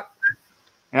TikTok,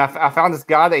 and I found this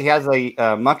guy that he has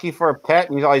a monkey for a pet,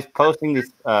 and he's always posting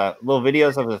these little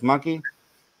videos of his monkey.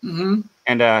 Mm-hmm.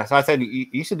 And so I said,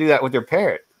 you should do that with your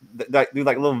parrot. Do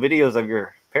like little videos of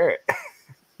your parrot.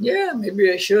 Yeah,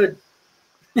 maybe I should.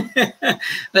 But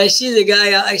I see the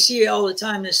guy. I see it all the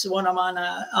time. This is one I'm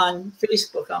on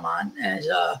Facebook. I'm on, and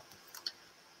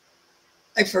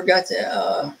I forgot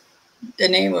the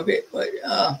name of it, but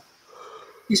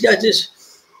he's got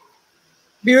this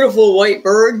beautiful white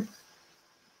bird,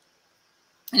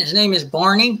 and his name is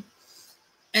Barney,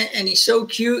 and he's so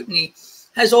cute, and he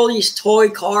has all these toy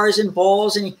cars and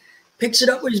balls, and he picks it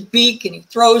up with his beak and he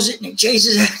throws it and he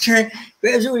chases after it,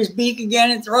 grabs it with his beak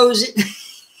again and throws it.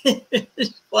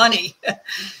 It's funny.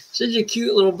 Such a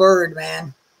cute little bird,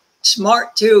 man.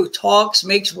 Smart too. Talks,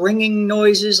 makes ringing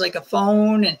noises like a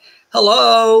phone and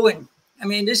hello. And I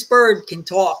mean, this bird can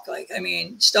talk. Like, I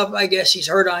mean, stuff I guess he's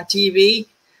heard on TV.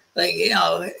 Like, you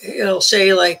know, he'll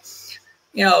say like,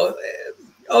 you know,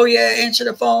 oh yeah, answer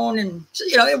the phone, and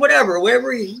you know,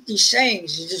 whatever he's saying,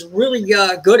 he's just really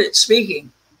good at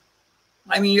speaking.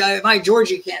 I mean, my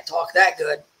Georgie can't talk that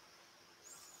good.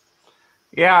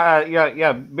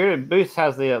 Yeah. Bearded Booth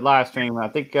has the live stream. I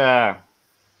think it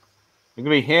could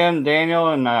be him, Daniel,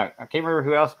 and I can't remember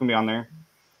who else can be on there.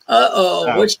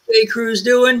 What's J. Cruz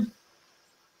doing?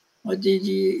 What did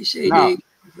you say? No.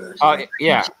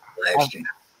 Yeah.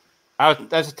 I was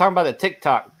just talking about the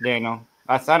TikTok, Daniel.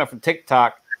 I signed up for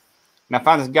TikTok, and I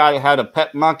found this guy that had a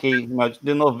pet monkey. You know,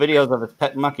 doing little videos of his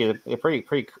pet monkey. They're pretty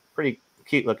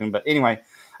cute looking. But anyway,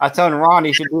 I was telling Ron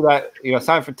he should do that. You know,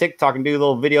 sign up for TikTok and do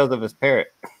little videos of his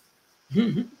parrot.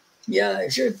 Yeah, I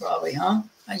should probably, huh?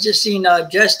 I just seen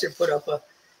Jester put up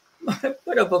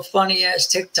a funny ass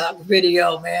TikTok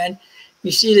video, man.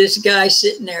 You see this guy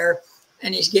sitting there,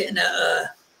 and he's getting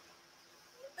a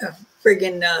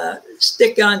friggin'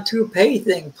 stick-on toupee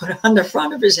thing put on the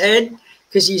front of his head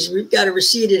because he's got a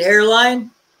receded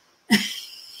hairline, and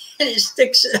he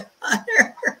sticks it on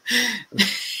there.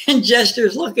 And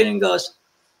Jester's looking and goes,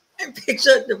 and picks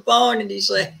up the phone, and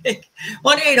he's like,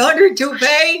 1-800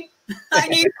 toupee. I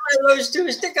need one of those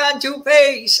two stick-on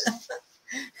toupees.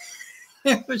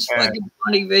 It was fucking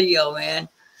funny video, man.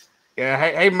 Yeah,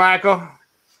 hey, Michael.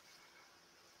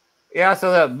 Yeah,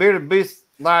 so the Bearded Booth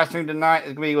live stream tonight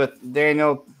is gonna be with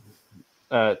Daniel,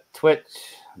 Twitch,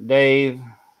 Dave,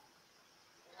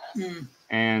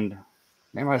 and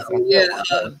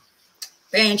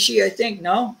Banshee. I think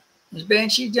no, is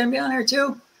Banshee gonna be on there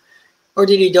too, or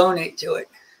did he donate to it?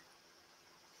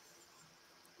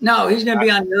 No, he's gonna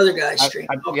be on the other guy's stream.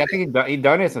 Yeah, I think he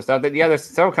donates some stuff. Yeah, there's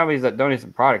several companies that donate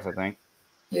some products, I think.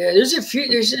 Yeah, there's a few.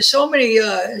 There's so many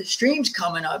streams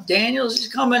coming up. Daniels is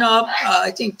coming up.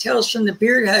 I think Tales from the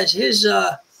Beard has his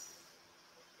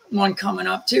one coming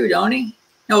up too, don't he?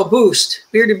 No, Boost,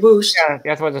 Bearded Boost. Yeah,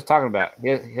 that's what I was talking about.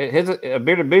 His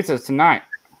Bearded Boost is tonight.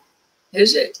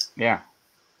 Is it? Yeah.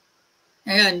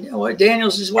 And what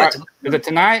Daniels is what? Is it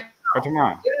tonight or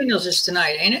tomorrow? Daniels is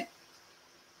tonight, ain't it?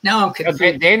 Now I'm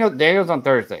confused. Daniels on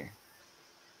Thursday.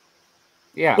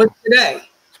 Yeah. What's today?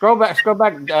 Scroll back.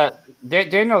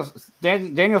 Daniel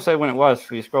said when it was.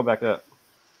 If you scroll back up.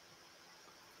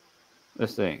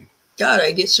 Let's see. God,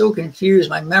 I get so confused.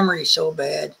 My memory's so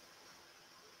bad.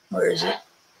 Where is it?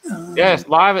 Yeah, it's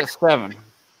live at 7.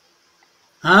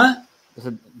 Huh?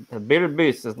 The Bearded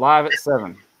Beast is live at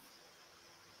 7.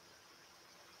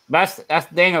 That's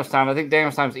Daniel's time. I think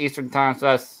Daniel's time is Eastern time,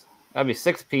 so that'd be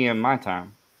 6 p.m. my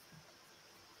time.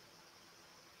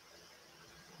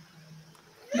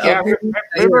 Yeah,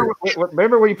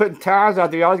 remember when you put times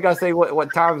out there, you always gotta say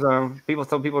what time zone.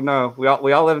 So people know. We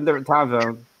all live in different time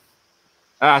zones.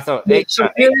 So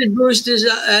Bearded Boost is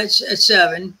at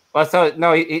 7. Well, so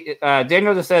no,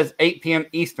 Daniel just says 8 p.m.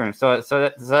 Eastern, so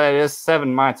that is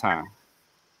 7 my time.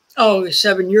 Oh,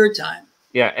 7 your time.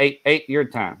 Yeah, 8 your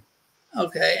time.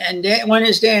 Okay, and when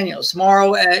is Daniel's?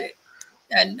 Tomorrow at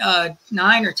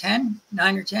 9 or 10?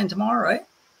 9 or 10 tomorrow, right?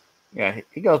 Yeah,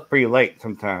 he goes pretty late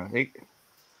sometimes.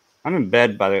 I'm in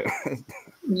bed by the.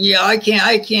 Yeah, I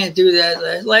can't do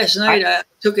that. Last night I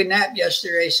took a nap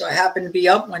yesterday, so I happened to be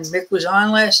up when Mick was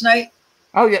on last night.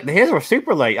 Oh yeah, his were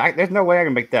super late. There's no way I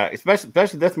can make that,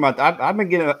 especially this month. I've been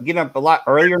getting up a lot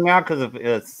earlier now because of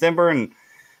December and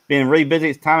being really busy.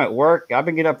 It's time at work. I've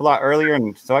been getting up a lot earlier,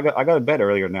 and so I go to bed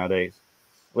earlier nowadays.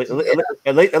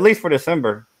 At least for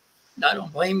December. I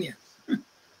don't blame you.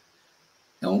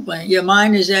 Don't blame. Yeah,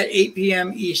 mine is at 8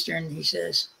 p.m. Eastern. He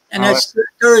says, and that's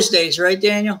Thursdays, right,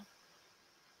 Daniel?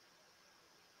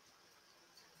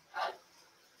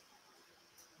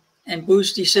 And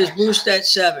Boost, he says, Boost at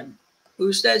 7.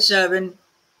 Boost at 7.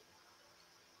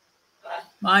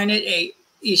 Mine at 8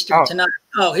 Eastern tonight.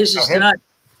 Oh, his is tonight.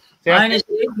 Mine is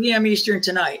 8 p.m. Eastern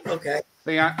tonight. Okay.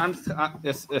 See,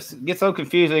 it gets so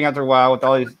confusing after a while with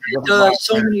all these.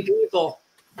 So many people.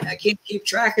 I can't keep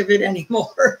track of it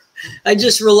anymore. I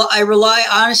rely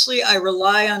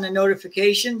on the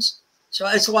notifications. So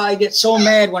that's why I get so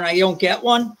mad when I don't get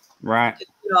one. Right.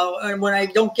 You know, and when I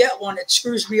don't get one, it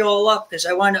screws me all up because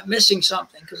I wind up missing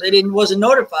something because I wasn't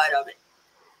notified of it.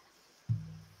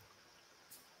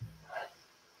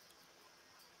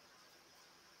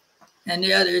 And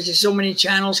yeah, there's just so many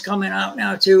channels coming out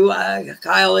now too.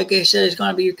 Kyle, like I said, is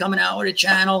going to be coming out with a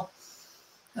channel.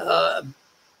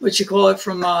 What you call it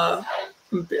from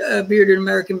Bearded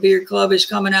American Beard Club is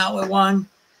coming out with one.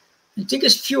 I think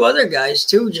there's a few other guys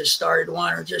too just started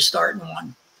one or just starting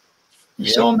one.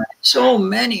 Yep. So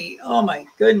many. Oh my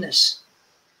goodness.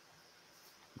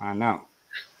 I know.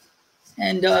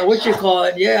 And what you call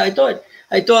it? Yeah, I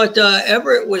thought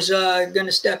Everett was going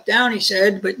to step down. He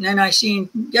said, but then I seen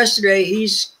yesterday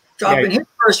he's dropping his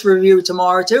first review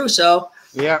tomorrow too. So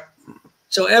yeah.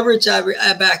 So Everett's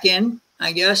back in,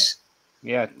 I guess.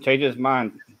 Yeah, changed his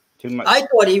mind too much. I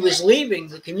thought he was leaving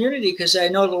the community because I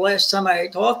know the last time I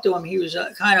talked to him, he was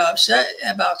kind of upset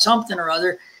about something or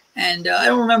other. And I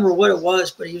don't remember what it was,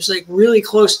 but he was like really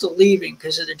close to leaving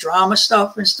because of the drama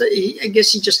stuff and stuff. I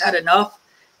guess he just had enough,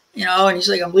 you know, and he's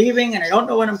like, I'm leaving and I don't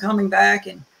know when I'm coming back.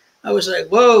 And I was like,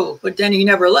 whoa, but then he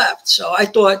never left. So I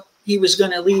thought he was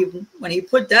going to leave when he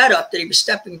put that up, that he was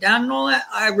stepping down and all that.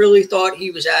 I really thought he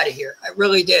was out of here. I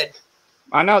really did.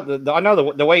 I know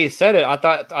the way he said it. I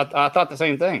thought the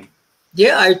same thing.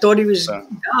 Yeah, I thought he was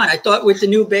gone. I thought with the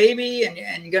new baby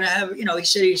and gonna have, you know, he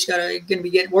said he's gonna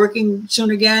be working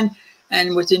soon again,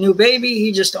 and with the new baby,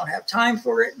 he just don't have time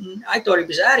for it. And I thought he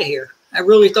was out of here. I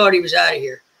really thought he was out of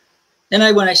here.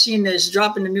 Then when I seen this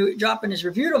dropping his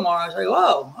review tomorrow, I was like,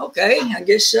 oh, okay. I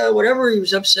guess whatever he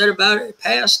was upset about it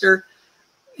passed, or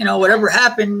you know, whatever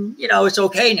happened, you know, it's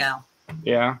okay now.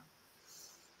 Yeah.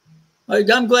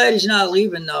 I'm glad he's not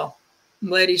leaving though. I'm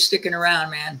glad he's sticking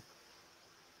around, man.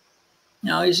 You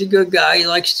know, he's a good guy. He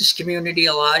likes this community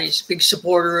a lot. He's a big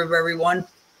supporter of everyone.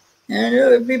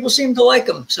 And people seem to like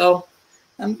him. So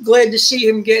I'm glad to see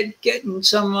him getting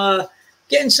some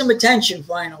attention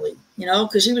finally, you know,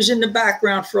 because he was in the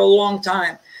background for a long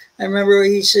time. I remember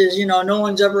he says, you know, no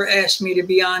one's ever asked me to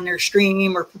be on their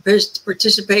stream or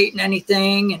participate in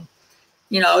anything. And,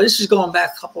 you know, this is going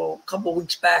back a couple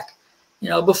weeks back, you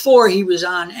know, before he was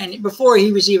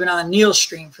even on Neil's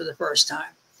stream for the first time.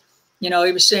 You know,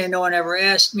 he was saying no one ever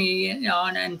asked me, you know,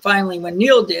 and then finally when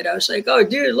Neil did, I was like, oh,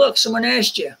 dude, look, someone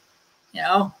asked you, you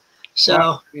know.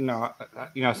 So well,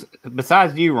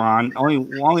 besides you, Ron,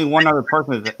 only one other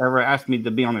person has ever asked me to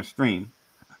be on their stream,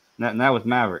 and that was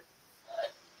Maverick.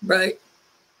 right.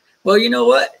 Well, you know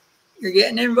what? You're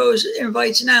getting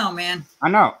invites now, man. I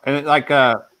know, and like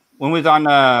when we was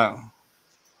on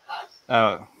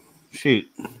shoot,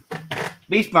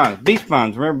 Beast Buns.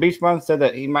 Remember Beast Buns said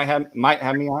that he might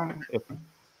have me on.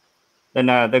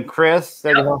 Then Chris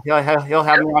said he'll have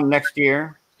me on next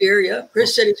year. Yeah.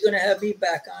 Chris said he's going to have me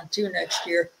back on too next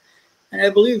year, and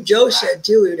I believe Joe said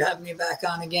too he would have me back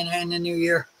on again in the new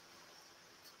year.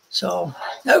 So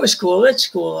that was cool. That's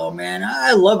cool, though, man.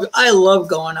 I love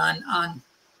going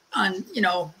on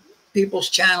people's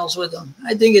channels with them.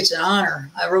 I think it's an honor.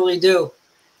 I really do.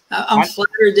 I'm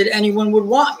flattered that anyone would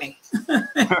want me.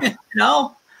 I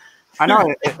know.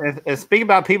 Speaking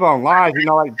about people on live,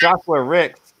 like Joshua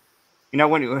Ricks,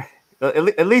 when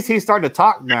at least he's starting to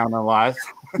talk now on the lives.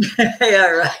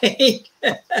 Yeah, right.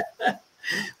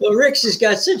 Well, Rick's has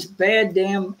got such bad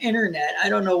damn internet. I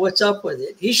don't know what's up with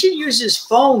it. He should use his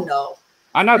phone, though.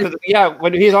 I know, because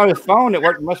when he's on his phone, it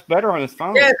worked much better on his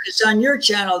phone. Yeah, because on your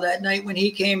channel that night when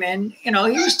he came in, he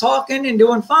was talking and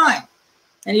doing fine.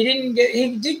 And he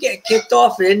did get kicked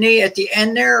off, didn't he, at the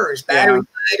end there, or his battery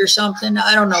died or something?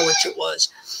 I don't know which it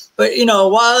was. But,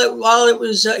 while it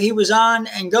was he was on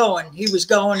and going, he was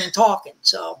going and talking.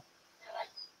 So.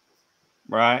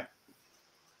 Right.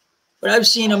 But I've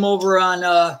seen him over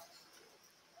on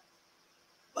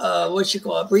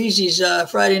Breezy's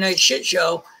Friday Night Shit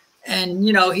Show, and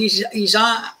he's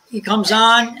on. He comes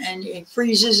on and he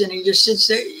freezes and he just sits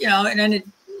there, and then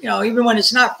even when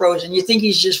it's not frozen, you think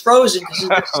he's just frozen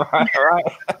because right.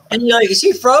 And you're like, is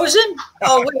he frozen?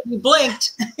 Oh wait, he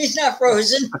blinked. He's not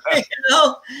frozen,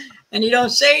 And you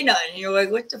don't say nothing. You're like,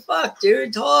 what the fuck,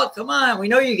 dude? Talk, come on. We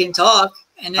know you can talk.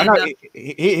 And then, I know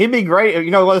he'd be great.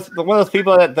 One of those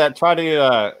people that try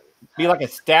to be like a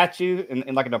statue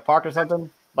in like in a park or something,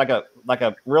 like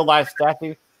a real life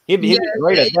statue. He'd be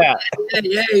great at that.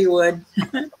 Yeah, he would.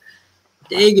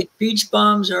 Dagan Beach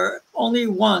Bums are only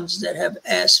ones that have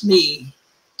asked me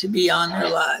to be on their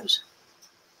lives.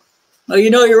 Well,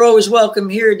 you're always welcome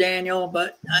here, Daniel,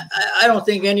 but I don't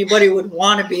think anybody would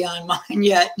want to be on mine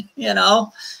yet,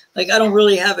 Like, I don't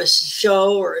really have a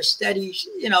show or a steady,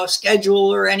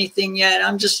 schedule or anything yet.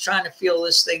 I'm just trying to feel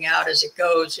this thing out as it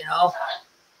goes,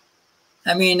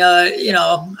 I mean, I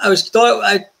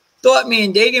thought me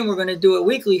and Dagan were going to do a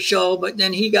weekly show, but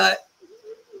then he got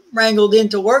wrangled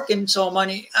into working so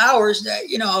many hours that,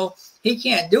 he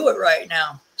can't do it right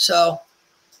now. So.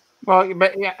 Well,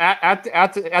 but yeah, at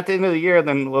the end of the year,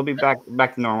 then we'll be back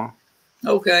to normal.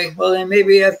 Okay. Well, then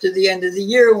maybe after the end of the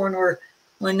year when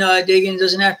Dagan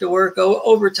doesn't have to work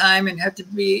overtime and have to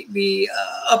be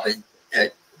up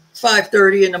at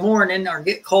 5:30 in the morning or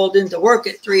get called into work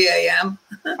at 3 a.m.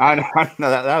 I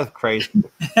know that was crazy.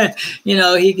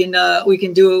 He can we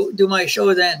can do my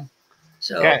show then.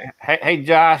 So hey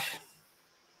Josh.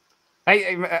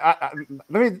 Hey,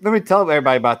 let me tell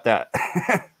everybody about that.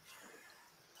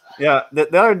 Yeah, the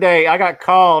other day I got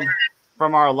called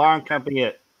from our alarm company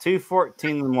at 2:14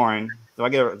 in the morning. So I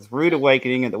get a rude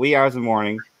awakening at the wee hours of the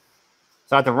morning.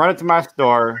 So I have to run it to my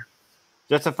store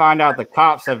just to find out the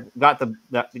cops have got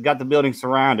the building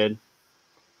surrounded.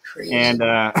 Crazy. And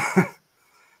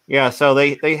so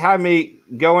they had me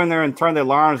go in there and turn the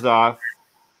alarms off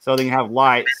so they can have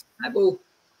lights. Hi, boo.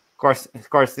 Of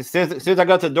course, as soon as I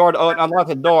go to the door to unlock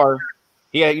the door,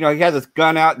 he has his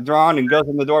gun out drawn and goes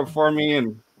in the door before me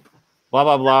and blah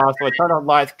blah blah. So I turn off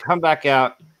lights, come back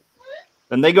out.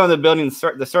 Then they go in the building and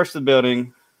search the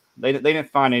building. They didn't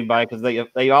find anybody because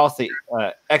they also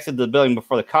exited the building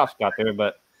before the cops got there.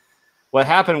 But what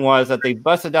happened was that they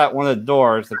busted out one of the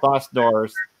doors, the glass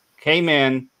doors, came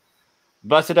in,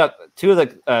 busted up two of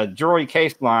the jewelry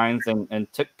case lines, and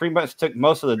pretty much took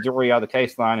most of the jewelry out of the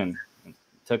case line and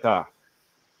took off.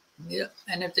 Yeah,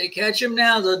 and if they catch him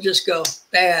now, they'll just go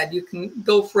bad. You can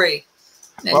go free,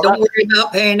 and don't worry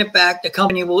about paying it back. The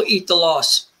company will eat the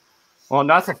loss. Well,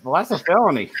 that's a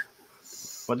felony.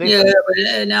 But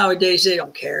nowadays they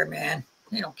don't care, man.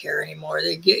 They don't care anymore.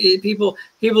 They get people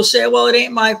say, "Well, it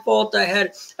ain't my fault. I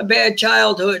had a bad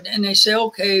childhood," and they say,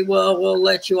 "Okay, well, we'll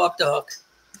let you off the hook."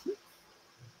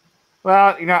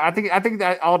 Well, I think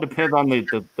that all depends on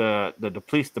the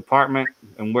police department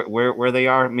and where they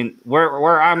are. I mean,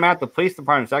 where I'm at, the police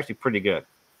department is actually pretty good.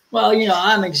 Well,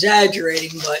 I'm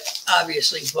exaggerating, but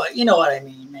obviously, but you know what I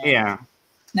mean, man. Yeah.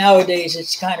 Nowadays,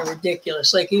 it's kind of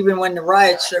ridiculous. Like even when the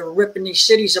riots are ripping these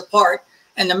cities apart,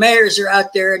 and the mayors are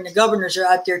out there and the governors are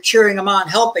out there cheering them on,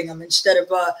 helping them instead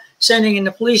of sending in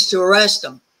the police to arrest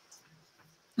them.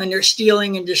 when they're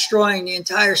stealing and destroying the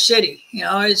entire city. You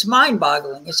know, it's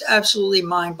mind-boggling. It's absolutely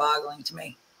mind-boggling to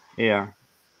me. Yeah.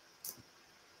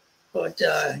 But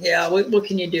yeah, what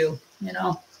can you do? You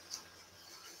know.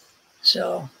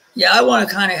 So yeah, I want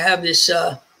to kind of have this.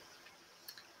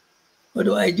 What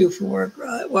do I do for work?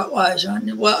 What was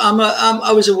on? Well,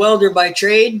 I was a welder by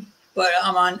trade, but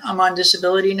I'm on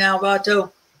disability now,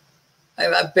 Vato. I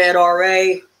have a bad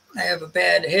RA, I have a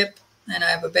bad hip, and I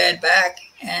have a bad back,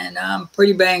 and I'm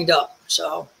pretty banged up.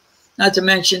 So, not to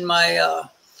mention my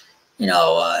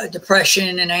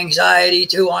depression and anxiety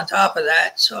too on top of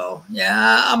that. So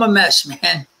yeah, I'm a mess,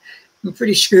 man. I'm a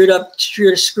pretty screwed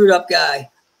up guy.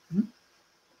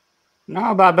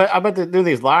 No, but I bet to do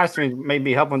these live streams may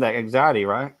be helping that anxiety,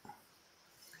 right?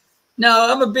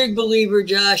 No, I'm a big believer,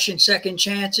 Josh, in second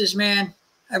chances, man.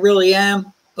 I really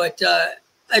am. But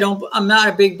I'm not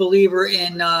a big believer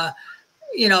in,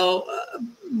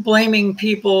 blaming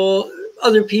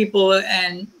other people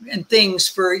and things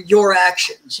for your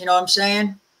actions. You know what I'm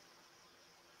saying?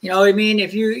 You know what I mean?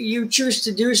 If you choose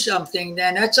to do something,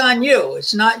 then that's on you.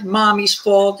 It's not mommy's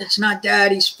fault. It's not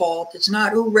daddy's fault. It's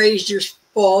not who raised your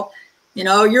fault. You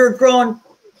know, you're a grown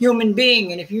human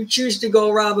being, and if you choose to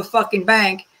go rob a fucking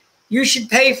bank, you should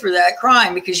pay for that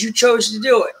crime because you chose to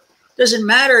do it. Doesn't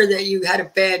matter that you had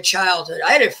a bad childhood.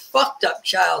 I had a fucked up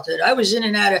childhood. I was in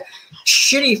and out of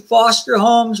shitty foster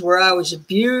homes where I was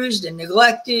abused and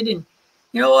neglected. And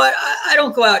you know what? I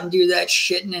don't go out and do that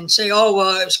shit and then say, oh,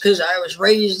 well, it was because I was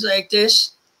raised like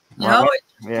this. You know,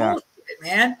 it's bullshit,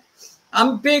 man.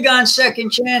 I'm big on second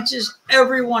chances.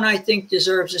 Everyone, I think,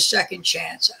 deserves a second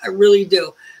chance. I really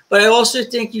do. But I also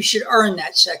think you should earn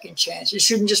that second chance. It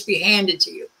shouldn't just be handed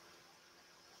to you.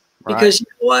 Because you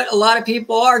know what? A lot of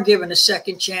people are given a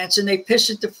second chance and they piss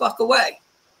it the fuck away.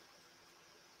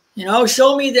 You know,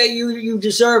 show me that you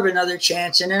deserve another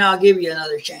chance and then I'll give you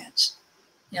another chance.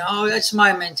 You know, that's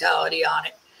my mentality on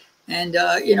it. And,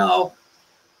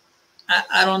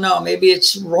 I don't know. Maybe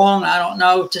it's wrong. I don't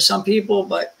know to some people,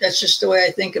 but that's just the way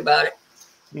I think about it.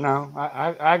 No,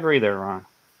 I agree there, Ron.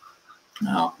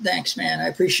 No, thanks, man. I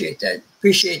appreciate that.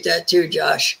 Appreciate that too,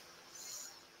 Josh.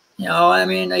 You know, I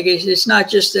mean, I guess it's not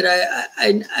just that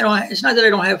I don't. It's not that I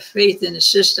don't have faith in the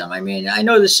system. I mean, I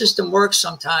know the system works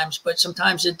sometimes, but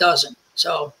sometimes it doesn't.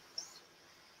 So,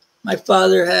 my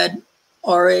father had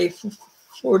RA for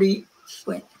 40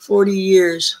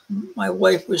 years. My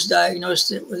wife was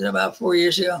diagnosed with about 4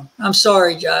 years ago. I'm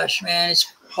sorry, Josh, man.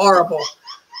 It's horrible.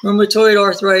 Rheumatoid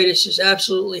arthritis is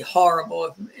absolutely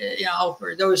horrible. You know,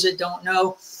 for those that don't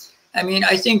know, I mean,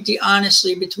 I think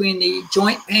honestly, between the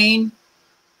joint pain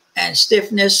and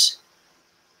stiffness,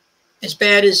 as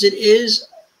bad as it is,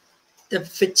 the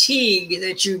fatigue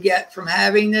that you get from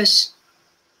having this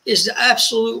is the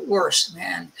absolute worst,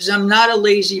 man. Because I'm not a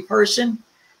lazy person,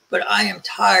 but I am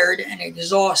tired and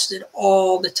exhausted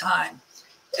all the time.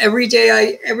 Every day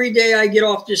I get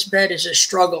off this bed is a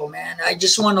struggle, man. I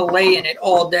just want to lay in it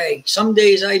all day. Some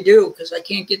days I do because I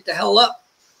can't get the hell up.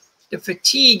 The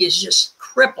fatigue is just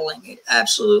crippling. It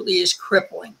absolutely is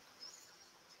crippling.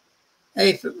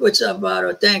 Hey, what's up,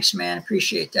 Vado? Thanks, man.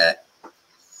 Appreciate that.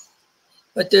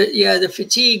 But the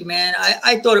fatigue, man.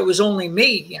 I thought it was only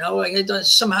me. You know,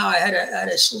 somehow I had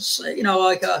a you know,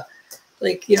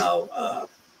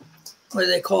 what do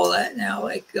they call that now?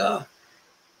 Like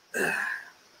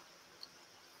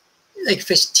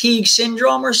fatigue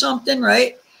syndrome or something,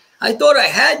 right? I thought I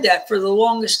had that for the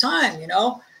longest time, you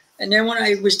know. And then when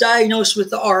I was diagnosed with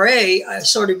the RA, I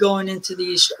started going into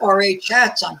these RA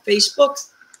chats on Facebook.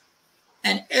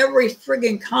 And every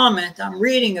friggin' comment I'm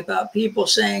reading about people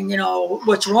saying, you know,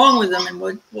 what's wrong with them and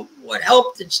what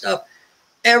helped and stuff,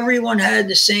 everyone had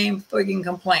the same friggin'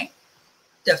 complaint.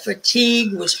 The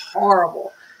fatigue was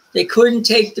horrible. They couldn't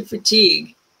take the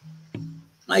fatigue.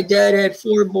 My dad had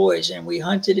 4 boys, and we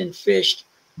hunted and fished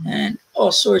and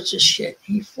all sorts of shit.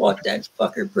 He fought that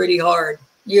fucker pretty hard.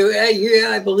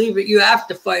 Yeah, I believe it. You have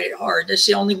to fight it hard. That's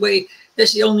the only way.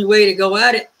 That's the only way to go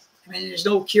at it. I mean, there's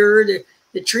no cure. The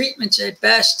treatments at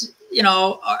best, you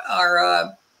know,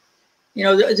 are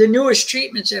the newest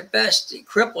treatments at best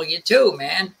cripple you too,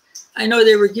 man. I know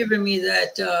they were giving me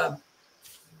that.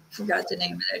 Forgot the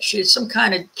name of that shit. Some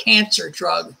kind of cancer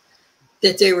drug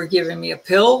that they were giving me, a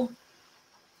pill,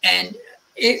 and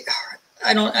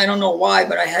I don't know why,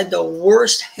 but I had the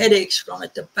worst headaches from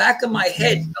it. The back of my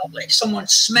head felt like someone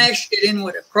smashed it in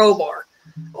with a crowbar.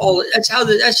 That's how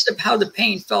the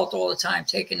pain felt all the time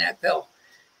taking that pill.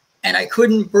 And I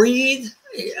couldn't breathe.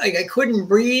 I couldn't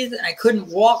breathe, and I couldn't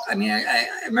walk. I mean, I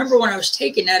remember when I was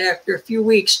taking that after a few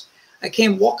weeks, I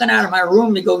came walking out of my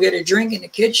room to go get a drink in the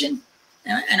kitchen,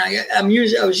 and I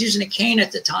was using a cane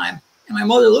at the time. And my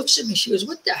mother looks at me. She goes,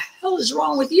 "What the hell is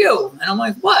wrong with you?" And I'm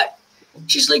like, "What?"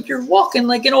 She's like, "You're walking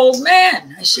like an old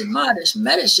man." I said, "Ma, this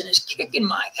medicine is kicking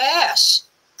my ass."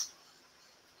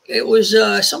 It was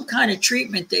some kind of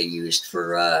treatment they used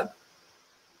for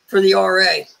the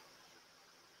RA.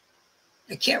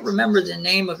 I can't remember the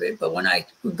name of it, but when I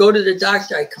would go to the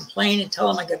doctor, I complain and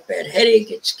tell him I got bad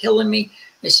headache. It's killing me.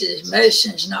 They said, "This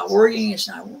medicine is not working. It's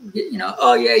not,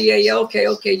 oh, yeah.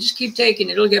 Okay. Just keep taking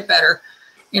it. It'll get better."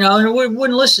 And it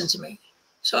wouldn't listen to me.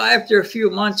 So after a few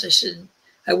months,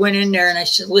 I went in there and I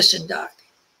said, "Listen, doc,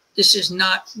 this is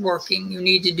not working. You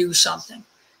need to do something."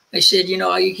 I said, "You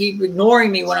keep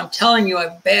ignoring me when I'm telling you I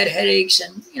have bad headaches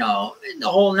and, the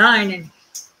whole nine." And,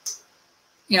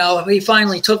 he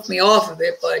finally took me off of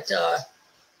it, but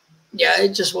yeah,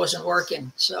 it just wasn't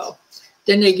working. So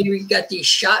then you got these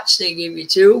shots they give you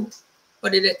too,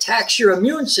 but it attacks your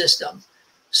immune system.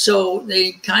 So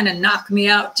they kind of knock me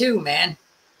out too, man.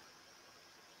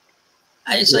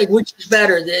 It's like, which is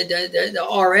better, the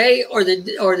RA or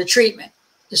the treatment,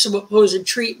 the supposed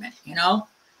treatment,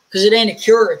 because it ain't a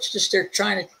cure. It's just they're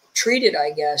trying to treat it,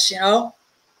 I guess,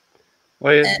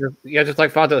 Well, just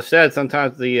like Fato said,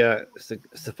 sometimes the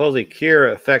supposedly cure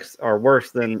effects are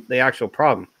worse than the actual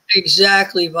problem.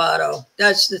 Exactly, Vado.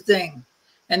 That's the thing.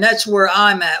 And that's where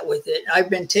I'm at with it. I've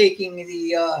been taking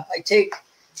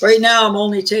right now I'm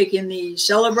only taking the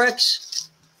Celebrex,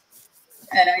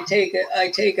 and I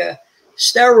take a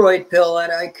steroid pill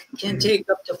that I can take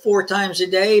up to 4 times a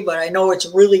day, but I know it's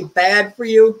really bad for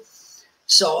you.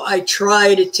 So I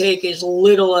try to take as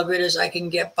little of it as I can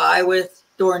get by with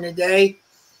during the day.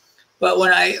 But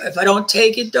if I don't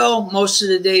take it though, most of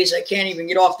the days I can't even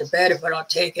get off the bed if I don't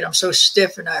take it. I'm so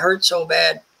stiff and I hurt so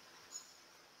bad.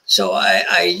 So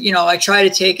I try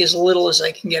to take as little as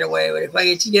I can get away with. If I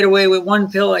get to get away with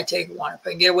 1 pill, I take 1. If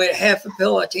I can get away with half a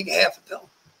pill, I take half a pill.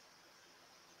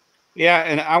 Yeah,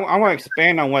 and I want to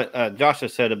expand on what Josh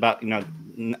has said about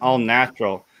all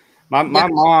natural. My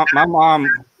mom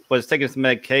was taking some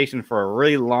medication for a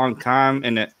really long time,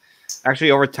 and it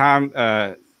actually over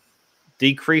time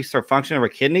decreased her function of her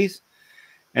kidneys,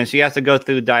 and she has to go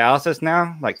through dialysis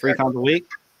now, like 3 times a week.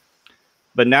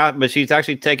 But she's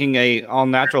actually taking a all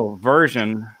natural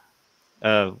version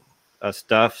of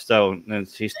stuff, so and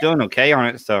she's doing okay on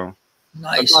it. So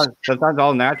nice. Sometimes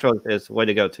all natural is the way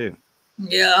to go too.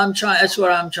 Yeah, I'm trying. That's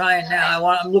what I'm trying now.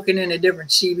 I'm looking into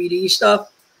different CBD stuff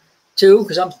too,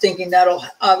 because I'm thinking that'll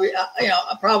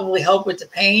probably help with the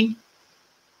pain.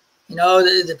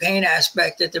 The pain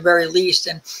aspect at the very least.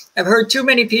 And I've heard too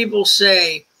many people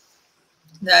say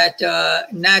that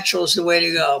natural is the way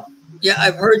to go. Yeah,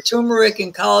 I've heard turmeric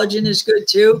and collagen is good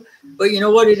too. But you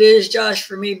know what it is, Josh,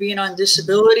 for me being on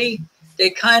disability, they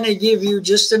kind of give you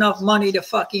just enough money to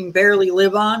fucking barely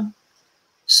live on.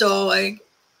 So like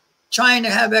trying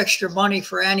to have extra money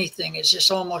for anything is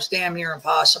just almost damn near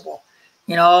impossible.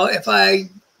 If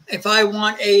I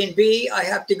want A and B, I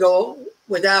have to go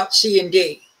without C and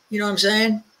D. You know what I'm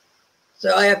saying?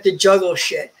 So I have to juggle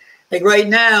shit. Like right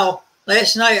now,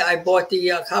 last night I bought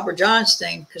the Copper Johns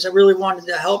thing because I really wanted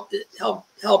to help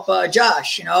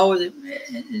Josh,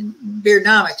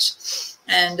 Beardomics.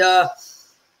 And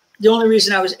the only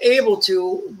reason I was able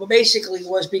to basically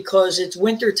was because it's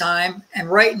winter time. And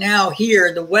right now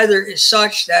here, the weather is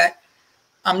such that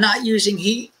I'm not using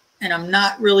heat and I'm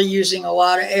not really using a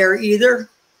lot of air either.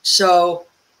 So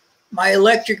my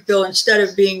electric bill, instead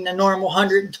of being the normal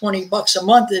 $120 a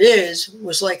month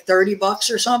was like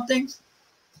 $30 or something.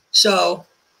 So,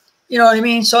 you know what I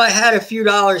mean? So I had a few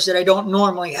dollars that I don't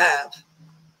normally have.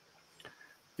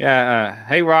 Yeah.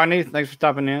 Hey, Rodney, thanks for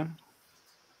stopping in.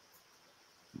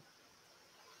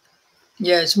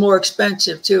 Yeah, it's more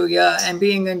expensive too. Yeah. And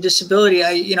being in disability,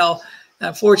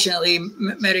 unfortunately,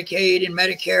 Medicaid and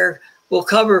Medicare will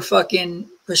cover fucking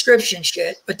prescription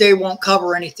shit, but they won't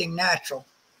cover anything natural.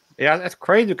 Yeah, that's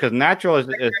crazy because natural is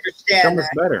so much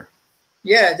better.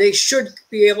 Yeah, they should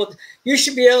be able to. You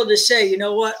should be able to say, you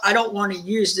know what? I don't want to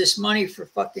use this money for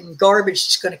fucking garbage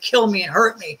that's going to kill me and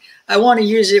hurt me. I want to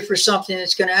use it for something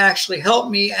that's going to actually help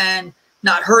me and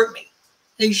not hurt me.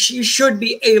 You should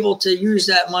be able to use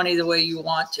that money the way you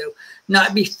want to,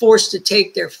 not be forced to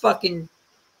take their fucking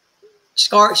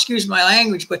excuse my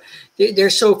language, but they're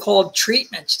so-called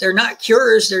treatments. They're not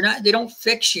cures. They don't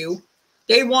fix you.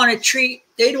 They want to treat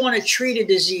a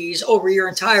disease over your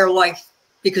entire life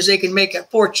because they can make a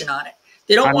fortune on it.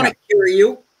 They don't want to cure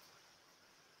you.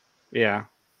 Yeah.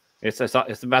 It's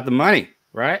about the money,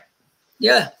 right?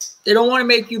 Yeah. They don't want to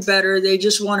make you better. They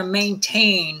just want to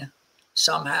maintain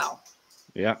somehow.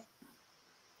 Yeah.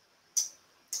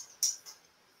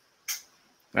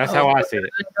 That's how I see it.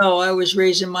 No, I was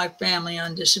raising my family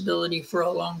on disability for a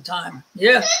long time.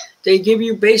 Yeah, they give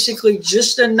you basically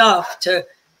just enough to,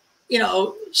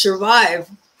 survive,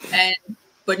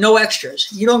 but no extras.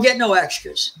 You don't get no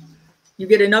extras. You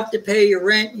get enough to pay your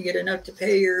rent. You get enough to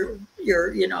pay your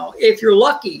if you're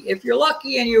lucky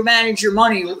and you manage your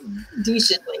money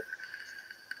decently.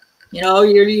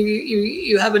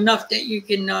 You have enough that you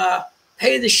can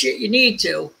pay the shit you need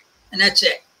to, and that's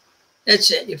it.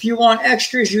 That's it. If you want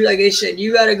extras, like I said,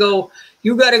 you got to go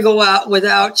out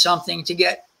without something to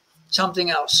get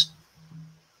something else.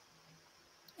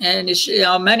 And it's,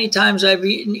 many times I've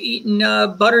eaten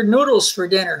buttered noodles for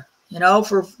dinner,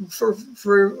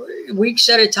 for weeks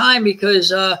at a time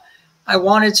because I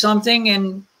wanted something,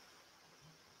 and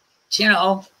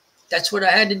that's what I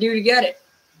had to do to get it.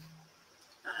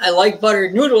 I like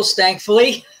buttered noodles,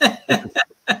 thankfully.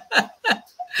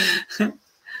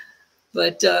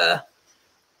 But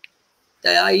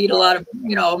I eat a lot of,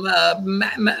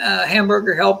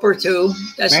 Hamburger Helper too.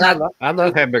 I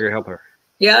love Hamburger Helper.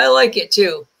 Yeah, I like it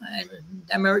too. I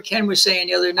remember Ken was saying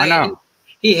the other night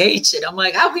he hates it. I'm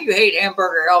like, how can you hate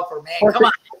Hamburger Helper, man? Come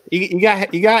on. You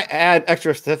got to add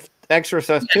extra stuff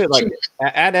too. Like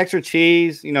add extra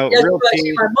cheese. Real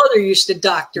cheese. My mother used to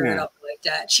doctor it up like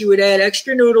that. She would add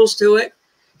extra noodles to it.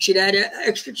 She'd add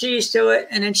extra cheese to it,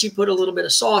 and then she put a little bit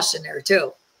of sauce in there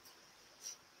too.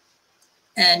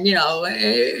 And,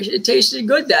 it tasted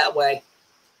good that way.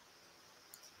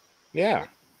 Yeah.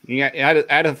 You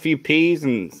add a few peas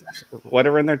and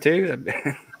whatever in there, too.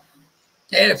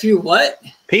 Add a few what?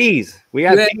 Peas. We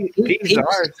had peas.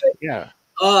 Yeah.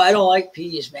 Oh, I don't like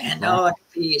peas, man. No, I like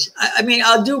peas. I mean,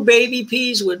 I'll do baby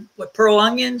peas with pearl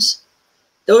onions.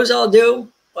 Those I'll do,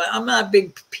 but I'm not a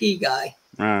big pea guy.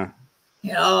 I'm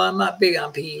not big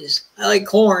on peas. I like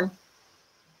corn.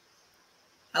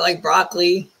 I like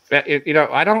broccoli.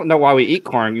 I don't know why we eat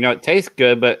corn. It tastes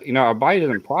good, but our body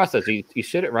doesn't process it. You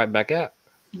shit it right back up.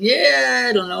 Yeah,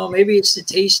 I don't know. Maybe it's the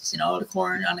taste. The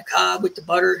corn on the cob with the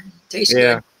butter. Tastes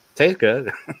good. Tastes good.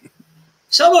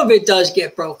 Some of it does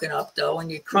get broken up though when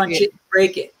you crunch it and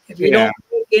break it. If you don't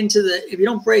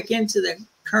break into the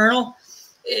kernel,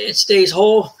 it stays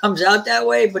whole, comes out that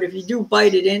way. But if you do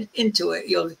bite it into it,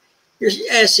 your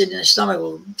acid in the stomach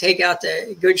will take out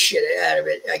the good shit out of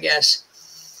it, I guess.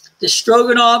 The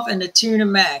stroganoff and the tuna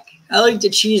mac. I like the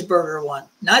cheeseburger one,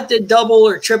 not the double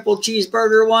or triple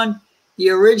cheeseburger one. The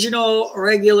original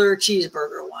regular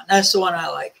cheeseburger one. That's the one I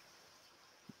like.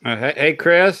 Hey,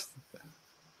 Chris.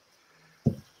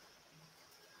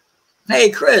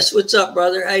 Hey, Chris. What's up,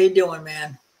 brother? How you doing,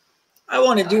 man? I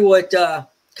want to do what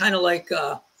kind of like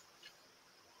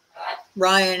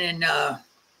Ryan and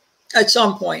at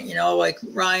some point, like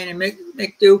Ryan and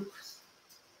Mick do.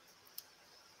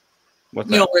 What's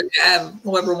that? Where they have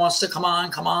whoever wants to come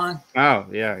on. Oh,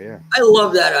 yeah. I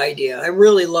love that idea. I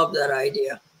really love that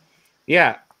idea.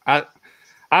 Yeah, I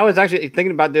was actually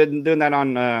thinking about doing that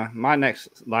on my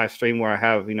next live stream where I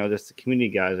have just the community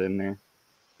guys in there.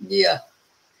 Yeah.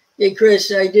 Hey,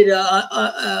 Chris, I did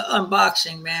a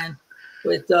unboxing, man.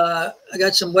 With I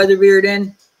got some Weatherbeard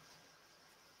in,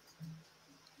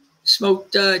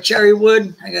 smoked cherry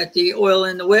wood. I got the oil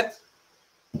in the whip.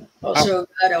 Also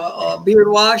got a beard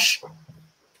wash.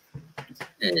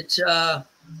 It's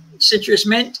citrus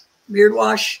mint beard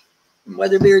wash from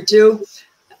Weatherbeard too.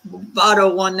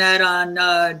 Vado won that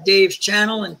on Dave's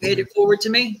channel and paid it forward to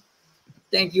me.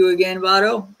 Thank you again,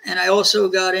 Vado. And I also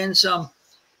got in some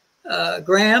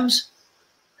grams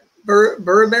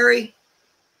Burberry,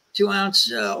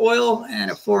 2-ounce oil, and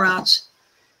a 4-ounce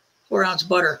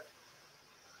butter.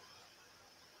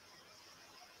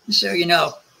 So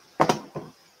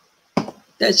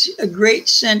that's a great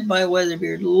scent by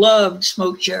Weatherbeard. Loved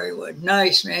smoked cherry wood.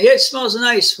 Nice, man. Yeah, it smells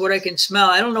nice. What I can smell.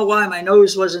 I don't know why my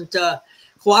nose wasn't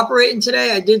cooperating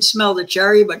today. I did smell the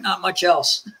cherry, but not much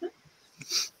else.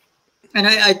 And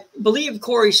I believe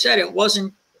Corey said it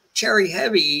wasn't cherry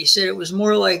heavy. He said it was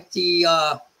more like the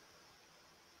I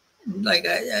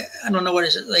don't know what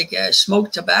is it, like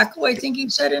smoked tobacco, I think he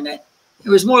said in it. It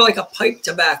was more like a pipe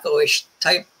tobacco-ish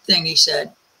type thing, he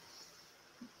said.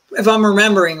 If I'm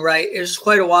remembering right, it was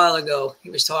quite a while ago he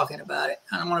was talking about it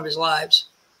on one of his lives.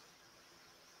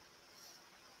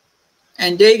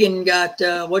 And Dagan got,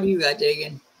 what do you got,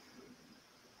 Dagan?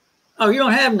 Oh, you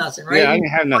don't have nothing, right? Yeah, I didn't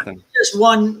have nothing. Just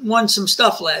won some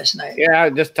stuff last night. Yeah, I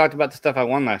just talked about the stuff I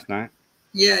won last night.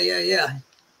 Yeah.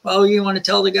 Well, you want to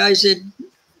tell the guys that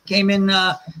came in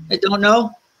that don't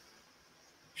know?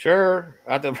 Sure.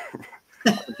 I have to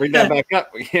bring that back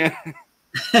up. Yeah.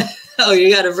 Oh,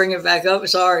 you got to bring it back up.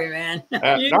 Sorry, man. No.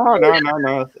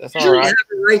 That's all right. Have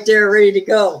it right there, ready to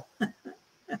go.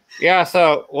 Yeah.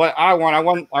 So what I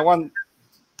won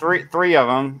three of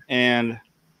them, and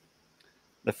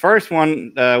the first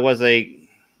one was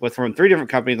from 3 different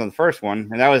companies on the first one,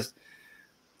 and that was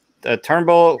the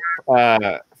Turnbull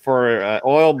for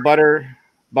oil, butter,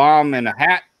 bomb, and a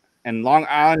hat, and Long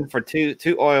Island for two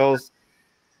oils,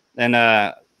 and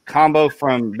a combo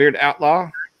from Bearded Outlaw.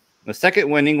 The second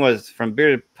winning was from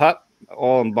Bearded Pup,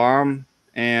 oil and bomb,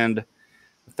 and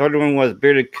the third one was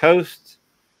Bearded Coast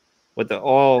with the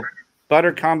oil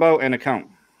butter combo and a comb.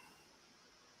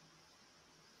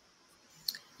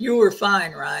 You were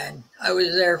fine, Ryan. I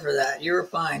was there for that. You were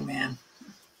fine, man.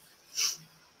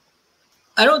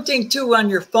 I don't think too on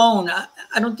your phone.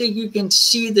 I don't think you can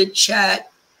see the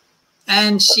chat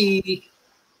and see.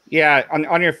 Yeah,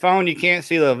 on your phone you can't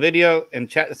see the video and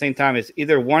chat at the same time. It's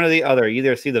either one or the other. You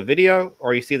either see the video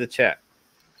or you see the chat.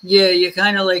 Yeah, you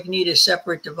kind of like need a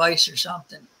separate device or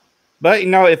something. But you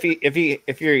know, if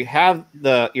you have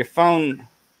your phone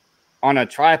on a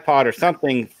tripod or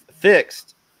something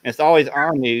fixed, and it's always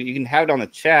on you, you can have it on the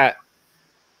chat.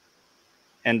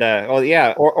 And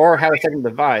or have a second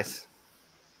device.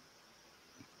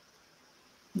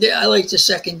 Yeah, I like the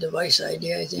second device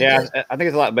idea. I think I think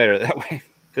it's a lot better that way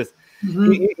because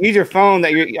you use your phone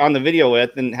that you're on the video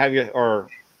with, and have your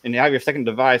second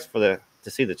device to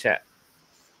see the chat.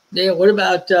 Yeah. What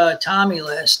about Tommy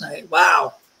last night?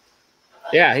 Wow.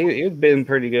 Yeah, he was bidding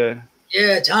pretty good.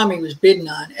 Yeah, Tommy was bidding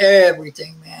on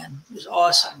everything, man. It was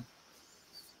awesome.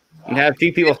 And had a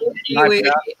few people Anyway,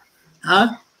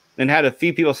 huh? And had a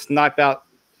few people snipe out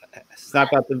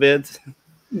the bids.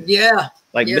 Yeah.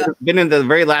 Like been in the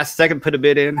very last second, put a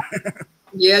bid in.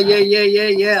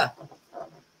 Yeah.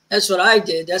 That's what I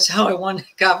did. That's how I won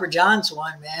Copper John's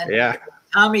one, man. Yeah.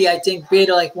 Tommy, I think, bid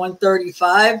like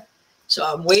 135. So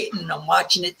I'm waiting. I'm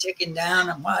watching it ticking down.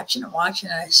 I'm watching. And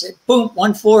I said, boom,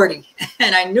 140.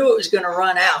 And I knew it was going to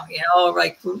run out,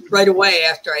 like right away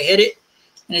after I hit it.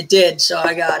 And it did. So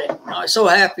I got it. I was so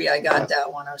happy I got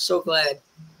that one. I was so glad.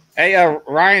 Hey,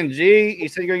 Ryan G, you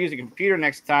said you're going to use a computer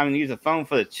next time and use a phone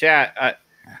for the chat.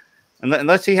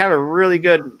 Unless you have a really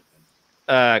good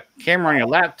camera on your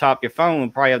laptop, your phone will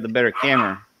probably have the better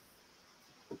camera.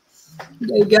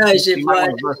 Hey, guys, if you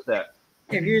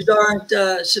aren't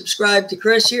subscribed to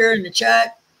Chris here in the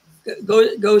chat,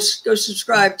 go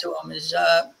subscribe to him. Is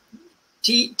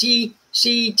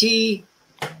TCT?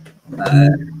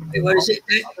 What is it?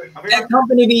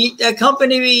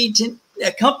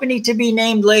 That company to be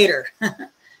named later.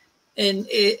 In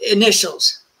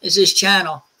initials is his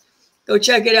channel. Go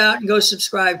check it out and go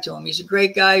subscribe to him. He's a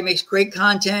great guy. He makes great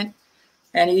content,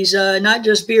 and he's not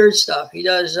just beard stuff. He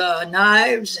does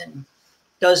knives and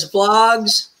does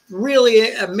vlogs.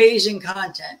 Really amazing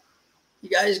content. You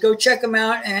guys go check him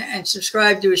out and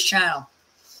subscribe to his channel.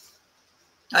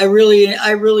 I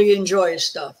really enjoy his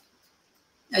stuff.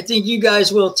 I think you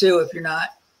guys will too if you're not.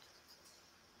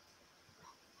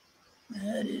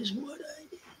 That is what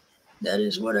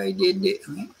I did.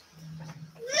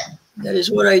 That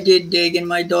is what I did dig in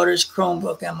my daughter's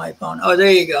Chromebook on my phone. Oh,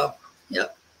 there you go.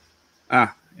 Yep. Yeah.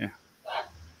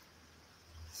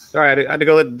 Sorry, I had to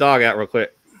go let the dog out real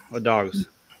quick. What dogs?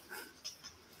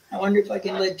 I wonder if I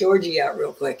can let Georgie out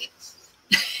real quick.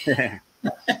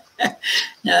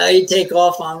 No, he'd take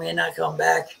off on me and not come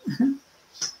back.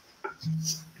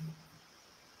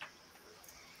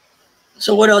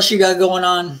 So what else you got going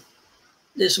on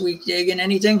this week, Digging?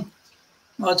 Anything?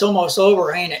 Well, it's almost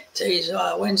over, ain't it? Today's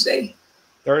Wednesday?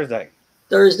 Thursday.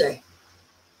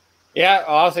 Yeah,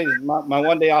 obviously my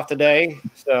one day off today.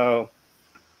 So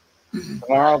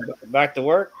tomorrow back to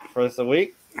work for the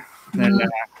week. And of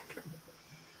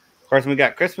course, we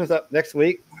got Christmas up next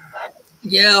week.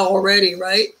 Yeah, already,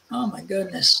 right? Oh my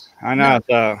goodness. I know.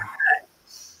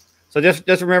 So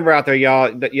just remember out there,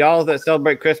 y'all that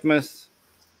celebrate Christmas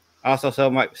also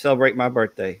celebrate my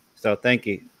birthday. So thank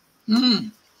you.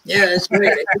 Yeah, that's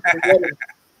great.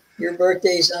 Your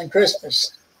birthday's on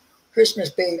Christmas.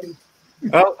 Christmas, baby.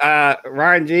 Well,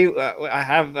 Ryan G, I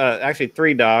have actually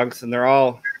 3 dogs, and they're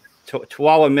all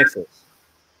Chihuahua mixes.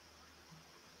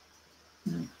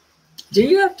 Do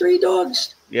you have 3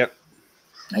 dogs? Yep.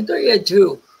 I thought you had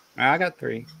 2. I got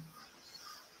 3.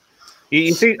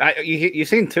 You've seen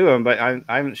 2 of them, but I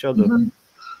haven't showed them.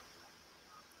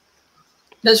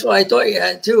 That's why I thought you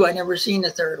had 2. I never seen the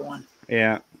 3rd one.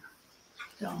 Yeah.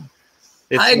 So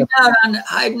hiding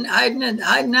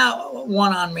out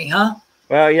one on me, huh?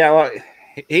 Well, yeah. Well,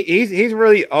 he's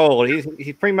really old.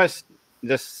 He pretty much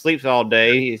just sleeps all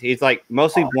day. He's like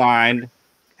mostly blind.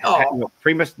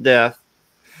 Pretty much deaf.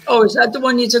 Oh, is that the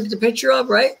one you took the picture of,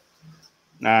 right?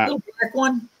 Little black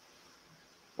one.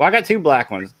 Well, I got 2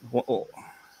 black ones.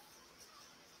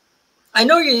 I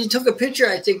know you took a picture,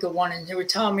 I think, of one, and they were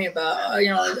telling me about, I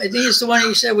think it's the one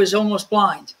you said was almost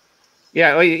blind.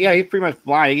 Yeah, well, yeah, he's pretty much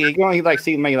blind. He can only like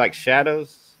see maybe like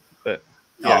shadows, but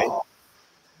yeah.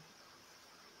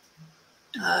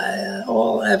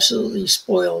 All absolutely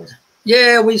spoiled.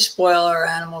 Yeah, we spoil our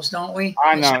animals, don't we?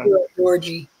 I know.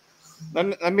 Georgie.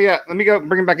 Let me go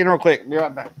bring him back in real quick. Be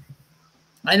right back.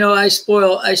 I know I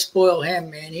spoil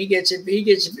him, man. He gets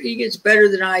better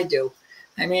than I do.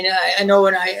 I mean, I know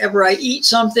whenever I eat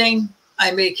something,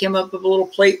 I make him up a little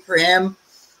plate for him.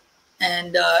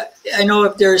 And I know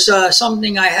if there's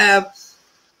something I have,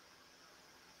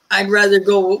 I'd rather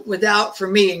go without for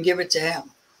me and give it to him.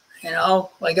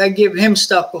 Like I give him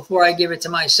stuff before I give it to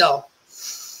myself.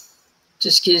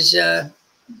 Just because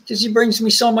he brings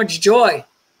me so much joy.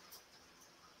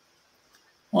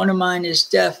 One of mine is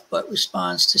deaf but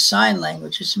responds to sign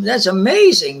language. That's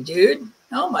amazing, dude.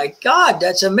 Oh my God,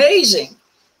 that's amazing.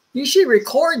 You should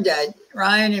record that,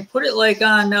 Ryan, and put it like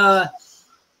on,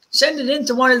 send it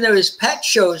into one of those pet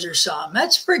shows or something.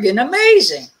 That's friggin'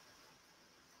 amazing.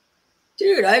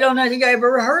 Dude, I don't think I've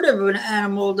ever heard of an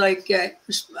animal like that.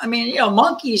 I mean,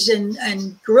 monkeys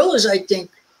and gorillas, I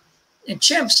think, and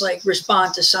chimps like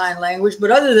respond to sign language.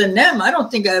 But other than them, I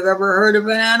don't think I've ever heard of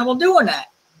an animal doing that.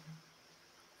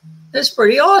 That's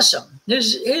pretty awesome.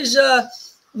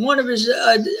 One of his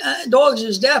dogs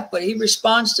is deaf, but he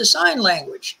responds to sign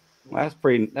language. Well, that's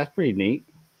pretty neat.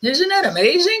 Isn't that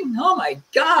amazing? Oh my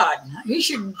God! He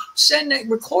should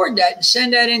record that, and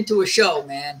send that into a show,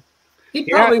 man. He'd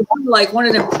probably won like one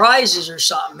of them prizes or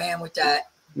something, man, with that.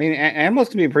 I mean, animals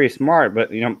can be pretty smart,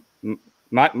 but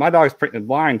my dog's pretty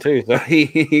blind too, so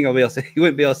he ain't gonna be able to see. He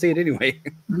wouldn't be able to see it anyway.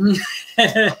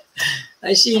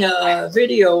 I seen a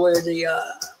video where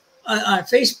on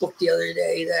Facebook the other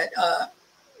day that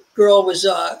girl was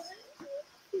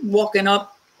walking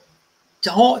up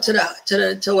to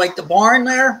like the barn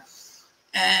there,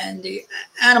 and the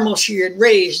animal she had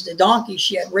raised, the donkey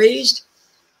she had raised,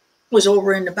 was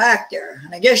over in the back there.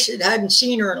 And I guess it hadn't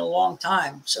seen her in a long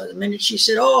time. So the minute she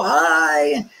said, "Oh,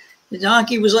 hi," and the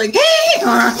donkey was like, "Hey,"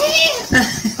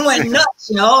 went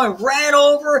nuts, and ran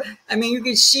over. I mean, you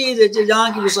could see that the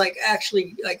donkey was like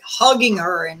actually like hugging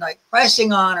her and like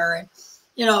pressing on her and,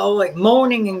 like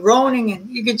moaning and groaning. And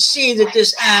you could see that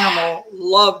this animal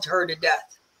loved her to death.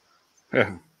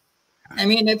 Yeah. I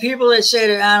mean, the people that say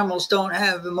that animals don't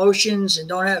have emotions and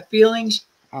don't have feelings,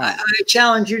 I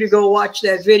challenge you to go watch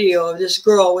that video of this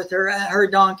girl with her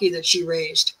donkey that she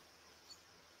raised.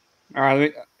 All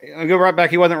right, I'll go right back.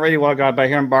 He wasn't ready while I got back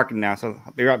here. I'm barking now, so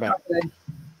I'll be right back. Okay.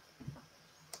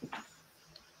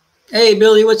 Hey,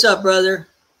 Billy, what's up, brother?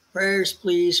 Prayers,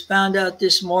 please. Found out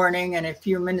this morning and a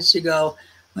few minutes ago,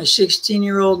 my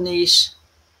 16-year-old niece,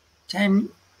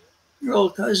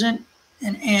 10-year-old cousin,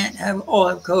 and aunt have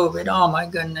COVID. Oh, my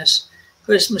goodness.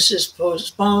 Christmas is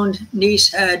postponed.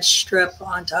 Niece had strep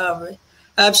on top of it.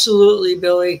 Absolutely,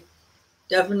 Billy.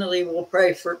 Definitely we'll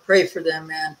pray for them,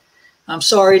 man. I'm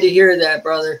sorry to hear that,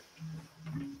 brother.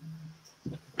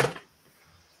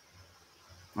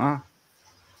 Huh?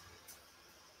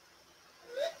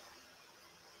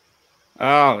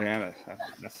 Oh yeah,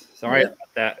 that's sorry about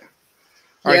that.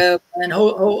 All right. And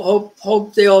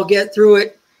hope they all get through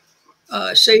it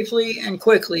safely and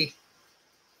quickly.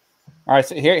 All right,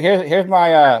 so here's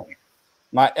my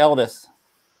my eldest.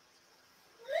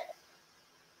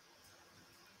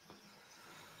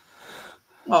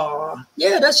 Oh,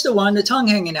 yeah, that's the one, the tongue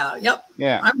hanging out. Yep.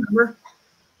 Yeah. I remember.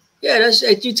 Yeah, that's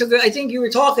it. I think you were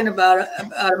talking about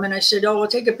him, and I said, "Oh, well,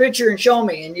 take a picture and show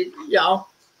me." And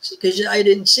because I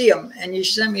didn't see him, and you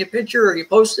sent me a picture, or you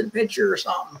posted a picture or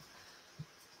something.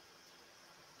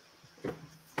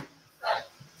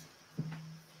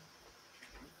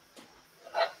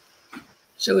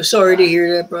 So sorry to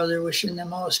hear that, brother. Wishing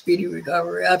them all a speedy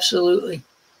recovery. Absolutely.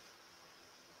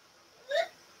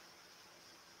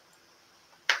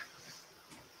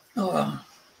 Oh.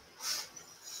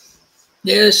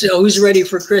 Yeah, so who's ready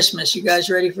for Christmas? You guys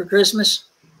ready for Christmas?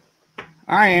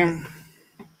 I am.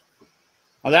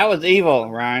 Oh, that was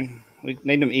evil, Ryan. We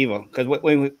named him Evil because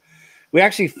we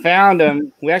actually found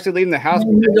him. We actually leave him the house.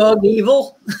 The dog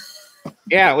Evil?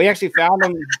 Yeah, we actually found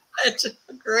him. That's a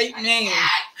great name.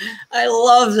 I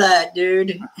love that,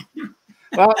 dude.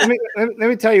 Well, let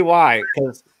me tell you why.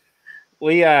 Because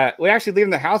we actually leave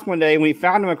him the house one day and we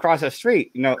found him across the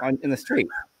street, in the street.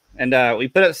 And we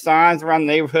put up signs around the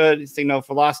neighborhood,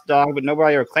 for lost dog, but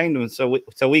nobody ever claimed him. So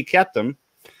we kept him.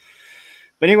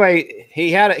 But anyway,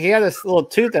 he had this little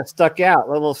tooth that stuck out,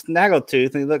 a little snaggle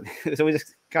tooth, and he looked. So we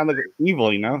just kind of looked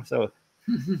evil, So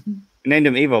we named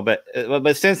him Evil. But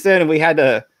since then we had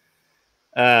to.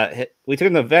 We took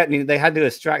him to the vet, and they had to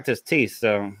extract his teeth.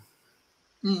 So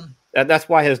Mm. That's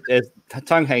why his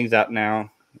tongue hangs out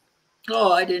now.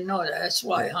 Oh, I didn't know that. That's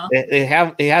why, huh?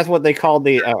 He has what they call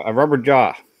a rubber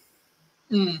jaw.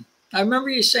 Mm. I remember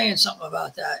you saying something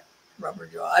about that rubber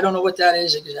jaw. I don't know what that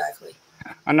is exactly.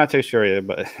 I'm not too sure either,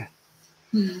 but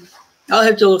I'll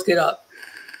have to look it up.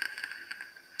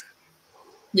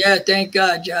 Yeah, thank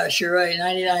God, Josh. You're right.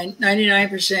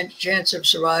 99% chance of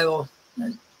survival.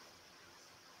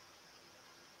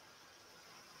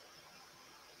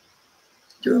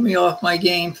 Threw me off my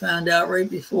game. Found out right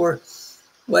before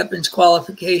weapons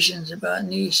qualifications about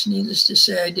Nice. Needless to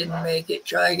say, I didn't make it.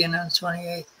 Try again on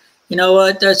 28th. You know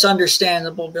what? That's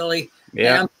understandable, Billy.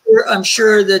 yeah. And I'm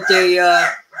sure that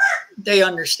they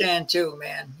understand too,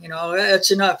 man. You know,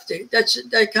 that's enough.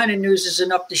 That kind of news is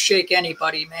enough to shake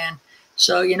anybody, man.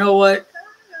 So you know what?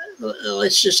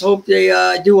 Let's just hope they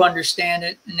do understand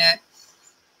it, and that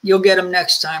you'll get them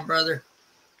next time, brother.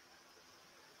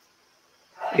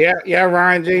 Yeah,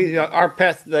 Ryan G. Our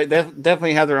pets, they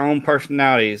definitely have their own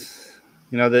personalities.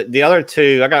 You know, the other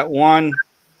two, I got one.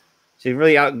 She's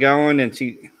really outgoing, and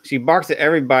she barks at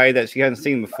everybody that she hasn't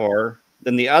seen before.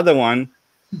 Then the other one,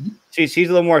 she's a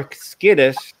little more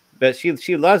skittish, but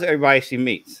she loves everybody she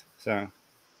meets. So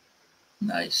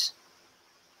nice.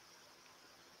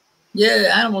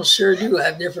 Yeah, animals sure do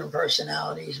have different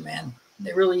personalities, man.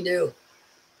 They really do.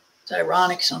 It's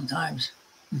ironic sometimes.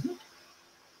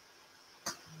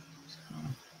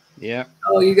 yeah.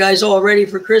 Oh, you guys all ready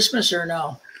for Christmas or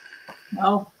no?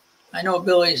 No, I know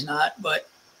Billy's not, but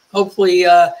hopefully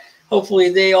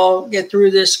they all get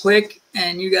through this quick,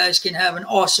 and you guys can have an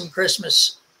awesome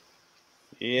Christmas.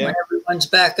 Yeah. When everyone's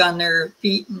back on their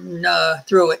feet and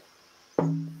through it.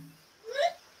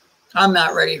 I'm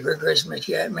not ready for Christmas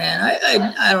yet, man.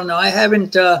 I don't know. I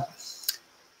haven't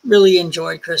really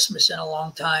enjoyed Christmas in a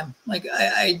long time. Like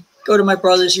I go to my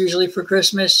brother's usually for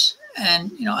Christmas,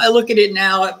 and you know I look at it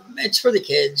now. It's for the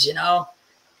kids, you know,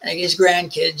 like his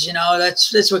grandkids. You know,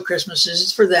 that's what Christmas is.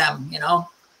 It's for them, you know.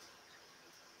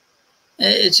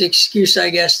 It's an excuse, I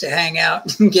guess, to hang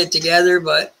out and get together.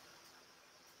 But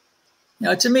you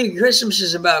know, to me, Christmas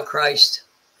is about Christ.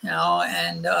 You know,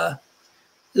 and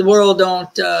the world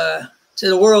don't. To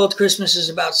the world, Christmas is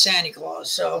about Santa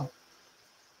Claus. So,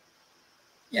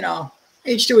 you know,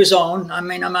 each to his own. I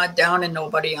mean, I'm not downing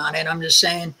nobody on it. I'm just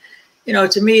saying, you know,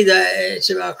 to me that it's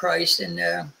about Christ.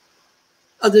 And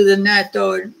other than that,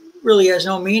 though, it really has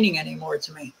no meaning anymore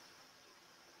to me.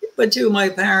 But to my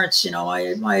parents, you know,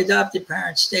 my adopted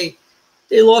parents, they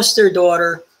lost their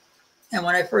daughter, and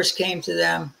when I first came to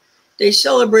them, they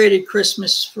celebrated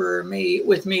Christmas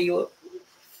with me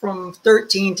from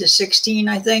 13 to 16,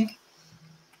 I think.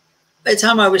 By the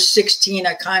time I was 16,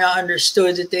 I kind of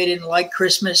understood that they didn't like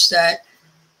Christmas, that,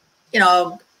 you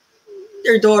know,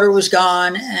 their daughter was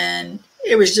gone and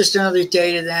it was just another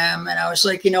day to them. And I was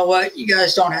like, you know what? You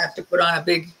guys don't have to put on a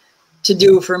big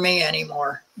to-do for me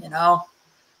anymore, you know?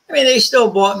 I mean, they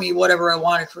still bought me whatever I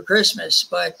wanted for Christmas,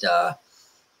 but,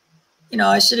 you know,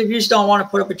 I said, if you just don't want to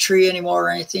put up a tree anymore or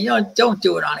anything, you know, don't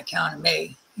do it on account of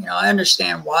me. You know, I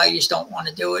understand why you just don't want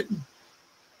to do it.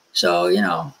 So, you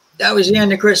know, that was the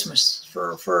end of Christmas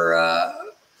for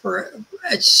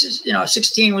it's, you know,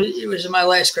 16 was my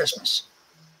last Christmas,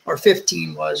 or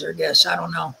 15 was, I guess. I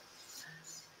don't know.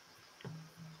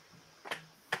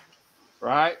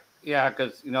 Right. Yeah.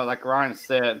 Because, you know, like Ryan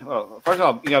said, well, first of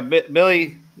all, you know,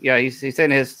 Billy, yeah, he's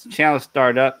saying his channel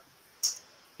started up.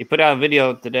 He put out a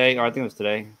video today, or I think it was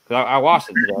today, because I watched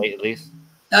it today, at least.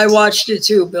 I watched it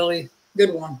too, Billy.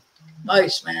 Good one.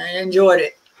 Nice, man. I enjoyed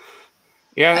it.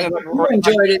 Yeah, I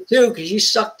enjoyed it too, because you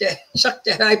sucked that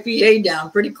IPA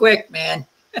down pretty quick, man.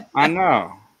 I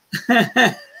know.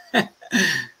 I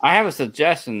have a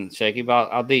suggestion, Shaky,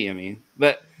 but I'll DM you.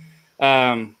 But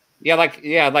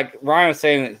like Ryan was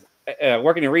saying,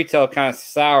 working in retail kind of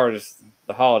sours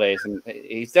the holidays, and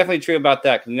he's definitely true about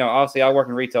that. Because, you know, obviously I work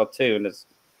in retail too, and it's,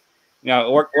 you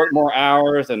know, work more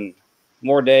hours and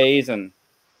more days, and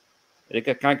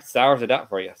it kind of sours it out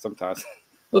for you sometimes.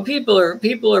 Well, people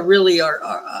are really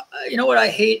you know what I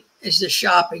hate is the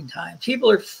shopping time.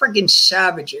 People are freaking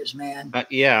savages, man.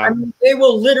 Yeah. I mean, they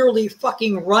will literally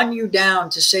fucking run you down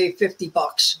to save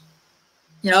 $50.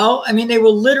 You know, I mean, they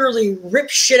will literally rip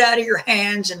shit out of your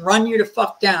hands and run you to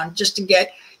fuck down just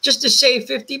to save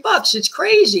 $50. It's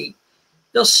crazy.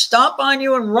 They'll stomp on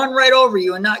you and run right over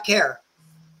you and not care.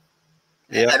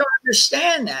 Yep. I don't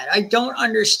understand that. I don't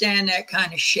understand that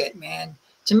kind of shit, man.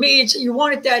 To me, it's, you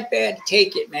want it that bad,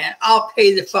 take it, man. I'll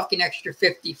pay the fucking extra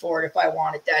 50 for it if I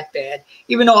want it that bad.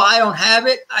 Even though I don't have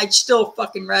it, I'd still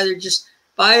fucking rather just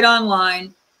buy it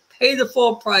online, pay the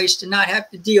full price to not have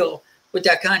to deal with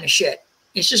that kind of shit.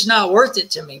 It's just not worth it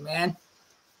to me, man.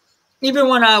 even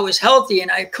when I was healthy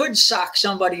and I could sock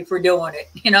somebody for doing it,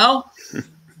 you know,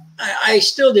 I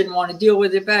still didn't want to deal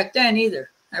with it back then either.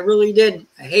 I really didn't.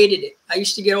 I hated it. I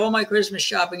used to get all my Christmas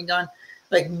shopping done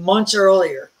like months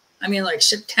earlier. I mean, like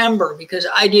September, because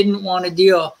I didn't want to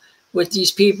deal with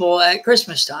these people at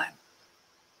Christmas time.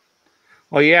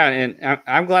 Well, yeah, and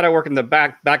I'm glad I work in the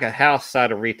back of house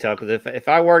side of retail, because if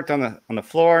I worked on the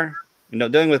floor, you know,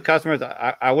 dealing with customers,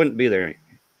 I wouldn't be there.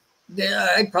 Yeah,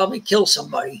 I'd probably kill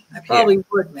somebody. I probably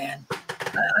would, man.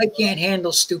 I can't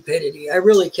handle stupidity. I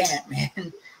really can't,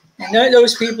 man. And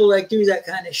those people that do that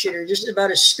kind of shit are just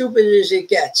about as stupid as it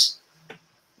gets.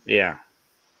 Yeah.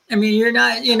 I mean, you're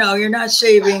not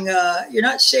saving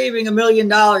 $1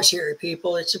 million here,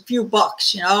 people. It's a few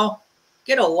bucks, you know.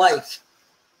 Get a life.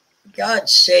 For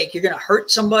God's sake, you're gonna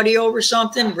hurt somebody over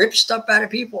something, rip stuff out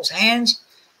of people's hands.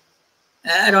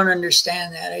 I don't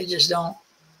understand that. I just don't.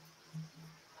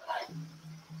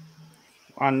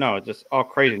 I know, it's just all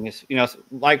craziness. You know, it's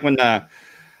like when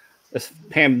this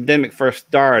pandemic first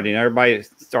started, you know, everybody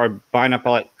started buying up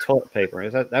all that toilet paper.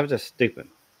 That was just stupid.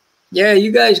 Yeah,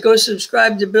 you guys go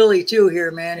subscribe to Billy too here,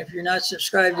 man. If you're not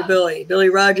subscribed to Billy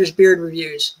Rogers Beard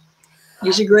Reviews.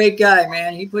 He's a great guy,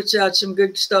 man. He puts out some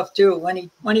good stuff too when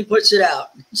he puts it out.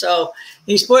 So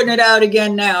he's putting it out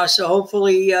again now. So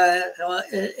hopefully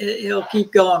he'll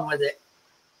keep going with it.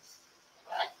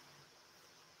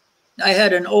 I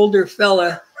had an older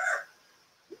fella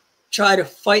try to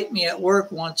fight me at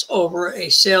work once over a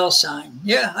sale sign.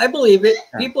 Yeah, I believe it.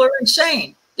 People are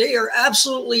insane. They are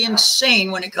absolutely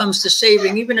insane when it comes to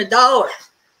saving even $1.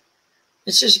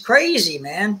 It's just crazy,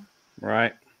 man.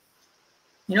 Right.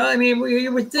 You know, I mean,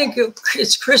 you would think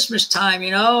it's Christmas time,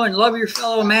 you know, and love your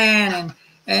fellow man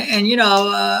and you know,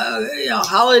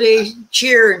 holiday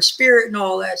cheer and spirit and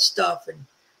all that stuff.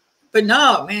 But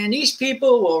no, man, these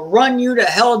people will run you to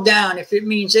hell down if it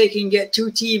means they can get 2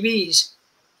 TVs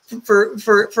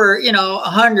for you know,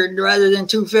 100 rather than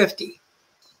 250.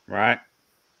 Right.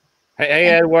 Hey,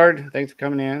 Edward, thanks for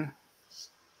coming in.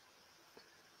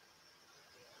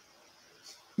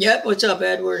 Yep, what's up,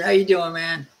 Edward? How you doing,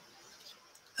 man?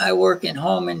 I work in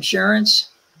home insurance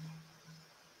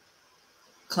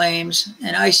claims,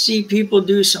 and I see people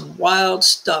do some wild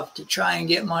stuff to try and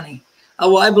get money.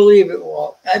 Oh, well, I believe it,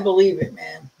 Walt. I believe it,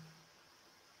 man.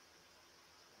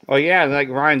 Well, yeah, like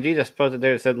Ryan G just posted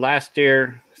there, it said last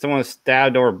year someone was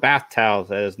stabbed over bath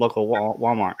towels at his local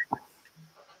Walmart.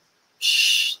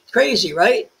 Shh, crazy,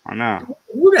 right? I know.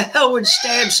 Who the hell would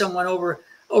stab someone over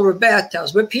bath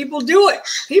towels? But people do it.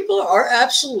 People are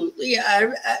absolutely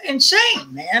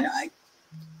insane, man.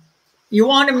 You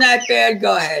want them that bad?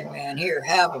 Go ahead, man. Here,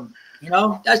 have them. You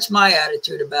know, that's my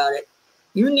attitude about it.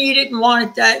 You need it and want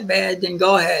it that bad, then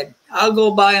go ahead. I'll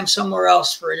go buy them somewhere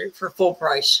else for full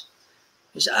price.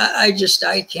 Because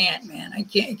I can't, man. I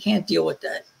can't deal with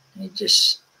that.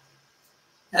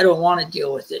 I don't want to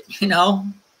deal with it, you know?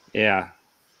 Yeah.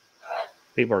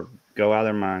 People go out of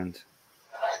their minds.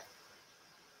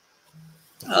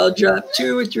 I'll drop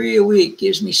 2 or 3 a week.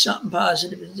 Gives me something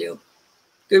positive to do.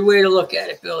 Good way to look at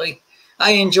it, Billy.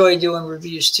 I enjoy doing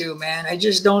reviews too, man. I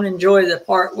just don't enjoy the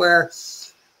part where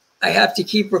I have to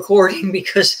keep recording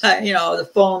because, the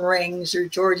phone rings or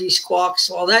Georgie squawks.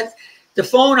 Well, the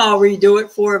phone I'll redo it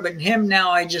for, but him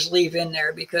now I just leave in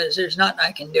there because there's nothing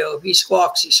I can do. If he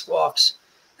squawks, he squawks.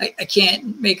 I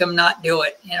can't make him not do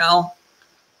it, you know.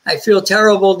 I feel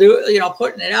terrible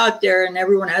putting it out there and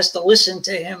everyone has to listen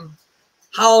to him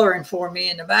hollering for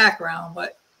me in the background.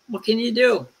 But what can you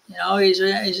do? You know, he's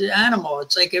an animal.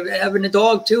 It's like having a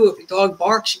dog too. If your dog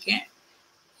barks,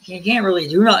 you can't really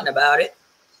do nothing about it.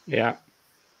 Yeah.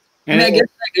 And I guess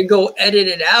I could go edit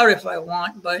it out if I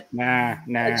want, but nah.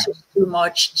 It's just too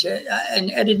much.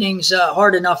 And editing's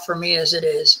hard enough for me as it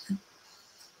is.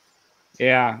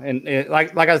 Yeah, and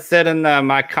like I said in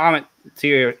my comment to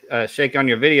your shake on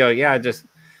your video, yeah, just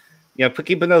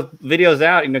keeping those videos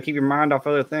out, keep your mind off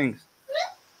other things.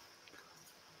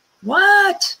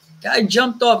 What? Guy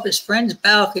jumped off his friend's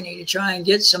balcony to try and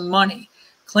get some money.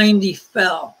 Claimed he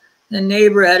fell. The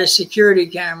neighbor had a security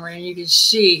camera, and you could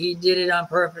see he did it on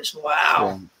purpose.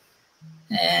 Wow.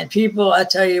 Yeah. And people, I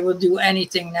tell you, will do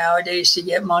anything nowadays to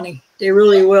get money. They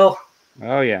really will.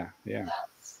 Oh, yeah.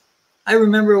 I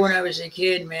remember when I was a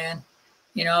kid, man,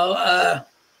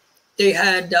 they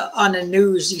had on the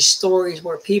news these stories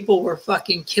where people were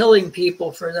fucking killing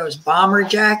people for those bomber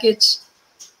jackets.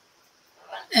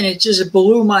 And it just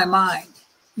blew my mind.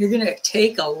 You're going to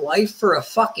take a life for a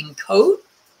fucking coat?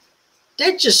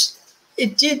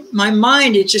 It did my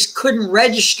mind. It just couldn't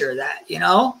register that,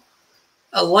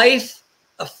 a life,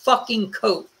 a fucking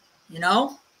coat, You're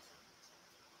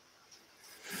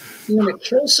going to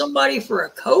kill somebody for a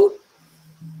coat?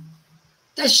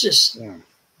 That's just, Yeah.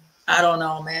 I don't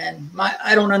know, man.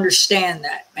 I don't understand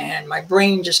that, man. My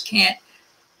brain just can't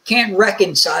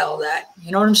reconcile that.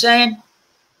 You know what I'm saying?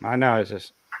 I know it's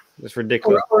just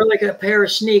ridiculous. Or like a pair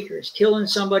of sneakers, killing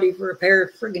somebody for a pair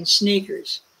of friggin'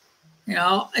 sneakers. You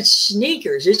know, it's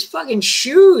sneakers. It's fucking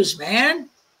shoes, man.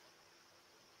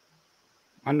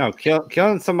 I know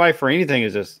killing somebody for anything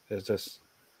is just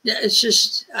Yeah, it's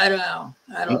just, I don't know.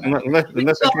 I don't know.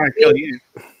 unless they're trying to kill you.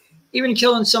 Even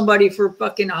killing somebody for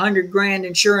fucking 100 grand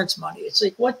insurance money. It's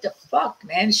like, what the fuck,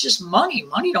 man? It's just money.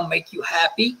 Money don't make you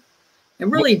happy. It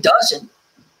really doesn't.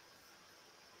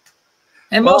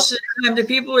 And most of the time, the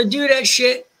people that do that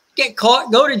shit get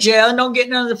caught, go to jail, and don't get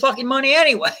none of the fucking money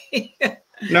anyway. It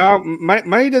No,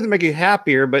 money doesn't make you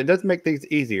happier, but it does make things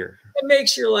easier.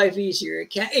 makes your life easier.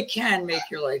 It can make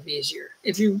your life easier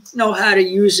if you know how to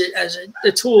use it as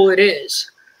the tool it is.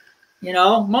 You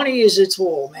know, money is a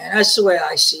tool, man. That's the way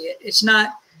I see it. It's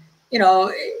not, you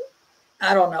know,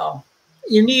 I don't know.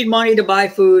 You need money to buy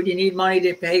food. You need money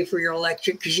to pay for your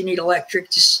electric because you need electric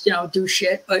to, you know, do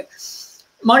shit. But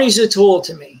money's a tool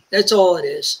to me. That's all it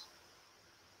is.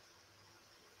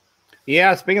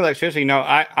 Yeah, speaking of electricity, you know,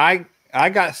 I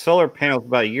got solar panels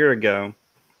about a year ago.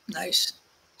 Nice.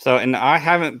 So, and I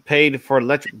haven't paid for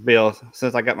electric bills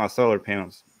since I got my solar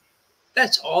panels.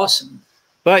 That's awesome.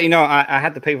 But you know, I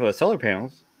had to pay for the solar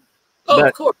panels. Oh,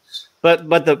 of course. But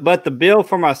the bill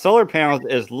for my solar panels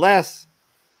is less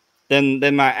than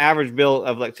my average bill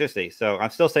of electricity. So I'm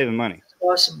still saving money.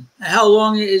 Awesome. And how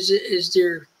long is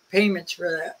their payments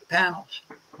for that panels?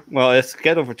 Well, it's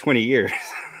scheduled for 20 years.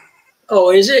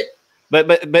 Oh, is it?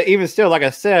 But even still, like I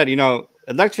said, you know,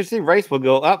 electricity rates will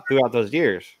go up throughout those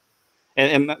years.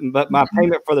 But my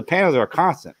payment for the panels are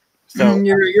constant. So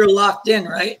you're locked in,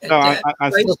 right? So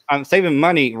I'm saving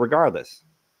money regardless.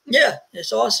 Yeah,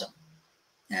 it's awesome.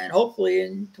 And hopefully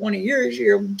in 20 years,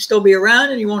 you'll still be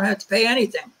around and you won't have to pay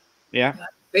anything. Yeah.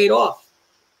 Paid off.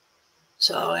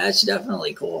 So that's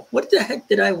definitely cool. What the heck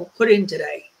did I put in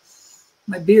today?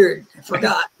 My beard. I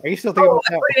forgot. Are you still thinking about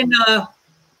that? I put in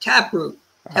Taproot.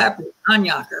 Taproot.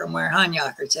 Hanyaker. I'm wearing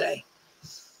Hanyaker today.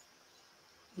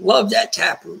 Love that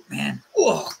Taproot, man.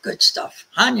 Oh, good stuff.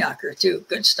 Hanyaker, too.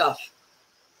 Good stuff.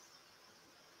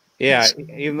 Yeah,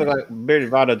 you look like Bearded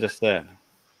Vado just said.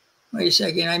 Wait a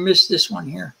second. I missed this one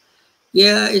here.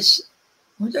 Yeah, it's...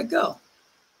 Where'd that go?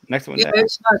 Next one. Yeah,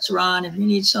 it's nuts, Ron. If you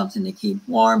need something to keep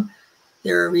warm,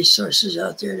 there are resources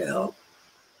out there to help.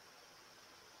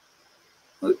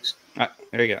 Oops.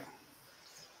 There you go.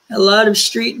 A lot of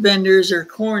street vendors or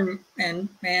corn and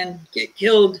man get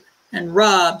killed and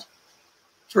robbed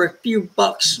for a few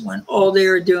bucks when all they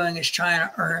are doing is trying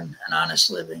to earn an honest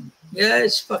living. Yeah,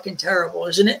 it's fucking terrible,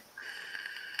 isn't it?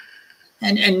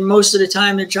 And most of the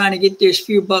time they're trying to get these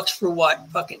few bucks for what?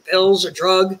 Fucking pills or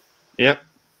drug? Yep.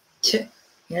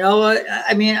 You know what?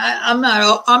 I mean, I'm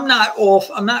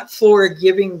not for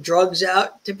giving drugs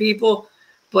out to people,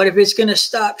 but if it's going to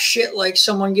stop shit like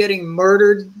someone getting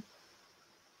murdered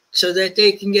so that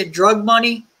they can get drug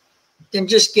money, then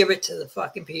just give it to the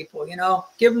fucking people, you know?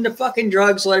 Give them the fucking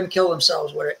drugs, let them kill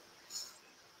themselves with it.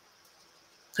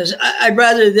 Because I'd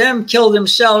rather them kill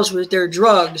themselves with their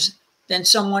drugs than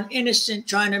someone innocent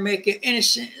trying to make it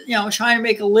innocent, you know, trying to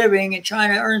make a living and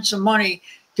trying to earn some money,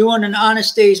 doing an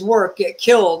honest day's work, get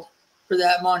killed for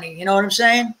that money. You know what I'm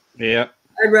saying? Yeah.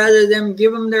 I'd rather them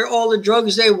give them all the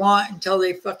drugs they want until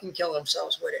they fucking kill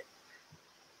themselves with it.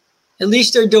 At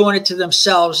least they're doing it to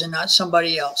themselves and not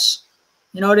somebody else.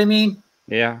 You know what I mean?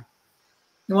 Yeah.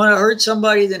 You want to hurt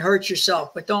somebody, then hurt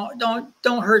yourself. But don't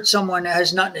hurt someone that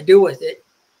has nothing to do with it.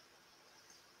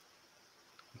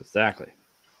 Exactly.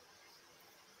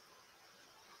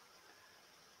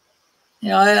 You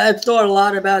know, I've thought a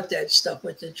lot about that stuff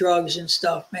with the drugs and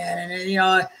stuff, man. And you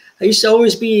know, I used to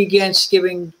always be against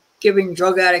giving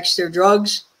drug addicts their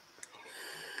drugs.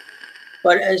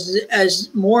 But as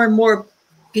more and more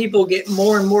people get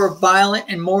more and more violent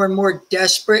and more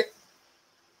desperate,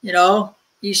 you know,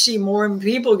 you see more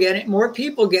people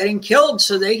getting killed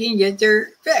so they can get their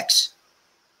fix.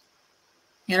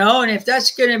 You know, and if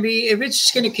it's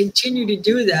just going to continue to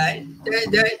do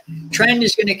that trend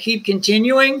is going to keep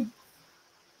continuing,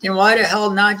 then why the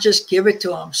hell not just give it to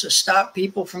them? So stop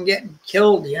people from getting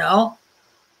killed, you know?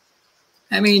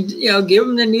 I mean, you know, give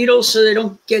them the needles so they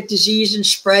don't get disease and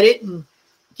spread it, and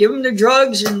give them the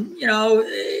drugs and, you know,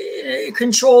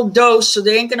 controlled dose so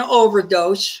they ain't going to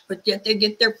overdose, but yet they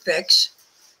get their fix,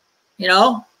 you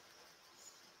know?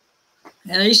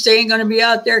 And at least they ain't going to be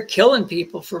out there killing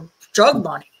people for drug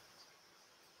money.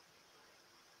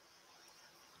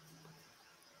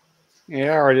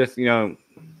 Yeah, or just, you know,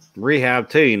 rehab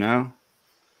too, you know?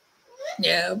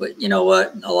 Yeah, but you know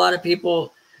what? A lot of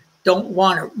people don't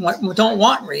want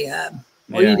rehab.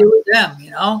 What do you do with them?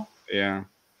 You know? Yeah.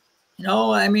 You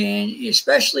know, I mean,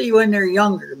 especially when they're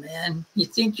younger, man. You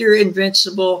think you're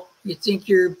invincible. You think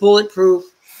you're bulletproof.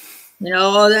 You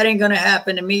know, oh, that ain't gonna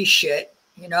happen to me. Shit.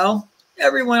 You know,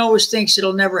 everyone always thinks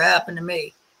it'll never happen to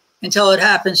me until it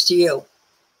happens to you.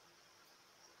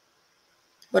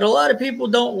 But a lot of people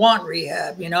don't want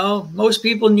rehab, you know. Most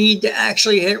people need to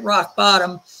actually hit rock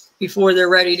bottom before they're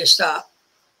ready to stop.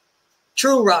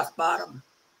 True rock bottom.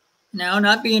 Now,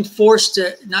 not being forced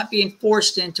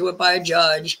into it by a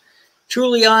judge,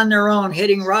 truly on their own,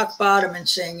 hitting rock bottom and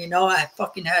saying, you know, I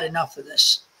fucking had enough of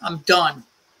this. I'm done.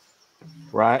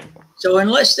 Right. So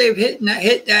unless they've hit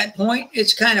that point,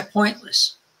 it's kind of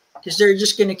pointless because they're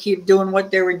just going to keep doing what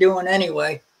they were doing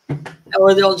anyway.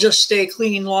 Or they'll just stay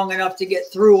clean long enough to get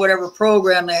through whatever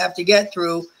program they have to get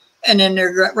through, and then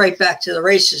they're right back to the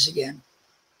races again.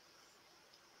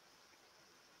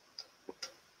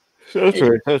 So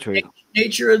true. So true.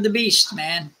 Nature of the beast,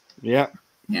 man. Yeah.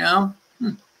 You know,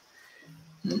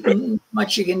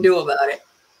 much you can do about it.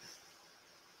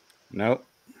 Nope.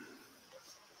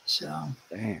 So.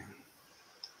 Damn.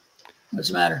 What's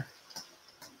the matter?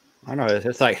 I know.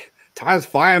 It's like time's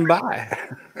flying by.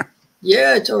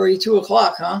 Yeah, it's already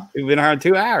 2:00, huh? We've been here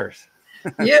 2 hours.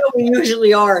 Yeah, we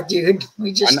usually are, dude.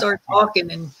 We just start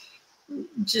talking and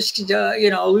just,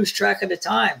 lose track of the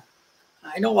time.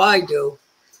 I know I do.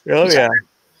 Oh, yeah.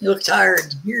 You look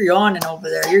tired. You're yawning over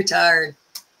there. You're tired.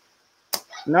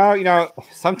 No, you know,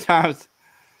 sometimes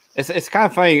it's kind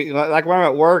of funny. Like when I'm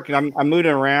at work and I'm moving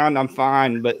around, I'm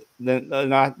fine. But then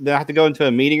I have to go into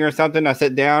a meeting or something. I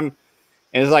sit down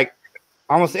and it's like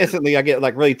almost instantly I get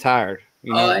like really tired.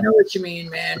 You know? Oh, I know what you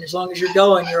mean, man. As long as you're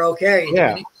going, you're okay. Yeah.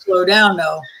 When you slow down,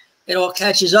 though, it all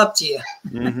catches up to you.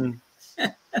 Mm-hmm.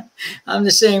 I'm the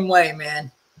same way,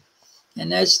 man.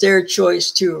 And that's their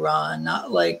choice too, Ron.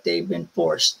 Not like they've been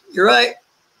forced. You're right.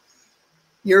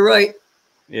 You're right.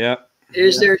 Yeah. It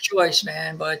is their choice,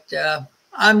 man. But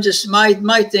I'm just my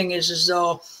thing is as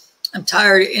though I'm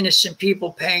tired of innocent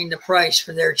people paying the price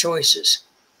for their choices.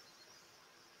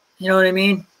 You know what I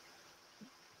mean?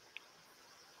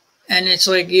 And it's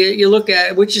like you look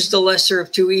at it, which is the lesser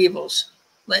of two evils,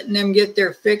 letting them get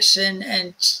their fix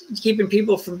and keeping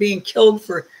people from being killed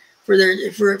from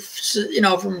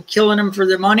killing them for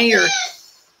their money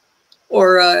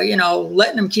or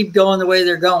letting them keep going the way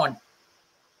they're going.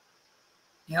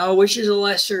 You know, which is the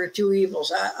lesser of two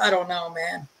evils? I don't know,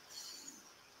 man.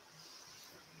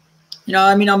 You know,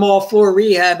 I mean, I'm all for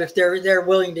rehab if they're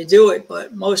willing to do it,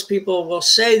 but most people will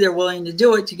say they're willing to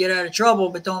do it to get out of trouble,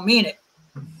 but don't mean it.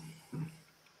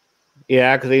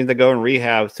 Yeah, because they need to go in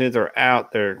rehab. As soon as they're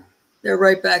out, they're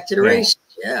right back to the race.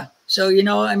 Yeah. So, you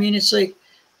know, I mean, it's like,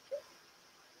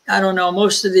 I don't know.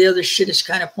 Most of the other shit is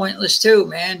kind of pointless too,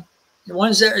 man. The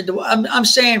ones that I'm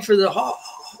saying for the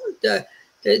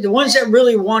ones that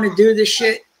really want to do this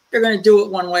shit, they're going to do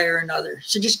it one way or another.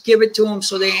 So just give it to them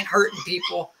so they ain't hurting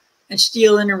people and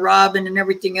stealing and robbing and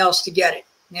everything else to get it.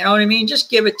 You know what I mean? Just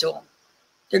give it to them.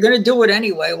 They're going to do it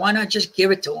anyway. Why not just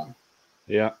give it to them?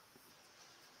 Yeah.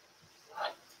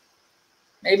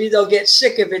 Maybe they'll get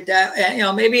sick of it.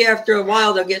 Maybe after a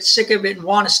while they'll get sick of it and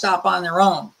want to stop on their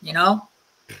own. You know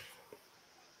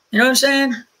what I'm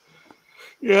saying?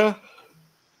 Yeah.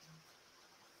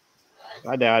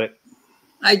 I doubt it.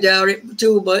 I doubt it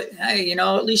too. But hey,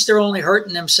 at least they're only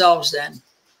hurting themselves. Then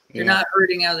they're not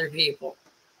hurting other people.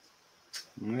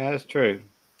 That's true.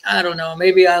 I don't know.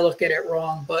 Maybe I look at it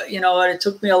wrong, but you know what? It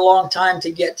took me a long time to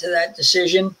get to that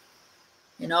decision.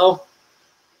 To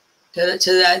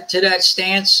that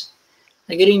stance.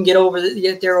 Like I didn't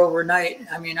get there overnight.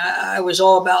 I mean, I was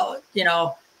all about,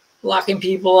 locking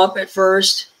people up at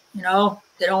first. They don't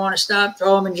want to stop,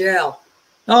 throw them in jail.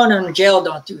 No, jail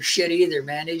don't do shit either,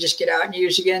 man. They just get out and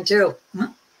use again too.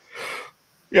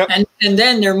 Yep. And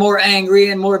then they're more angry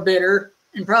and more bitter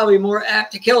and probably more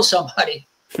apt to kill somebody.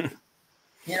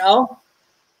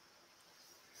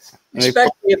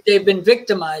 Especially if they've been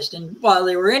victimized while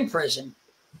they were in prison.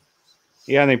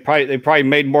 Yeah, and they probably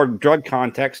made more drug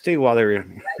contacts too while they were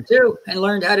in. Too, and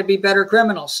learned how to be better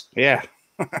criminals. Yeah.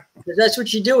 Because that's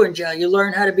what you do in jail. You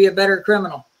learn how to be a better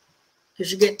criminal.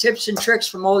 Because you get tips and tricks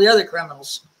from all the other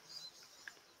criminals.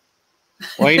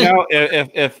 Well,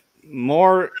 if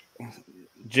more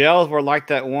jails were like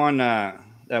that one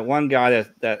guy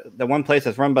that the one place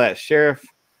that's run by that sheriff,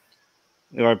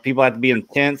 where people have to be in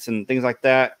tents and things like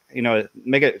that,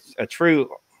 make it a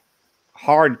true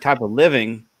hard type of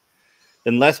living.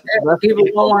 Then less people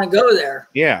won't want to go there.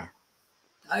 Yeah,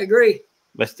 I agree.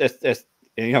 But it's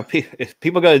if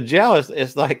people go to jail,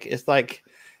 it's like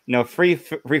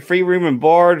free room and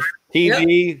board,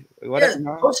 TV, whatever.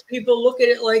 Yeah, most people look at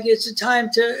it like it's a time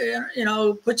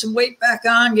to, put some weight back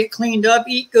on, get cleaned up,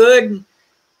 eat good,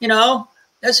 and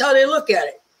that's how they look at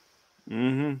it.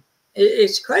 Mm-hmm.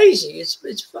 It's crazy.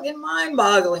 It's fucking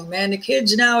mind-boggling, man. The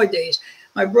kids nowadays.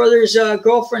 My brother's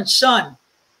girlfriend's son,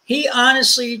 he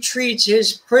honestly treats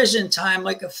his prison time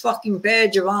like a fucking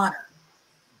badge of honor.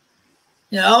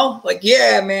 Like,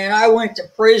 yeah, man, I went to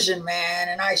prison, man,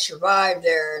 and I survived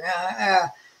there. And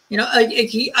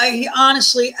he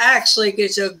honestly acts like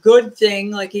it's a good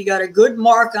thing, like he got a good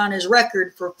mark on his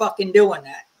record for fucking doing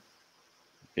that.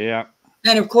 Yeah.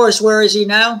 And of course, where is he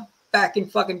now? Back in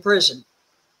fucking prison.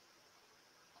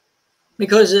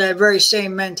 Because of that very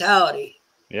same mentality.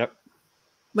 Yep.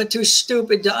 But too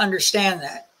stupid to understand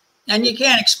that. And you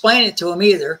can't explain it to them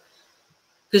either.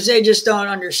 Because they just don't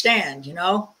understand,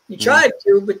 You tried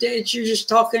to, but you're just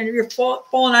talking, you're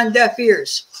falling on deaf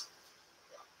ears.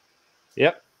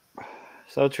 Yep.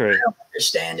 So true. I don't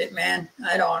understand it, man.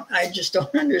 I just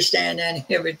don't understand any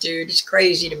of it, dude. It's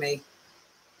crazy to me.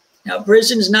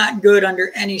 Prison's not good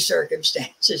under any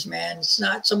circumstances, man. It's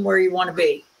not somewhere you want to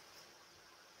be.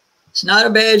 It's not a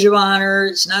badge of honor.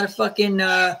 It's not a fucking,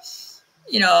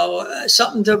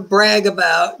 something to brag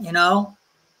about,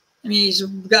 I mean, he's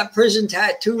got prison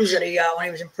tattoos that he got when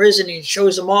he was in prison. He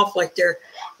shows them off like they're,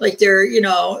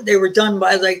 they were done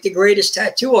by like the greatest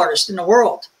tattoo artist in the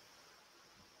world.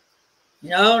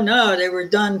 No, they were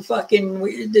done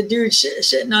fucking, the dude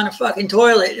sitting on a fucking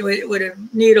toilet with a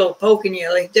needle poking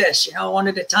you like this, one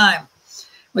at a time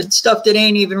with stuff that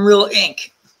ain't even real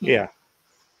ink. Yeah.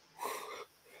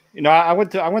 I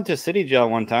went to city jail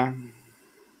one time.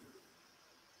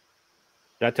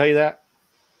 Did I tell you that?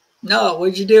 No,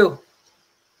 what'd you do?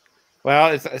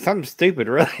 Well, it's something stupid,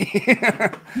 really.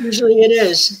 Usually it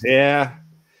is. Yeah.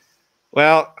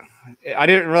 Well, I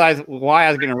didn't realize why I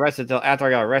was getting arrested until after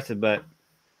I got arrested. But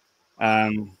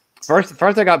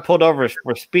first I got pulled over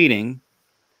for speeding.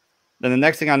 Then the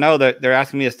next thing I know, they're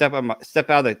asking me to step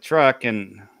out of the truck,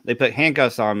 and they put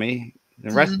handcuffs on me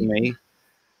and arrested me.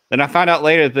 Then I found out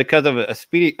later it's because of a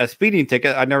speeding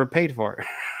ticket I never paid for.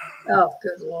 Oh,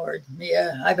 good Lord.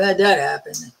 Yeah, I've had that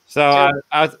happen. So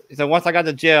so once I got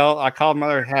to jail, I called my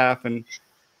other half and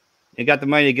got the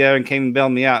money together and came and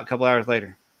bailed me out a couple hours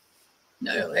later.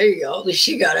 No, there you go. At least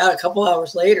she got out a couple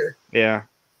hours later. Yeah.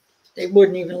 They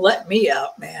wouldn't even let me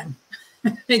out, man.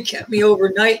 They kept me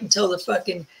overnight until the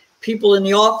fucking people in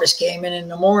the office came in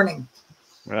the morning.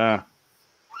 Yeah.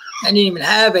 I didn't even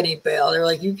have any bail. They're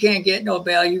like, you can't get no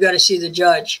bail. You got to see the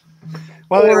judge.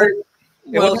 Well,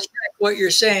 check what you're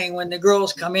saying when the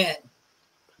girls come in.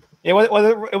 It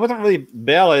wasn't really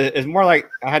bail. It's more like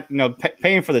I had,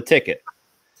 paying for the ticket.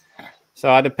 So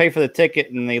I had to pay for the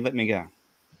ticket, and they let me go.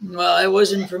 Well, it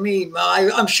wasn't for me.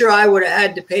 Well, I'm sure I would have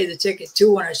had to pay the ticket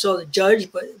too when I saw the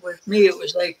judge. But with me, it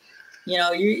was like,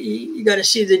 you got to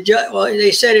see the judge. Well,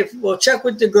 they said we'll check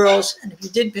with the girls, and if you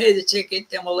did pay the ticket,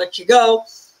 then we'll let you go.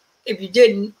 If you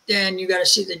didn't, then you got to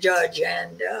see the judge,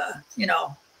 and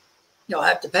you'll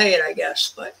have to pay it, I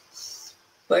guess. But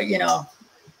the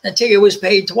ticket was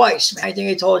paid twice. I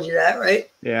think I told you that, right?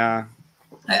 Yeah.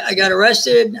 I got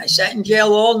arrested. I sat in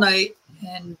jail all night,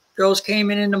 and girls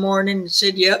came in the morning and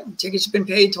said, "Yep, the ticket's been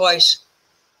paid twice,"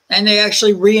 and they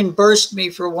actually reimbursed me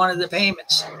for one of the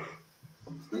payments.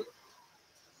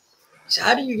 So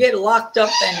how do you get locked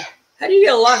up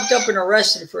and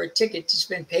arrested for a ticket that's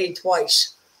been paid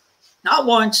twice? Not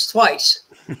once, twice.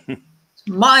 It's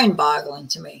mind-boggling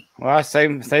to me. Well,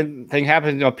 same thing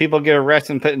happens. People get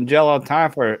arrested and put in jail all the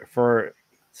time for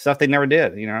stuff they never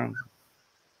did.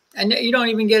 And you don't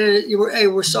even get it. Hey,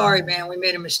 we're sorry, man. We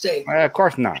made a mistake. Of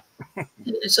course not.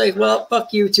 It's like, well,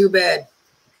 fuck you. Too bad.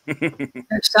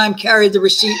 Next time, carry the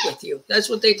receipt with you. That's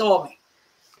what they told me.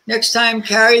 Next time,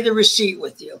 carry the receipt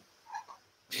with you.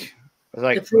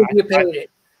 Like, to prove you paid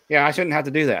it. Yeah, I shouldn't have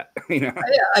to do that. Yeah,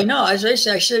 I know. As I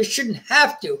said, I shouldn't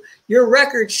have to. Your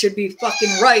record should be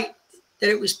fucking right that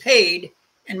it was paid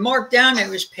and marked down that it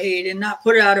was paid, and not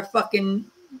put out a fucking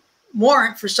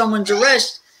warrant for someone's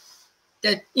arrest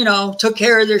that, took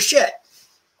care of their shit.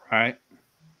 Right.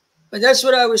 But that's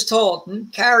what I was told.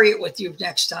 Carry it with you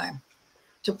next time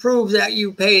to prove that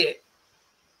you paid it.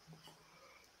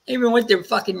 Even with their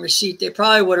fucking receipt, they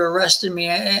probably would have arrested me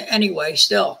anyway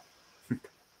still.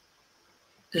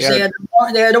 Because they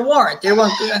had a warrant. They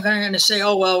weren't going to say,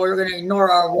 oh, well, we're going to ignore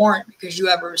our warrant because you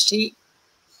have a receipt.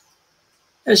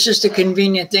 It's just a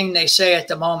convenient thing they say at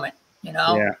the moment,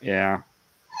 Yeah.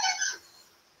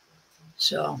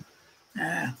 So,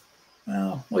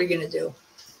 well, what are you going to do?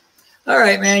 All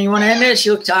right, man. You want to end this?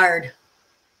 You look tired.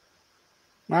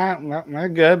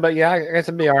 Not good, but yeah, I guess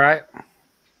it'd be all right.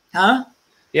 Huh?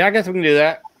 Yeah, I guess we can do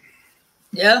that.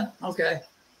 Yeah. Okay.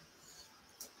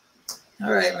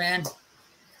 All right, man.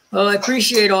 Well, I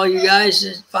appreciate all you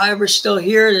guys. Fiverr's still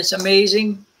here. That's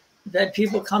amazing. We've had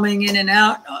people coming in and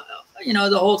out,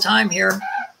 the whole time here,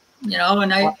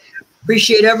 and I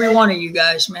appreciate every one of you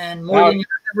guys, man, more than you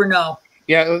ever know.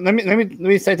 Yeah, let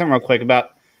me say something real quick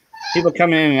about people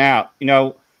coming in and out.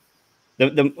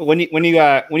 When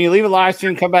you leave a live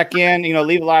stream, come back in.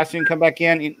 Leave a live stream, come back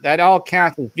in. That all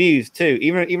counts as views too,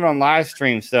 even on live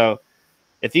streams. So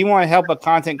if you want to help a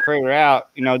content creator out,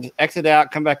 just exit out,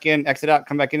 come back in, exit out,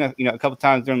 come back in. A couple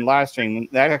times during the live stream.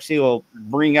 That actually will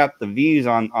bring up the views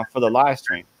on for the live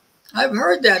stream. I've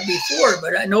heard that before,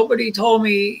 but nobody told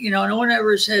me. No one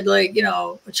ever said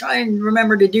try and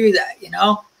remember to do that.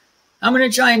 I'm going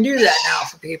to try and do that now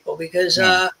for people because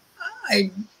I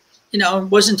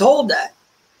wasn't told that.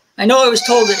 I know I was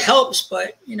told it helps,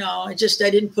 but I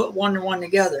didn't put one and one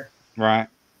together. Right.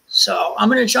 So I'm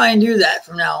going to try and do that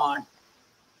from now on.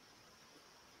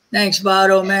 Thanks,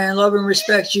 Vado, man. Love and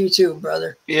respect you too,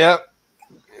 brother. Yep.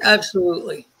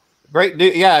 Absolutely. Great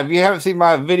dude. Yeah. If you haven't seen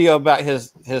my video about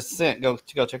his scent, go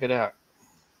check it out.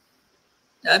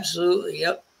 Absolutely.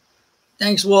 Yep.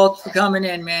 Thanks, Walt, for coming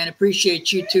in, man.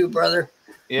 Appreciate you too, brother.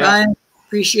 Yeah. Ryan,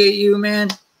 appreciate you, man.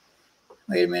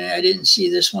 Wait a minute. I didn't see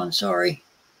this one. Sorry.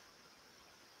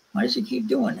 Why does it keep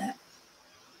doing that?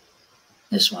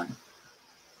 This one.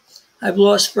 I've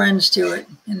lost friends to it,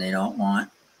 and they don't want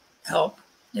help.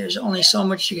 There's only so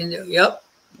much you can do. Yep.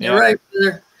 You're right,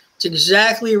 brother. It's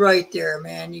exactly right there,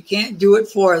 man. You can't do it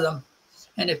for them.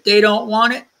 And if they don't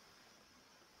want it,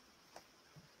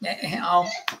 there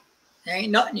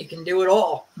ain't nothing you can do at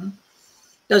all.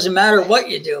 Doesn't matter what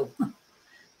you do.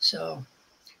 So,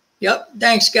 yep.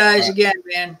 Thanks, guys, again,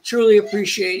 man. Truly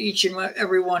appreciate each and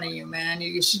every one of you, man.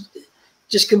 You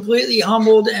just completely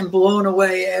humbled and blown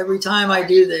away every time I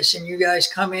do this. And you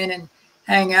guys come in and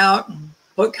hang out and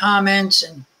put comments,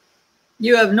 and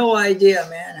you have no idea,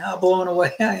 man, how blown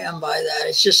away I am by that.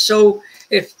 It's just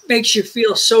it makes you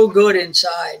feel so good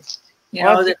inside.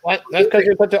 That's because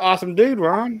you're such an awesome dude,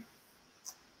 Ron.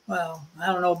 Well, I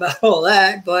don't know about all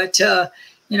that, but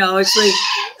it's like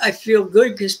I feel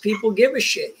good because people give a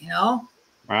shit,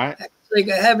 Right. Like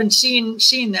I haven't seen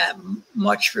that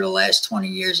much for the last 20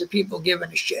 years of people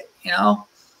giving a shit,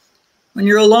 When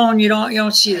you're alone, you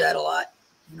don't see that a lot,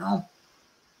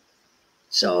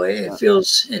 So it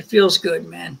feels good,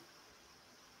 man.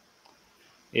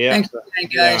 Yeah. Thanks again,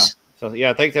 guys. So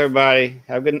thanks everybody.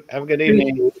 Have a good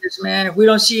evening. Man, if we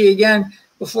don't see you again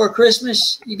before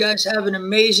Christmas, you guys have an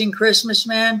amazing Christmas,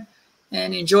 man,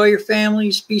 and enjoy your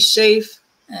families. Be safe,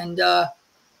 and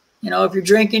if you're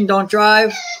drinking, don't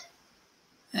drive.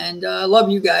 And I love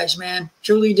you guys, man.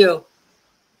 Truly do.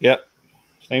 Yep.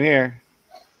 Same here.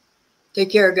 Take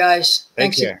care, guys.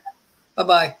 Thanks.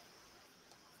 Bye-bye.